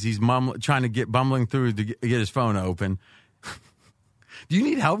Brad as he's trying to bumbling through to get his phone open. Do you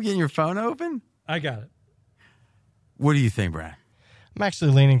need help getting your phone open? I got it. What do you think, Brad? I'm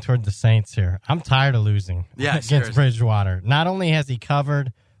actually leaning toward the Saints here. I'm tired of losing against seriously. Bridgewater. Not only has he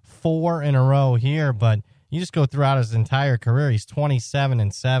covered 4 in a row here, but you just go throughout his entire career, he's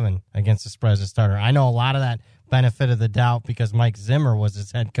 27-7 against the spread as a starter. I know a lot of that benefit of the doubt because Mike Zimmer was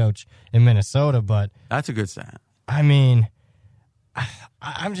his head coach in Minnesota, but that's a good stat. I mean,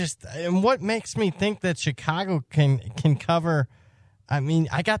 I'm just, and what makes me think that Chicago can cover? I mean,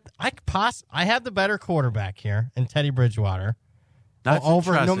 I have the better quarterback here in Teddy Bridgewater. That's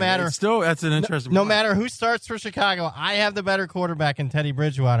over no matter that's an interesting. No matter who starts for Chicago, I have the better quarterback in Teddy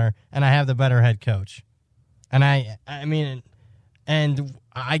Bridgewater, and I have the better head coach. And I mean, and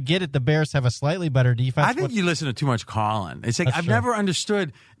I get it. The Bears have a slightly better defense. I think you listen to too much Colin. It's like I've true. never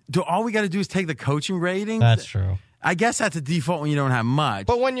understood. All we got to do is take the coaching ratings. That's true. I guess that's a default when you don't have much.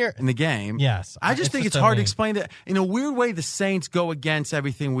 But when you're in the game, yes, I just think it's hard to explain that. In a weird way, the Saints go against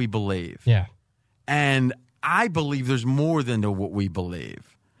everything we believe. Yeah, and I believe there's more than what we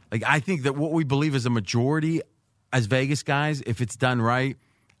believe. Like, I think that what we believe is a majority as Vegas guys, if it's done right,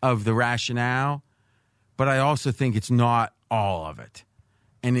 of the rationale. But I also think it's not all of it.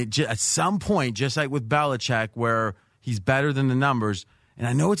 And at some point, just like with Belichick, where he's better than the numbers, and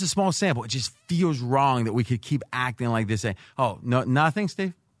I know it's a small sample, it just feels wrong that we could keep acting like this. Saying, oh, no, nothing,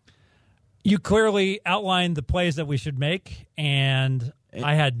 Steve? You clearly outlined the plays that we should make, and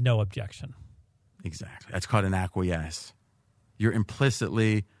I had no objection. Exactly. That's called an acquiesce. You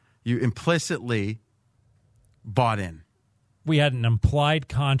implicitly bought in. We had an implied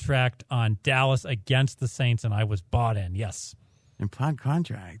contract on Dallas against the Saints, and I was bought in, yes. Implied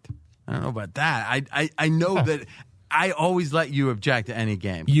contract? I don't know about that. I know that I always let you object to any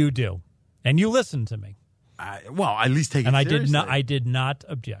game. You do. And you listen to me. Well, at least take it seriously. And I did not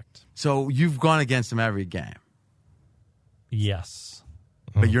object. So you've gone against him every game. Yes.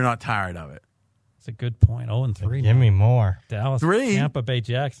 But you're not tired of it. That's a good point. 0-3. Give me more. Dallas, 3? Tampa Bay,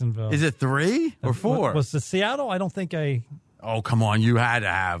 Jacksonville. Is it 3 or 4? Was the Seattle? I don't think I... Oh, come on. You had to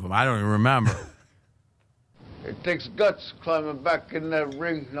have them. I don't even remember. It takes guts climbing back in that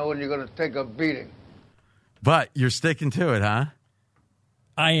ring knowing you're going to take a beating. But you're sticking to it, huh?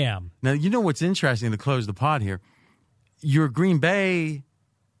 I am. Now, you know what's interesting to close the pod here? Your Green Bay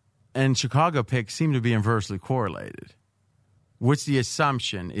and Chicago picks seem to be inversely correlated. What's the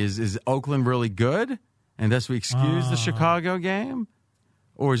assumption? Is Oakland really good, and thus we excuse the Chicago game?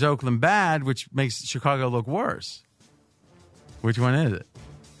 Or is Oakland bad, which makes Chicago look worse? Which one is it?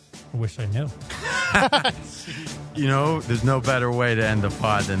 I wish I knew. You know, there's no better way to end the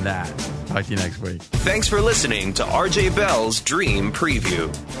pod than that. Talk to you next week. Thanks for listening to RJ Bell's Dream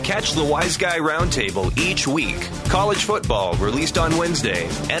Preview. Catch the Wise Guy Roundtable each week. College football released on Wednesday,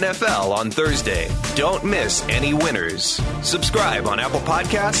 NFL on Thursday. Don't miss any winners. Subscribe on Apple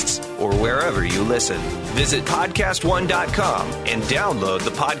Podcasts or wherever you listen. Visit podcastone.com and download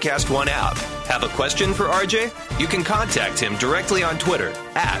the Podcast One app. Have a question for RJ? You can contact him directly on Twitter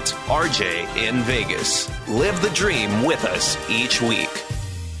 @RJ in Vegas. Live the dream with us each week.